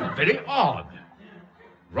 Very odd.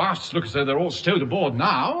 Rafts look as though they're all stowed aboard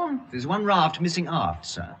now. There's one raft missing aft,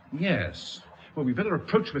 sir. Yes. Well, we better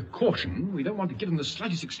approach with caution. We don't want to give them the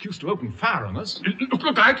slightest excuse to open fire on us.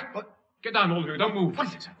 Look out! What? Get down, all of you. Don't move. What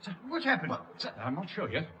is it, sir? What's happened? Well, sir, I'm not sure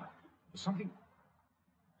yet. There's something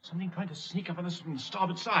trying to sneak up on us from the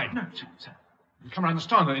starboard side. No, sir. It'll come round the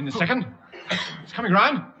starboard in a second. It's coming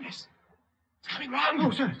round. Yes. It's coming round. Oh,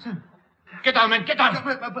 sir. Get down, men. Get down.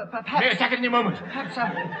 Perhaps... May attack it any moment. Perhaps, sir...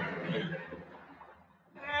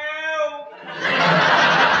 Help!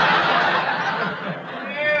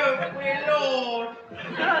 Help, my lord!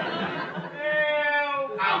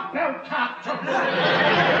 Help! Out, don't talk to me!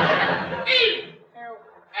 Eat! Help!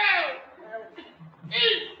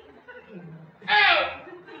 Eat! Out!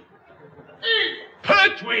 Eat!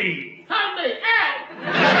 Pertwee! Found me! Out!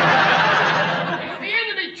 It's the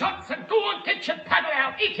enemy, Johnson. Go on, get your paddle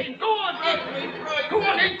out. Eat him. Go on. Go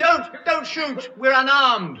on, eat. Don't shoot. We're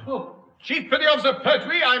unarmed. Oh. Chief Petty Officer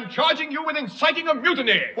Pertwee, I'm charging you with inciting a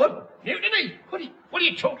mutiny. What? Mutiny? What are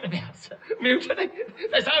you talking about, sir? Mutiny?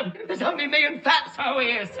 There's only me and Fatso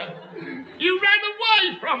here, sir. You ran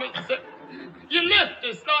away from it, sir. You left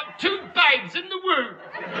us like two babes in the womb.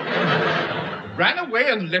 Ran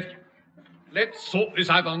away and left. Let's sort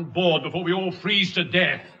this out on board before we all freeze to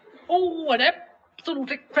death. Oh, an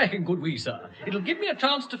absolutely cracking good wee, sir. It'll give me a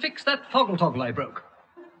chance to fix that toggle I broke.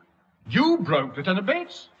 You broke, Lieutenant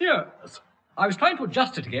Bates? Yes. I was trying to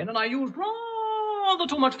adjust it again, and I used rather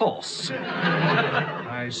too much force.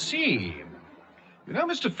 I see. You know,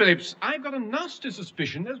 Mr. Phillips, I've got a nasty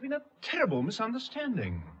suspicion there's been a terrible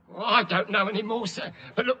misunderstanding. Oh, I don't know anymore, sir.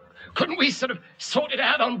 But look, couldn't we sort it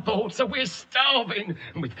out on board so we're starving?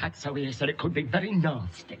 And with Fatso here, sir, it could be very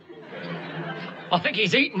nasty. I think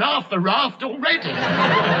he's eaten half the raft already.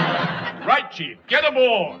 Right, Chief. Get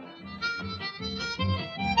aboard.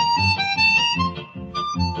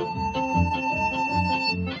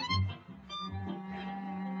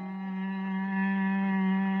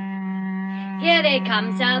 Here they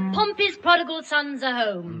come, sir. Pompey's prodigal sons are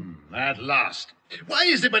home. At last. Why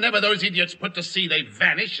is it whenever those idiots put to sea, they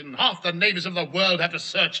vanish and half the navies of the world have to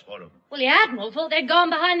search for them? Well, the Admiral thought they'd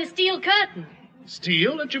gone behind the steel curtain.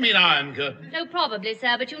 Steel? Don't you mean iron curtain? No, probably,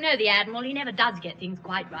 sir, but you know the Admiral. He never does get things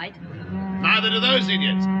quite right. Neither do those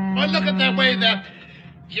idiots. Why, look at the way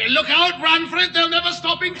Yeah, look out, run for it. They'll never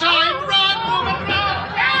stop in time. Run, woman,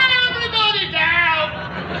 run. Everybody down.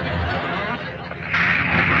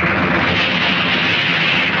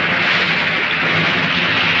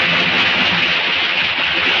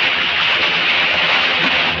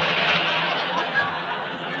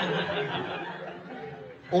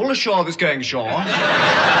 All ashore that's going ashore.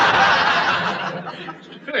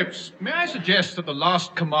 Mr. Phillips, may I suggest that the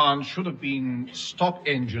last command should have been stop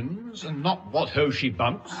engines and not what ho she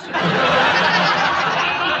bumps? Number one,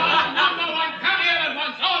 come here at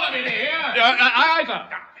once. All of you here. Either.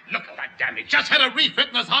 Look at that, damn it. Just had a refit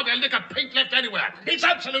and there's hardly a lick of paint left anywhere. It's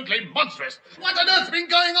absolutely monstrous. What on earth's been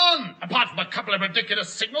going on? Apart from a couple of ridiculous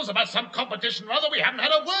signals about some competition or other, we haven't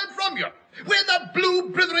had a word from you. Where the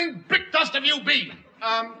blue blithering brick dust have you been?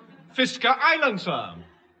 Fisker Island, sir.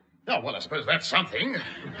 Oh, well, I suppose that's something.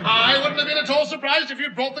 I wouldn't have been at all surprised if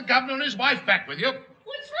you'd brought the governor and his wife back with you. Would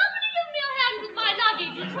somebody give me a hand with my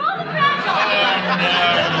luggage? It's rather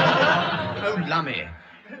cramped. Oh, lummy.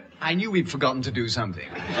 I knew we'd forgotten to do something.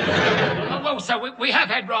 Oh, well, so we have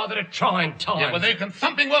had rather a trying time. Yeah, well, they can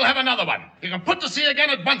thumping well have another one. You can put to sea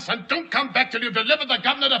again at once and don't come back till you've delivered the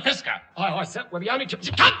governor to Fisker. Aye, sir. We're the only two...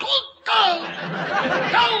 Go!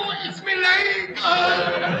 It's me leg!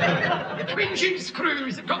 The twinging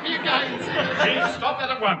screws have got me again. Please stop that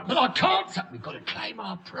at once. But I can't, sir. We've got to claim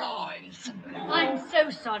our prize. I'm so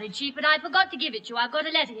sorry, Chief, but I forgot to give it to you. I've got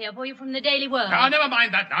a letter here for you from the Daily World. Now, never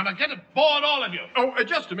mind that now. Now, get it bored, all of you. Oh,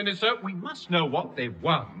 just a minute, sir. We must know what they've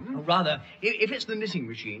won. Or rather, if it's the knitting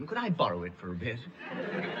machine, could I borrow it for a bit?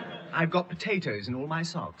 I've got potatoes in all my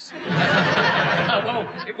socks. Oh, well,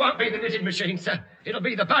 it won't be the knitting machine, sir. It'll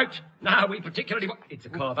be the boat. No, we particularly want... It's a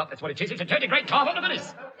carve-up, that's what it is. It's a dirty great carve-up of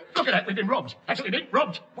this. Look at that, we've been robbed. Actually been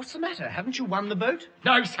robbed. What's the matter? Haven't you won the boat?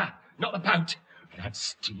 No, sir, not the boat. That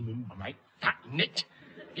steaming great fat nit.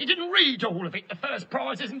 He didn't read all of it. The first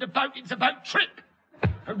prize isn't a boat, it's a boat trip.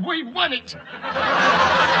 And we've won it.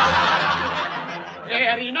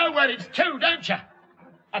 Yeah, you know where it's to, don't you?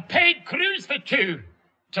 A paid cruise for two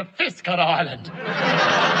to Fisker Island.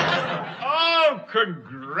 Oh,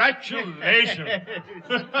 congratulations.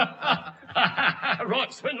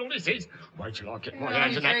 Right, Swindle, this is. Wait till I get my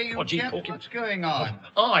hands on that podgy porky. What's going on?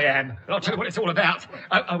 I am. And I'll tell you what it's all about.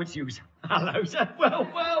 Oh, it's you. Hello, sir. Well.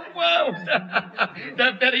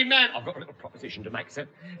 The very man. I've got a little proposition to make, sir.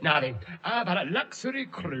 Now then, how about a luxury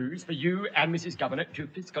cruise for you and Mrs. Governor to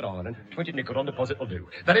Fisker Island? 20 nickel on deposit will do.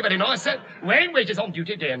 Very, very nice, sir. When waiters on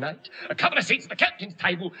duty day and night. A couple of seats at the captain's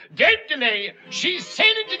table. Don't delay. She's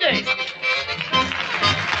sailing today.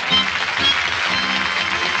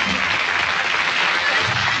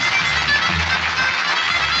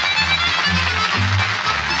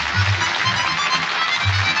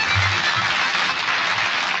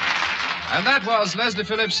 And that was Leslie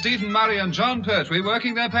Phillips, Stephen Murray and John Pertwee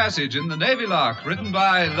working their passage in the Navy Lark, written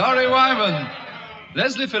by Laurie Wyman.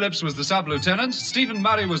 Leslie Phillips was the sub-lieutenant, Stephen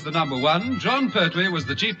Murray was the number one, John Pertwee was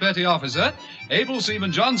the Chief Petty Officer, Able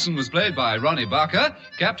Seaman Johnson was played by Ronnie Barker,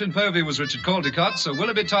 Captain Povey was Richard Caldecott, Sir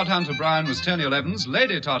Willoughby Todhunter-Brown was Tenniel Evans,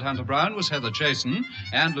 Lady Todhunter-Brown was Heather Chasen,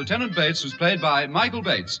 and Lieutenant Bates was played by Michael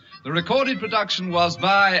Bates. The recorded production was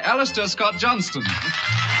by Alistair Scott Johnston.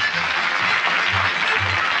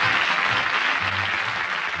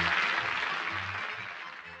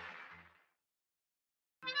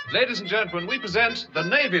 Ladies and gentlemen, we present the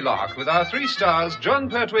Navy Lark with our three stars, John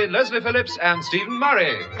Pertwee, Leslie Phillips, and Stephen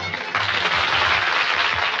Murray.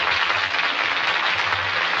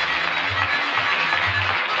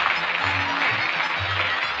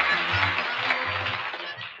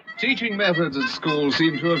 Teaching methods at school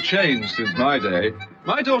seem to have changed since my day.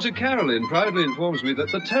 My daughter Carolyn proudly informs me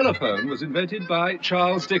that the telephone was invented by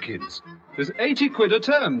Charles Dickens. There's 80 quid a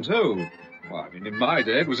term, too. Well, I mean, in my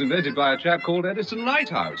day, it was invented by a chap called Edison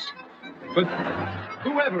Lighthouse. But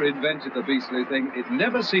whoever invented the beastly thing, it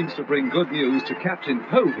never seems to bring good news to Captain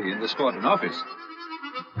Povey in the squadron office.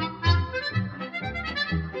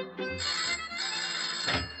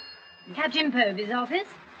 Captain Povey's office?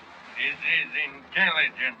 This is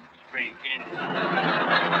intelligence speaking.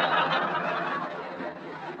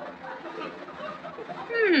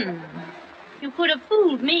 You could have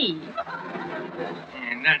fooled me.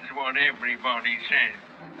 And that's what everybody says.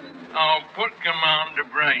 I'll put Commander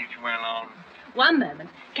Bracewell on. One moment.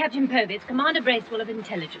 Captain Povey, it's Commander Bracewell of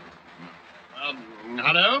Intelligence.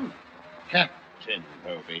 Hello? Captain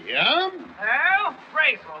Povey here. Oh,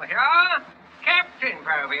 Bracewell here. Captain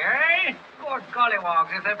Povey, eh? Good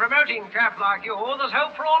gollywogs, if they're promoting a chap like you, there's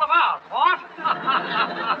hope for all of us, what?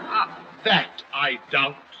 That I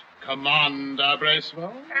doubt, Commander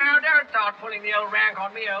Bracewell. Now, don't start pulling the old rank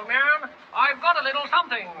on me, old man. I've got a little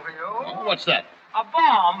something for you. What's that? A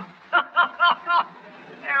bomb?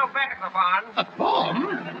 Now back the fun. A bomb?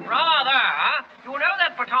 Rather. You know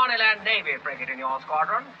that Pataniland Navy frigate in your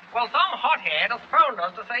squadron? Well, some hothead has phoned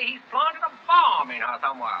us to say he's planted a bomb in her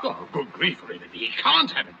somewhere. Oh, good grief, Refitting. He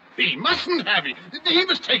can't have it. He mustn't have it. He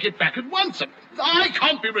must take it back at once. I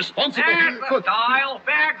can't be responsible There's the style.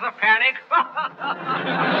 Bags the panic.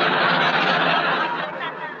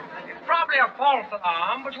 It's probably a false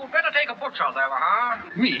alarm, but you'd better take a butcher's over her.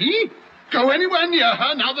 Me? Go anywhere near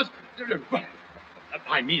her now that...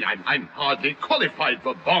 I mean, I'm hardly qualified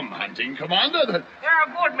for bomb hunting, Commander. You're a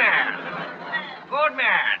good man. Good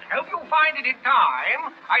man. Hope you find it in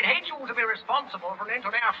time. I'd hate you to be responsible for an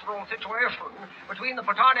international situation between the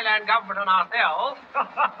Pataniland government and ourselves.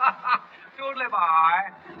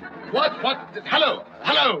 Doodly-bye. What? Hello?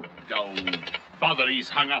 Oh, bother, he's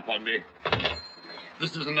hung up on me.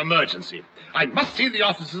 This is an emergency. I must see the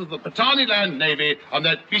officers of the Pataniland Navy on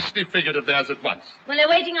that beastly frigate of theirs at once. Well, they're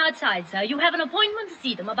waiting outside, sir. You have an appointment to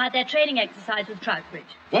see them about their training exercise with Troutbridge.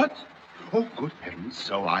 What? Oh, good heavens,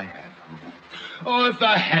 so I have. Oh, if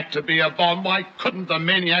there had to be a bomb, why couldn't the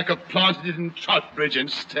maniac have planted it in Troutbridge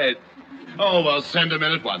instead? Oh, well, send him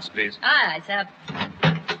in at once, please. Aye, sir.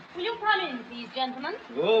 Will you come in, please, gentlemen?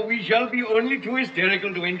 Oh, we shall be only too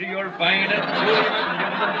hysterical to enter your fine and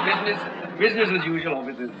business as usual,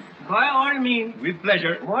 officers. By all means. With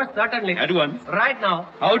pleasure. Most certainly. At once. Right now.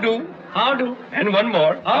 How do? How do? And one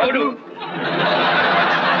more. How do?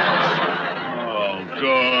 Oh,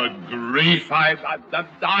 good grief.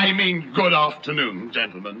 I mean, good afternoon,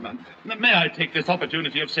 gentlemen. May I take this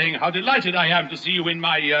opportunity of saying how delighted I am to see you in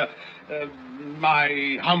my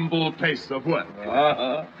humble place of work.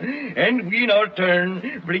 And we in our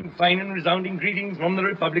turn bring fine and resounding greetings from the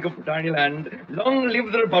Republic of Pataniland. Long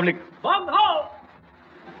live the Republic. Bung ho!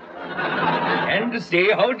 And to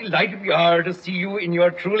say how delighted we are to see you in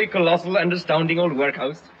your truly colossal and astounding old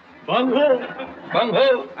workhouse. Bung ho! Bung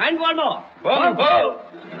ho! And one more. Bung ho!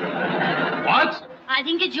 What? I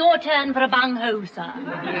think it's your turn for a bung-ho, sir.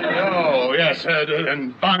 Oh, yes,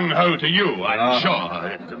 and bung-ho to you, I'm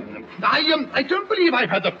sure. I don't believe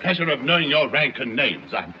I've had the pleasure of knowing your rank and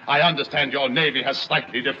names. I understand your Navy has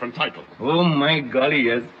slightly different titles. Oh, my golly,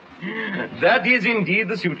 yes. That is indeed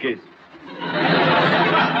the suitcase.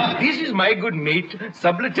 This is my good mate,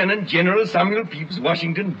 Sub-Lieutenant General Samuel Pepys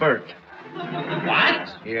Washington Burt. What?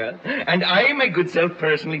 Yeah. And I, my good self,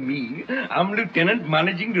 personally, me, I'm Lieutenant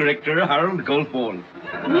Managing Director Harold Golfball.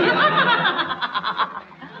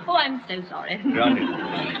 Oh, I'm so sorry.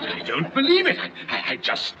 I don't believe it. I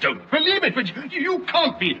just don't believe it. But you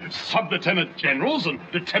can't be sub-lieutenant generals and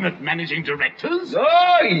lieutenant managing directors.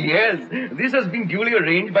 Oh, yes. This has been duly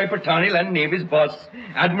arranged by Pataniland Navy's boss,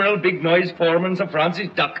 Admiral Big Noise Foreman Sir Francis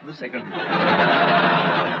Duck II.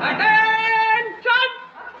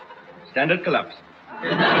 Standard collapse.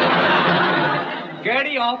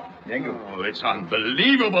 Carry off. Thank you. Oh, it's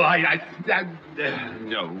unbelievable.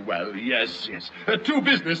 No, well, yes. To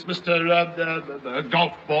business, Mr.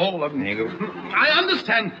 Golf Ball. I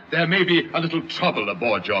understand there may be a little trouble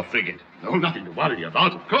aboard your frigate. Oh, nothing to worry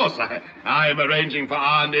about, of course. I'm arranging for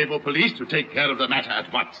our naval police to take care of the matter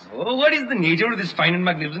at once. Oh, what is the nature of this fine and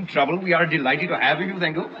magnificent trouble we are delighted to have with you,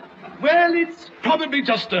 thank you? Well, it's probably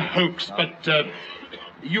just a hoax, but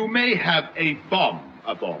you may have a bomb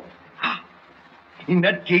aboard. In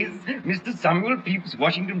that case, Mr. Samuel Pepys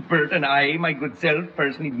Washington Burt and I, my good self,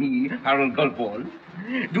 personally me, Harold Golfball,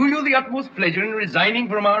 do you the utmost pleasure in resigning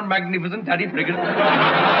from our magnificent tatty frigate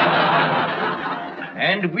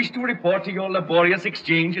and wish to report to your laborious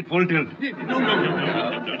exchange at full tilt.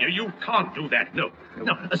 No, you can't do that, no.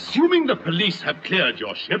 Now, assuming the police have cleared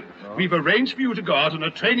your ship, we've arranged for you to go out on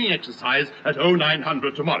a training exercise at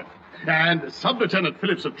 0900 tomorrow. And Sub-Lieutenant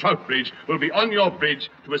Phillips of Troutbridge will be on your bridge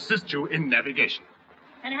to assist you in navigation.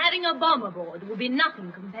 And having a bomb aboard will be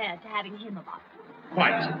nothing compared to having him about.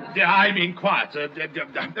 Quiet. Quiet.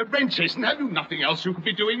 Wren Chasen, have you nothing else you could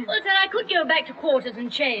be doing? Well, sir, I could go back to quarters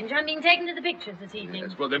and change. I'm being taken to the pictures this evening.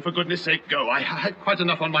 Yes, well, then, for goodness sake, go. I had quite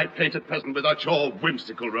enough on my plate at present without your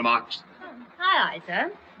whimsical remarks. Aye,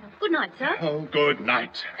 sir. Good night, sir. Oh, good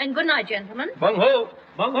night. And good night, gentlemen. Bung ho!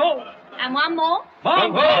 Bung ho! And one more.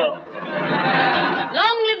 Bung ho!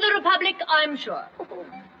 Long live the Republic, I'm sure.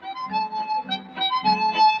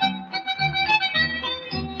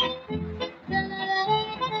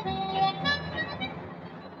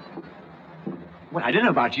 Well, I don't know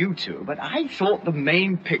about you two, but I thought the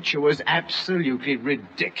main picture was absolutely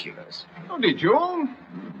ridiculous. Oh, did you?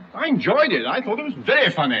 I enjoyed it. I thought it was very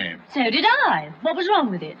funny. So did I. What was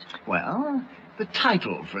wrong with it? Well, the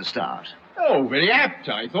title, for a start. Oh, very apt,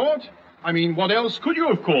 I thought. I mean, what else could you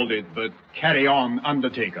have called it but Carry On,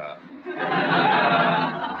 Undertaker?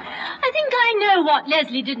 I know what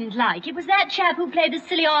Leslie didn't like. It was that chap who played the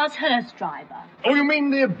silly-arse hearse driver. Oh, you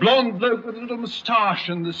mean the blonde bloke with the little moustache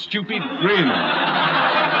and the stupid grin?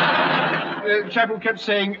 The chap who kept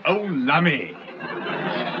saying, "Oh, lummy."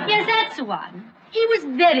 Yes, that's the one. He was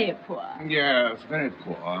very poor. Yes, very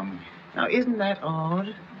poor. Now, isn't that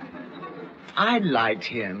odd? I liked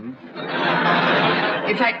him.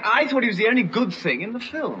 In fact, I thought he was the only good thing in the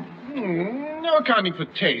film. No accounting for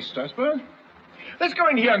taste, I suppose. Let's go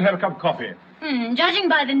in here and have a cup of coffee. Judging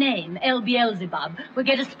by the name, El Beelzebub, we'll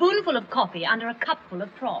get a spoonful of coffee under a cupful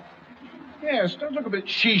of froth. Yes, does look a bit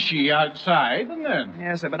shishy outside, doesn't it?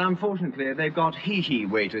 Yes, sir, but unfortunately, they've got hee-hee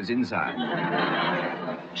waiters inside.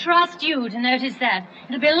 Trust you to notice that.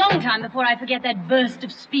 It'll be a long time before I forget that burst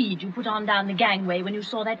of speed you put on down the gangway when you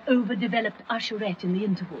saw that overdeveloped usherette in the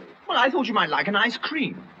interval. Well, I thought you might like an ice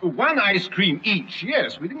cream. 1 ice cream each,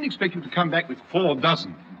 yes. We didn't expect you to come back with 4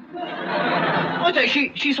 dozen. Oh,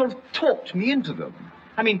 she sort of talked me into them.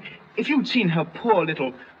 I mean, if you'd seen her poor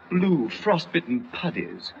little blue frostbitten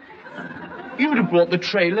puddies, you would have brought the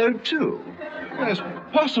tray load too. Yes,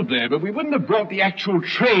 possibly, but we wouldn't have brought the actual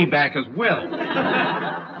tray back as well.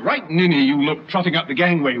 Right ninny you look trotting up the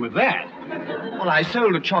gangway with that. Well, I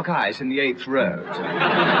sold a chalk ice in the 8th road.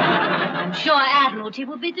 I'm sure Admiralty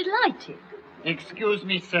will be delighted. Excuse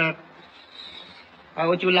me, sir. How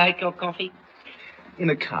would you like your coffee? In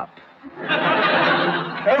a cup.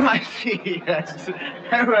 Oh, I see, yes.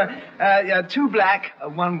 Oh, 2 black,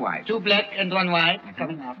 1 white. 2 black and 1 white.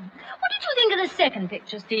 Coming up. What did you think of the second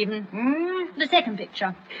picture, Stephen? The second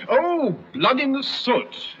picture. Oh, blood in the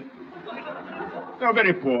soot. Oh,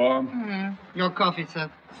 very poor. Your coffee, sir.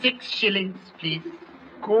 6 shillings, please.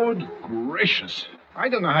 Good gracious. I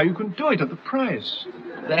don't know how you can do it at the price.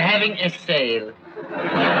 They're having a sale.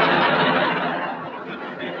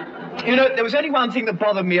 You know, there was only one thing that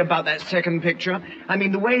bothered me about that second picture. I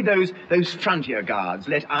mean, the way those frontier guards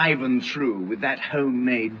let Ivan through with that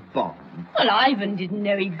homemade bomb. Well, Ivan didn't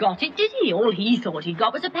know he'd got it, did he? All he thought he'd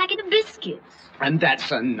got was a packet of biscuits. And that's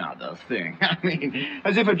another thing. I mean,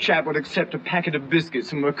 as if a chap would accept a packet of biscuits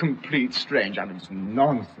from a complete stranger. I mean, it's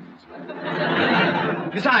nonsense.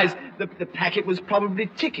 Besides, the packet was probably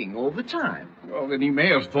ticking all the time. Well, then he may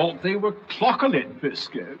have thought they were clockolet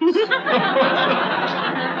biscuits.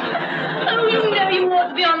 Oh, you know you ought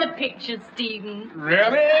to be on the picture, Stephen.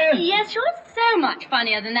 Really? Yes, you're so much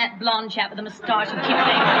funnier than that blonde chap with the moustache who keeps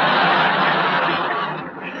saying...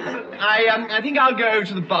 I think I'll go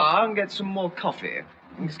to the bar and get some more coffee.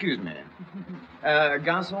 Excuse me.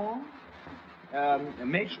 Garçon?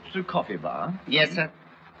 Maitre to coffee bar. Yes, sir.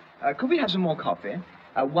 Could we have some more coffee?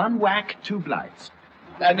 1 whack, 2 blights.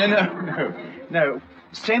 No.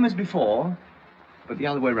 Same as before, but the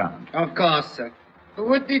other way round. Of course, sir.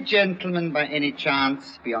 Would the gentleman, by any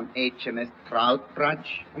chance, be on HMS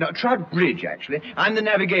Troutbridge? No, Troutbridge, actually. I'm the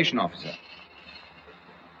navigation officer.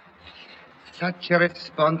 Such a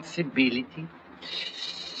responsibility.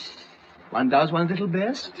 One does one's little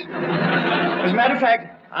best. As a matter of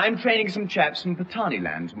fact, I'm training some chaps from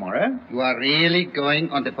Pataniland tomorrow. You are really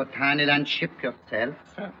going on the Pataniland ship yourself,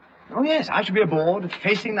 sir? Oh, yes, I shall be aboard,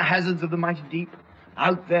 facing the hazards of the mighty deep,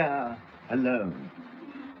 out there, alone,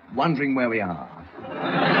 wondering where we are.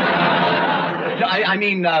 I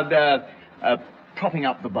mean, propping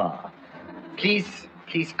up the bar. Please,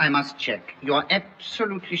 I must check. You are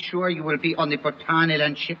absolutely sure you will be on the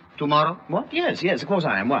Pataniland ship tomorrow? What? Yes, of course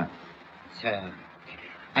I am. Why? Sir,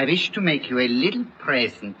 I wish to make you a little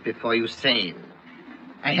present before you sail.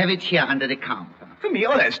 I have it here under the counter. For me?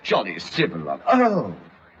 Oh, that's jolly civil of... Oh,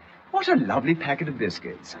 what a lovely packet of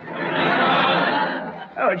biscuits.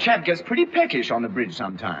 Oh, a chap gets pretty peckish on the bridge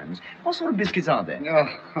sometimes. What sort of biscuits are they? Oh,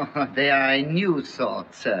 they are a new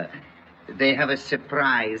sort, sir. They have a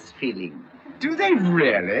surprise feeling. Do they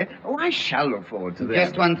really? Oh, I shall look forward to them.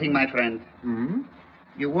 Just one thing, my friend. Hmm?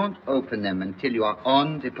 You won't open them until you are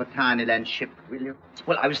on the Pataniland ship, will you?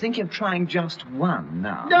 Well, I was thinking of trying just one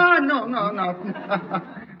now. No.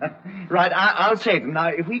 Right, I'll save them. Now,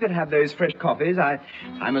 if we could have those fresh coffees, I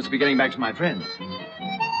must be getting back to my friends.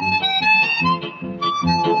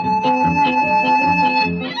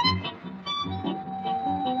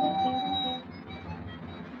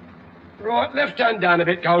 Right, left hand down a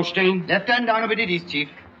bit, Goldstein. Left hand down a bit it is, Chief.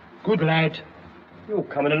 Good lad. You're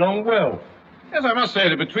coming along well. Yes, I must say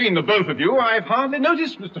that between the both of you, I've hardly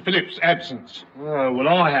noticed Mr. Phillips' absence. Oh, well,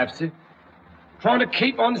 I have, sir. Trying to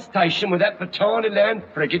keep on station with that Pataniland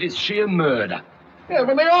frigate is sheer murder. Yeah,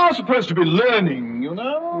 but they are supposed to be learning, you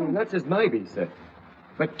know. That's as maybe, sir.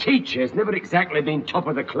 But teacher's never exactly been top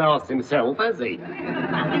of the class himself, has he?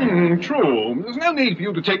 True. There's no need for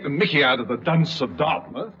you to take the mickey out of the dunce of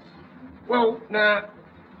Dartmouth. Well, now,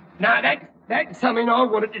 that's That's something I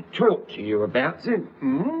wanted to talk to you about, sir.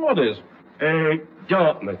 What is?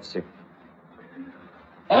 Dartmouth, sir.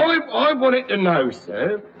 I wanted to know,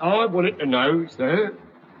 sir.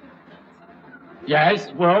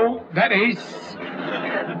 Yes, well, that is...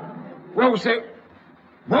 Well, sir,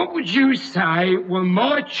 what would you say were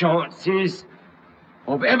my chances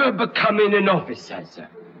of ever becoming an officer, sir?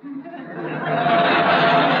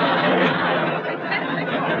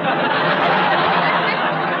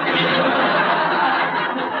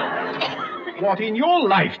 What, in your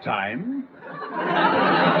lifetime?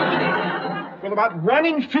 Well, about 1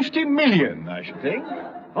 in 50 million, I should think.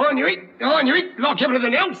 I knew it, like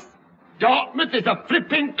everything else. Dartmouth is a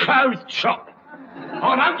flipping closed shop.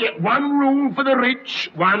 I don't get one rule for the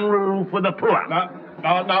rich, one rule for the poor. Now,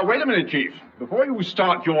 wait a minute, Chief. Before you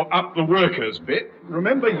start your up the workers bit,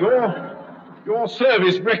 remember your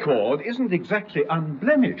service record isn't exactly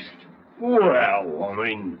unblemished. Well, I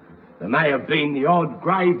mean, there may have been the odd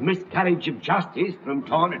grave miscarriage of justice from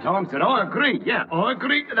time to time, so I agree. Yeah, I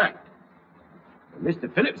agree to that. Mr.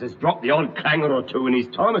 Phillips has dropped the odd clanger or two in his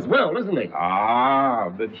time as well, hasn't he? Ah,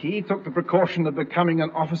 but he took the precaution of becoming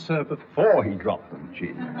an officer before he dropped them,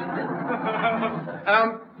 Chief.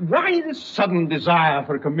 Why this sudden desire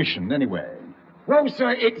for a commission, anyway? Well,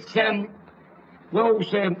 sir, it's, left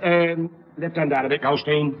hand down a bit,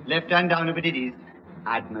 Goldstein. Left hand down a bit it is,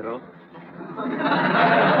 Admiral.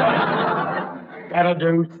 That'll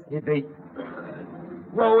do, Sippy.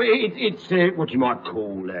 Well, it's what you might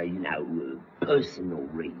call, personal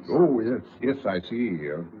reasons. Oh, yes, I see.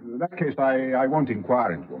 In that case, I won't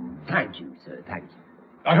inquire into them. Thank you, sir, thank you.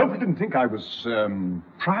 I hope you didn't think I was,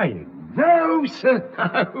 prying. No, sir,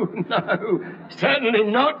 no. Certainly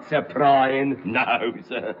not, sir, prying. No,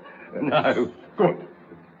 sir, no. Good.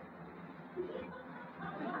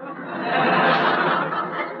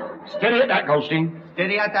 Steady at that, Goldstein.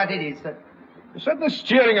 Steady at that it is, sir. You said they're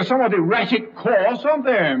steering a somewhat erratic course, aren't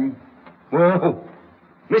they? Well,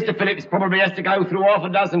 Mr. Phillips probably has to go through half a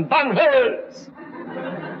dozen bunghoods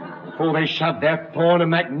before they shove their fine and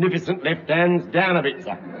magnificent left hands down a bit,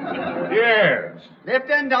 sir. Yes. Left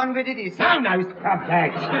hand down with it is, sir. No, scrub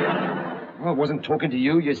tags. I wasn't talking to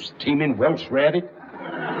you, you steaming Welsh rabbit.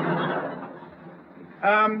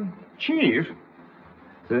 Chief?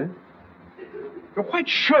 Sir? You're quite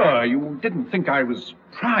sure you didn't think I was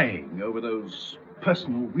prying over those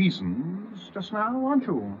personal reasons just now, aren't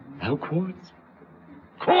you? Oh, quite.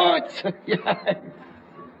 Quite, yes.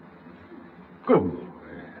 Good.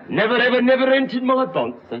 Never entered my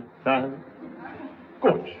bonds, sir. No.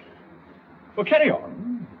 Good. Well, carry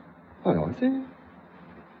on. Oh, I see.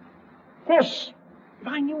 Of course, if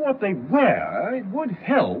I knew what they were, it would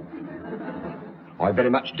help. I very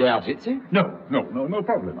much doubt it, sir. No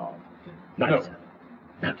problem. No, sir.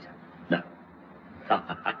 No, sir. No.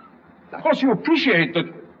 Of course, you appreciate that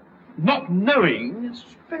not knowing is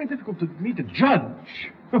very difficult for me to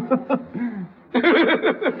judge.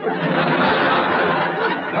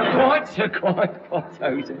 Quite so,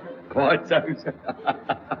 sir. Quite so, sir.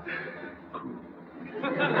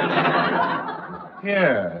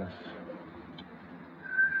 Yes.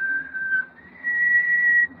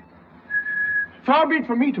 Far be it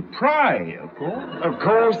from me to pry, of course. Of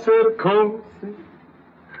course, sir, of course.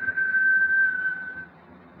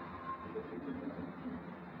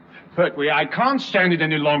 Pertwee, I can't stand it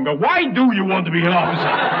any longer. Why do you want to be an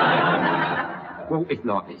officer? Well, it's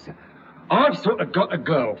like this, sir. I've sort of got a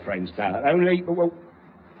girlfriend, sir. Only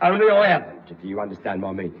I haven't, if you understand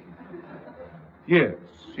my meaning. Yes,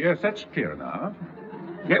 that's clear enough.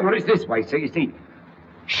 Yeah, well, it's this way, sir. You see,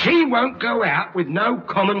 she won't go out with no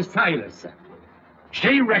common sailors, sir.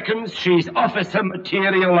 She reckons she's officer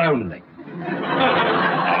material only.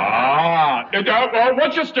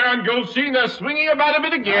 Watch your stand, Goldstein. They're swinging about a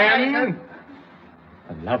bit again.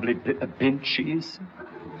 A lovely bit of bench she is, sir.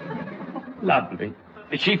 Lovely.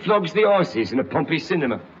 She flogs the horses in a Pompey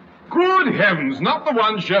cinema. Good heavens, not the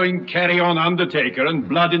one showing Carry On Undertaker and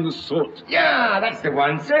Blood in the Soot. Yeah, that's the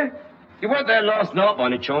one, sir. You weren't there last night by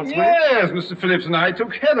any chance, were you? Yes, Mr. Phillips and I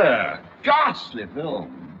took Heather. Ghastly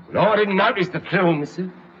film. No, I didn't notice the film,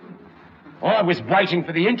 sir. I was waiting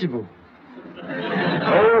for the interval.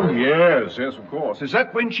 Oh, yes, of course. Is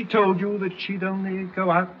that when she told you that she'd only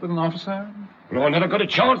go out with an officer? Well, I never got a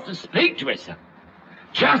chance to speak to her, sir.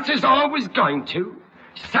 Just as I was going to,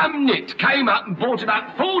 some nit came up and bought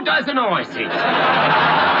about 4 dozen ices. And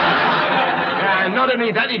not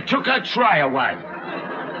only that, he took her tray away.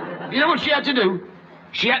 You know what she had to do?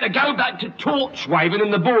 She had to go back to torch waving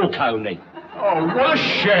in the balcony. Oh, what a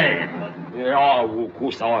shame. Yeah, well, of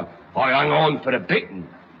course, I hung on for a bit, and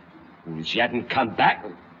when she hadn't come back,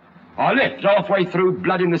 I left halfway through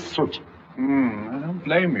Blood in the Soot. I don't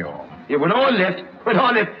blame you. Yeah, when I left,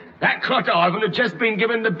 that crack Ivan had just been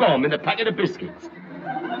given the bomb in the packet of biscuits.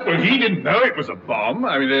 Well, he didn't know it was a bomb.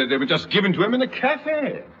 I mean, they were just given to him in a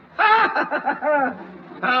cafe.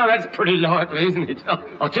 Oh, that's pretty likely, isn't it?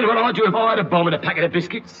 I'll tell you what I'd do if I had a bomb in a packet of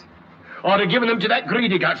biscuits. I'd have given them to that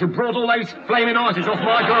greedy guts who brought all those flaming ices off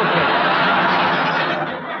my girlfriend.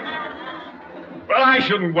 Well, I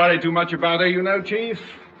shouldn't worry too much about her, you know, Chief.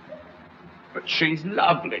 But she's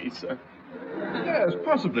lovely, sir. Yes,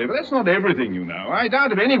 possibly, but that's not everything, you know. I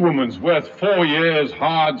doubt if any woman's worth 4 years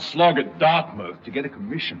hard slog at Dartmouth to get a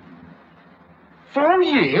commission. 4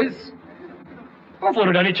 years? I thought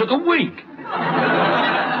it only took a week.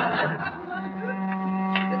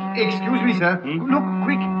 Excuse me, sir. Look,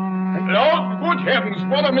 quick. Oh, good heavens,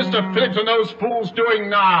 what are Mr. Phillips and those fools doing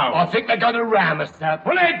now? I think they're going to ram us, sir.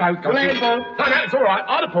 Pull ahead, boat. Pull ahead, boat. No, it's all right.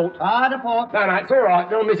 Hard a port. Hard a port. No, it's all right.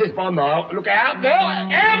 They'll miss us by a mile. Look out. Now,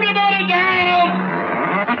 everybody down!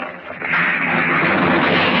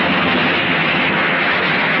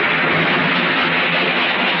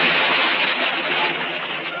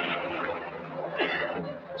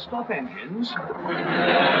 Stop engines.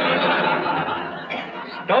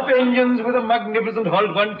 Stop engines with a magnificent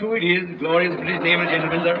halt. 1, 2 it is. Glorious British naval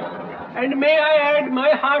gentlemen, sir. And may I add my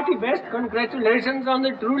hearty best congratulations on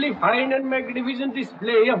the truly fine and magnificent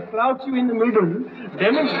display of crouch you in the middle,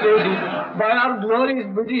 demonstrated by our glorious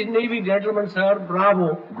British Navy gentlemen, sir.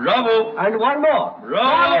 Bravo. Bravo. And one more.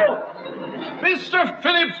 Bravo. Mr.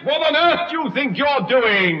 Phillips, what on earth do you think you're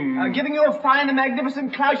doing? Giving you a fine and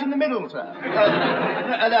magnificent crouch in the middle, sir.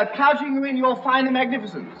 Crouching you in your fine and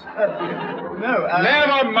magnificence.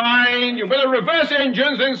 Never mind. You better reverse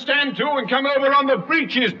engines and stand to and come over on the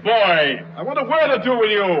breeches, boy. I want a word or two with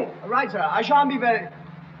you. Right, sir. I shan't be very...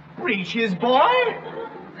 Breeches, boy?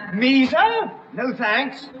 Me, sir? No,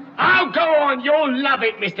 thanks. Oh, go on. You'll love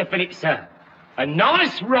it, Mr. Phillips, sir. A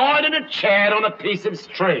nice ride in a chair on a piece of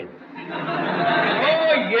string.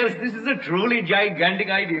 Oh, yes, this is a truly gigantic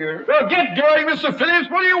idea. Well, get going, Mr. Phillips.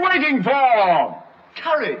 What are you waiting for?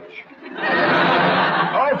 Courage.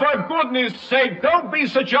 Oh, for goodness sake, don't be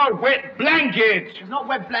such a wet blanket. It's not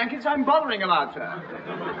wet blankets I'm bothering about, sir.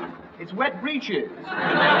 It's wet breeches.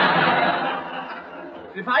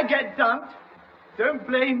 If I get dunked, don't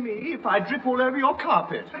blame me if I drip all over your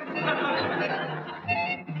carpet.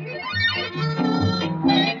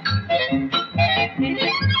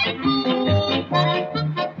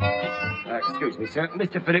 Excuse me, sir.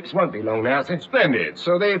 Mr. Phillips won't be long now, sir. Splendid.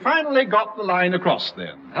 So they finally got the line across,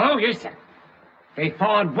 then? Oh, yes, sir. They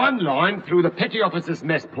fired one line through the Petty Officer's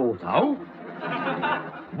mess porthole,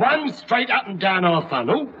 one straight up and down our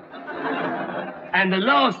funnel, and the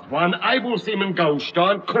last one, able Seaman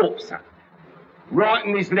Goldstein caught, sir. Right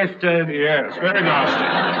in his left... Yes, very nasty.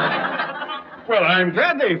 Well, I'm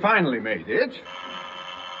glad they finally made it.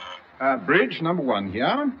 Bridge number 1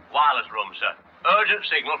 here. Wireless room, sir. Urgent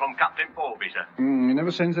signal from Captain Povey, sir. He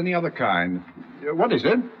never sends any other kind. What is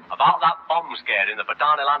it? About that bomb scare in the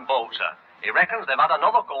Pataniland boat, sir. He reckons they've had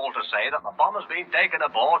another call to say that the bomb has been taken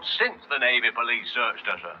aboard since the Navy police searched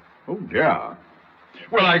her, sir. Oh, dear.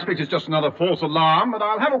 Well, I expect it's just another false alarm, but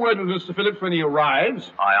I'll have a word with Mr. Phillips when he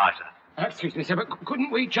arrives. Aye, aye, sir. Excuse me, sir, but couldn't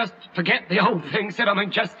we just forget the whole thing, sir? I mean,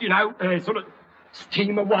 just, sort of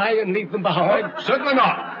steam away and leave them behind? Certainly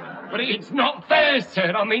not. But it's not fair,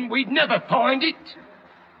 sir. I mean, we'd never find it.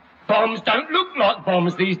 Bombs don't look like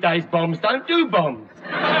bombs these days. Bombs don't do bombs.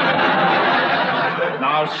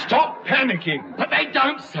 Now, stop panicking. But they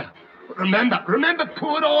don't, sir. But remember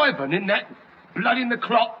poor Ivan in that Blood in the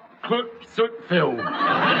Clot soot film.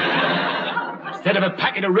 Instead of a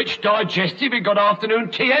packet of rich digestive, he got afternoon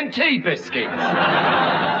TNT biscuits.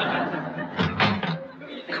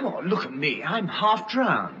 Come on, look at me. I'm half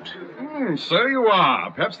drowned. So you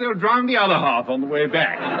are. Perhaps they'll drown the other half on the way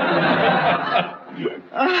back.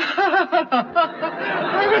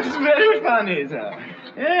 That's very funny, sir.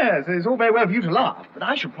 Yes, it's all very well for you to laugh, but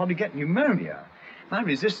I shall probably get pneumonia. My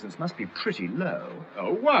resistance must be pretty low.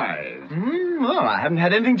 Oh, why? Well, I haven't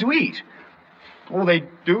had anything to eat. All they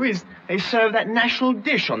do is they serve that national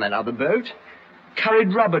dish on that other boat.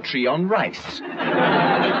 Curried rubber tree on rice.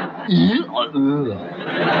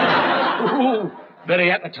 Ooh,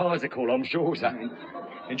 very appetizer-call, I'm sure, sir.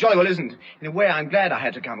 It jolly well isn't. In a way, I'm glad I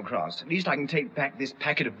had to come across. At least I can take back this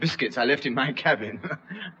packet of biscuits I left in my cabin.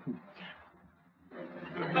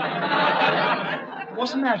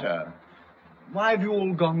 What's the matter? Why have you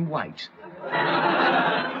all gone white?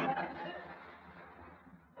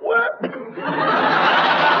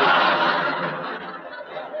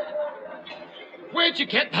 Where'd you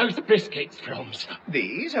get those biscuits from, sir?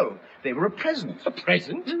 These? Oh, they were a present. A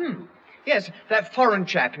present? Yes, that foreign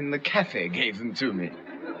chap in the cafe gave them to me.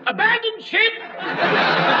 Abandon ship!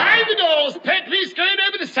 Mind the doors, Pertwee's going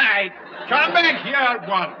over the side. Come back here at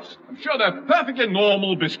once. I'm sure they're perfectly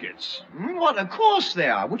normal biscuits. What, of course they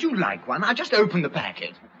are. Would you like one? I'll just open the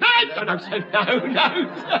packet. No,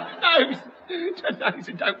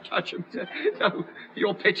 sir, don't touch him, sir. No,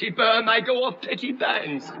 your petty burr may go off petty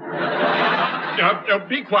bangs.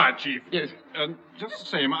 Be quiet, Chief. Yes. Just the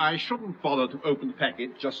same, I shouldn't bother to open the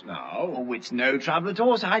packet just now. Oh, it's no trouble at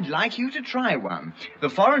all, sir. I'd like you to try one. The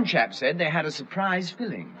foreign chap said they had a surprise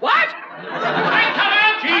filling. What?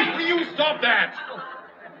 Chief, will you stop that?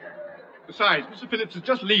 Besides, Mr. Phillips is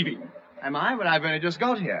just leaving. Am I? Well, I've only just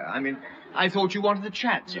got here. I mean, I thought you wanted to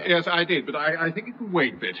chat, sir. Yes, I did, but I think it can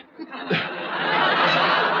wait a bit.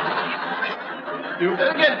 You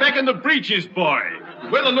better get back in the breeches, boy. The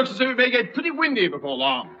weather looks as if it may get pretty windy before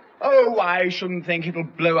long. Oh, I shouldn't think it'll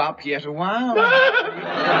blow up yet a while.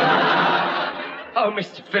 Oh,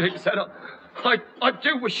 Mr. Phillips, sir, I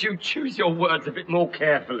do wish you'd choose your words a bit more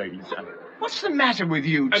carefully, sir. What's the matter with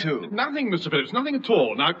you two? Nothing, Mr. Phillips, nothing at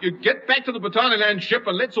all. Now, you get back to the Botaniland ship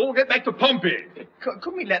and let's all get back to Pompey.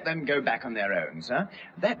 Couldn't we let them go back on their own, sir?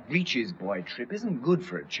 That breeches boy trip isn't good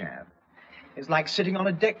for a chap. It's like sitting on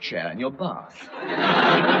a deck chair in your bath.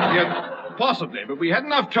 Yeah, possibly, but we had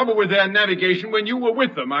enough trouble with their navigation when you were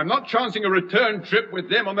with them. I'm not chancing a return trip with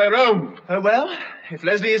them on their own. Oh, well, if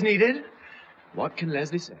Leslie is needed, what can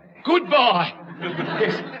Leslie say? Goodbye.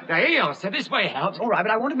 Yes. Now, here you are, sir. This way out. All right,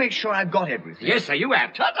 but I want to make sure I've got everything. Yes, sir, you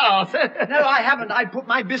have. Ta-ta, sir. No, I haven't. I put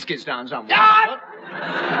my biscuits down somewhere.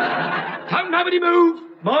 Don't nobody move.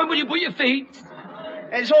 Mind where you put your feet.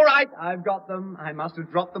 It's all right. I've got them. I must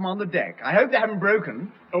have dropped them on the deck. I hope they haven't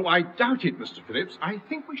broken. Oh, I doubt it, Mr. Phillips. I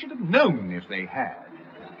think we should have known if they had.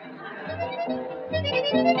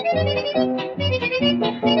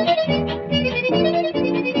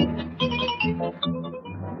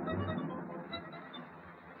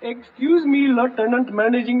 Excuse me, Lieutenant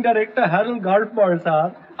Managing Director Harold Gartbar,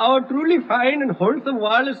 sir. Our truly fine and wholesome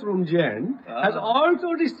wireless room gent has also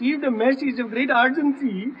received a message of great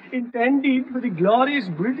urgency intended for the glorious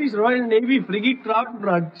British Royal Navy frigate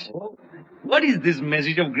Troutbridge. Oh. What is this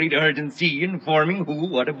message of great urgency informing who,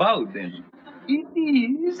 what about, then? It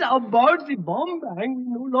is about the bomb bang we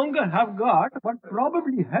no longer have got, but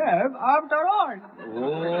probably have after all.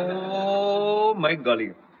 Oh, my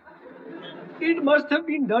golly. It must have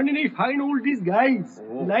been done in a fine old disguise,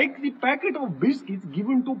 like the packet of biscuits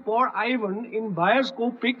given to poor Ivan in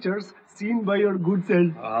bioscope pictures seen by your good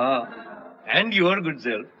self. Ah, and your good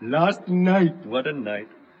self. Last night. What a night.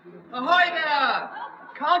 Ahoy there!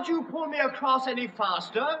 Can't you pull me across any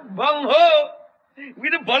faster? Bung ho!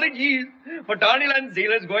 With apologies, Botaniland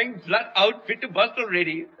sailors going flat out fit to bust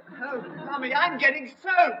already. Oh, Mummy, I'm getting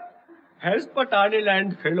soaked. Has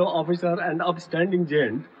Botaniland fellow officer and upstanding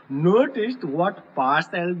gent noticed what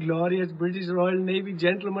parcel glorious British Royal Navy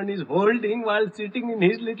gentleman is holding while sitting in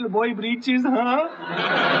his little boy breeches, huh?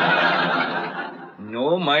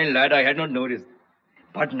 No, my lad, I had not noticed.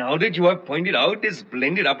 But now that you have pointed out this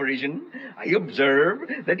splendid operation, I observe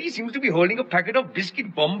that he seems to be holding a packet of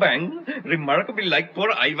biscuit bombang, remarkably like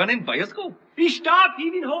poor Ivan in bioscope. Stop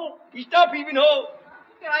heaving ho! Stop heaving ho!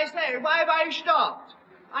 I say, why have I stopped?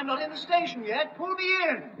 I'm not in the station yet. Pull me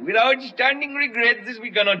in. Without standing regrets, this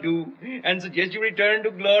we cannot do, and suggest you return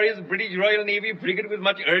to glorious British Royal Navy frigate with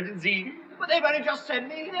much urgency. But they've only just sent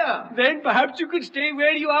me here. Then perhaps you could stay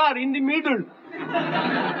where you are, in the middle.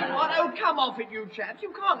 Oh, come off it, you chaps.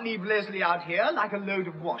 You can't leave Leslie out here like a load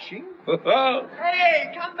of washing.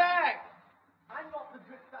 Hey, come back. I'm not the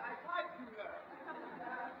drifter I'd like to know.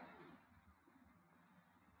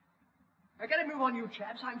 I gotta move on, you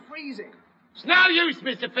chaps. I'm freezing. It's no use,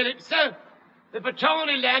 Mr. Phillips, sir. The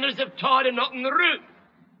Botany landers have tied a knot in the route.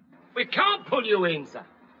 We can't pull you in, sir.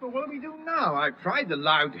 Well, what do we do now? I've tried the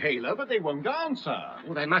loud hailer, but they won't answer.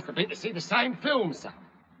 Well, they must have been to see the same film, sir.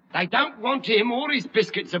 They don't want him or his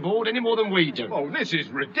biscuits aboard any more than we do. Oh, this is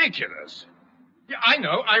ridiculous. Yeah, I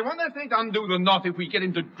know. I wonder if they'd undo the knot if we get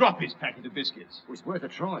him to drop his packet of biscuits. Well, it's worth a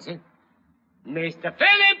try, sir. Mr.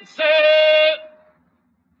 Phillips, sir!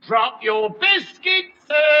 Drop your biscuits,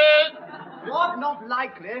 sir! What? Not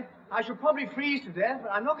likely. I shall probably freeze to death,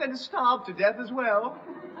 but I'm not going to starve to death as well.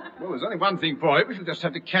 Well, there's only one thing for it. We shall just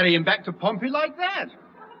have to carry him back to Pompey like that.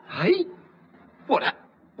 Hey? What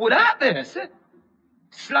out there, sir?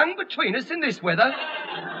 Slung between us in this weather?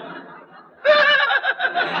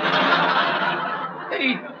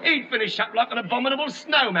 He'd finish up like an abominable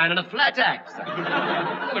snowman in a flat axe.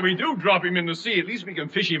 Well, if we do drop him in the sea, at least we can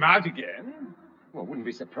fish him out again. Well, I wouldn't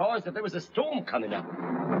be surprised if there was a storm coming up.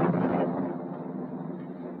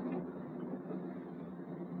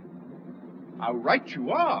 How right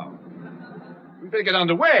you are. We better get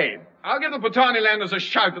underway. I'll give the Patani landers a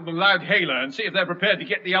shout at the loud hailer and see if they're prepared to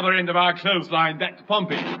get the other end of our clothesline back to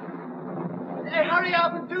Pompey. Hey, hurry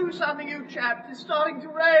up and do something, you chaps. It's starting to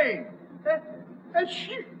rain.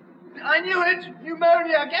 I knew it.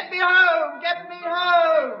 Pneumonia. Get me home. Get me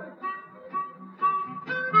home.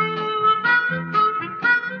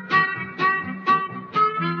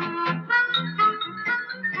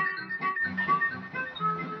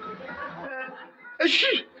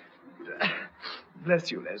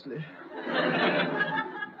 Bless you, Leslie.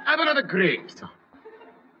 Have another grapes.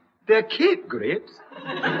 They're Cape grapes.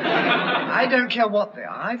 I don't care what they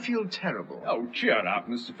are. I feel terrible. Oh, cheer up,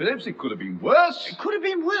 Mr. Phillips. It could have been worse. It could have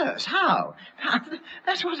been worse. How?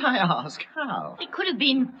 That's what I ask. How? It could have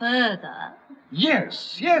been further.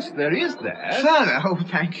 Yes, there is that. Further? Oh,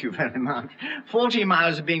 thank you very much. 40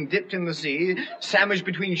 miles of being dipped in the sea, sandwiched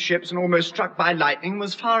between ships, and almost struck by lightning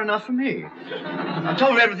was far enough for me. On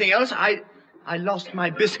top of everything else, I lost my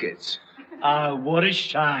biscuits. Oh, what a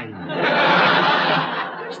shame.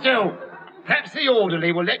 Still, perhaps the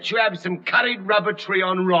orderly will let you have some curried rubber tree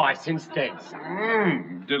on rice instead.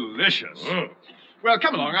 Delicious. Well,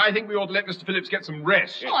 come along. I think we ought to let Mr. Phillips get some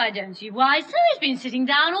rest. Oh, I don't see why, sir. He's been sitting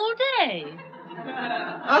down all day.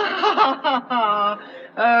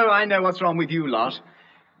 Oh, I know what's wrong with you lot.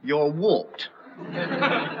 You're warped.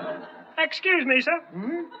 Excuse me, sir.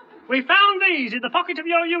 We found these in the pocket of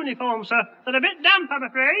your uniform, sir. They're a bit damp, I'm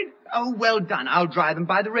afraid. Oh, well done. I'll dry them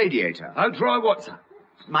by the radiator. I'll dry what, sir?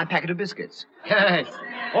 My packet of biscuits. Yes.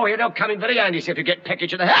 Oh, yeah, they'll come in very handy, sir, if you get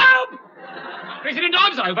package at the help! President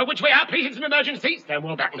Ives over. Which way out, please? In some emergency. Stand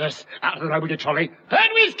well back, nurse. Out of the road with your trolley.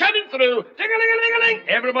 Pertwee's coming through. Ding-a-ling-a-ling-a-ling.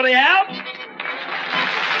 Everybody out.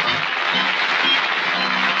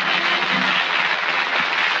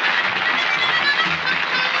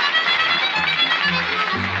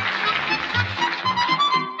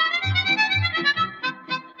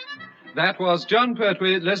 That was John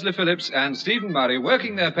Pertwee, Leslie Phillips, and Stephen Murray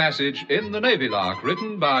working their passage in the Navy Lark,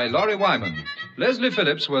 written by Laurie Wyman. Leslie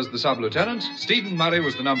Phillips was the sub-lieutenant, Stephen Murray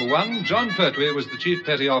was the number one, John Pertwee was the Chief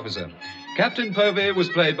Petty Officer. Captain Povey was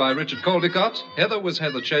played by Richard Caldecott, Heather was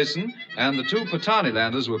Heather Chasen, and the two Patani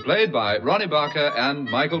landers were played by Ronnie Barker and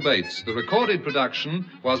Michael Bates. The recorded production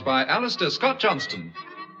was by Alistair Scott Johnston.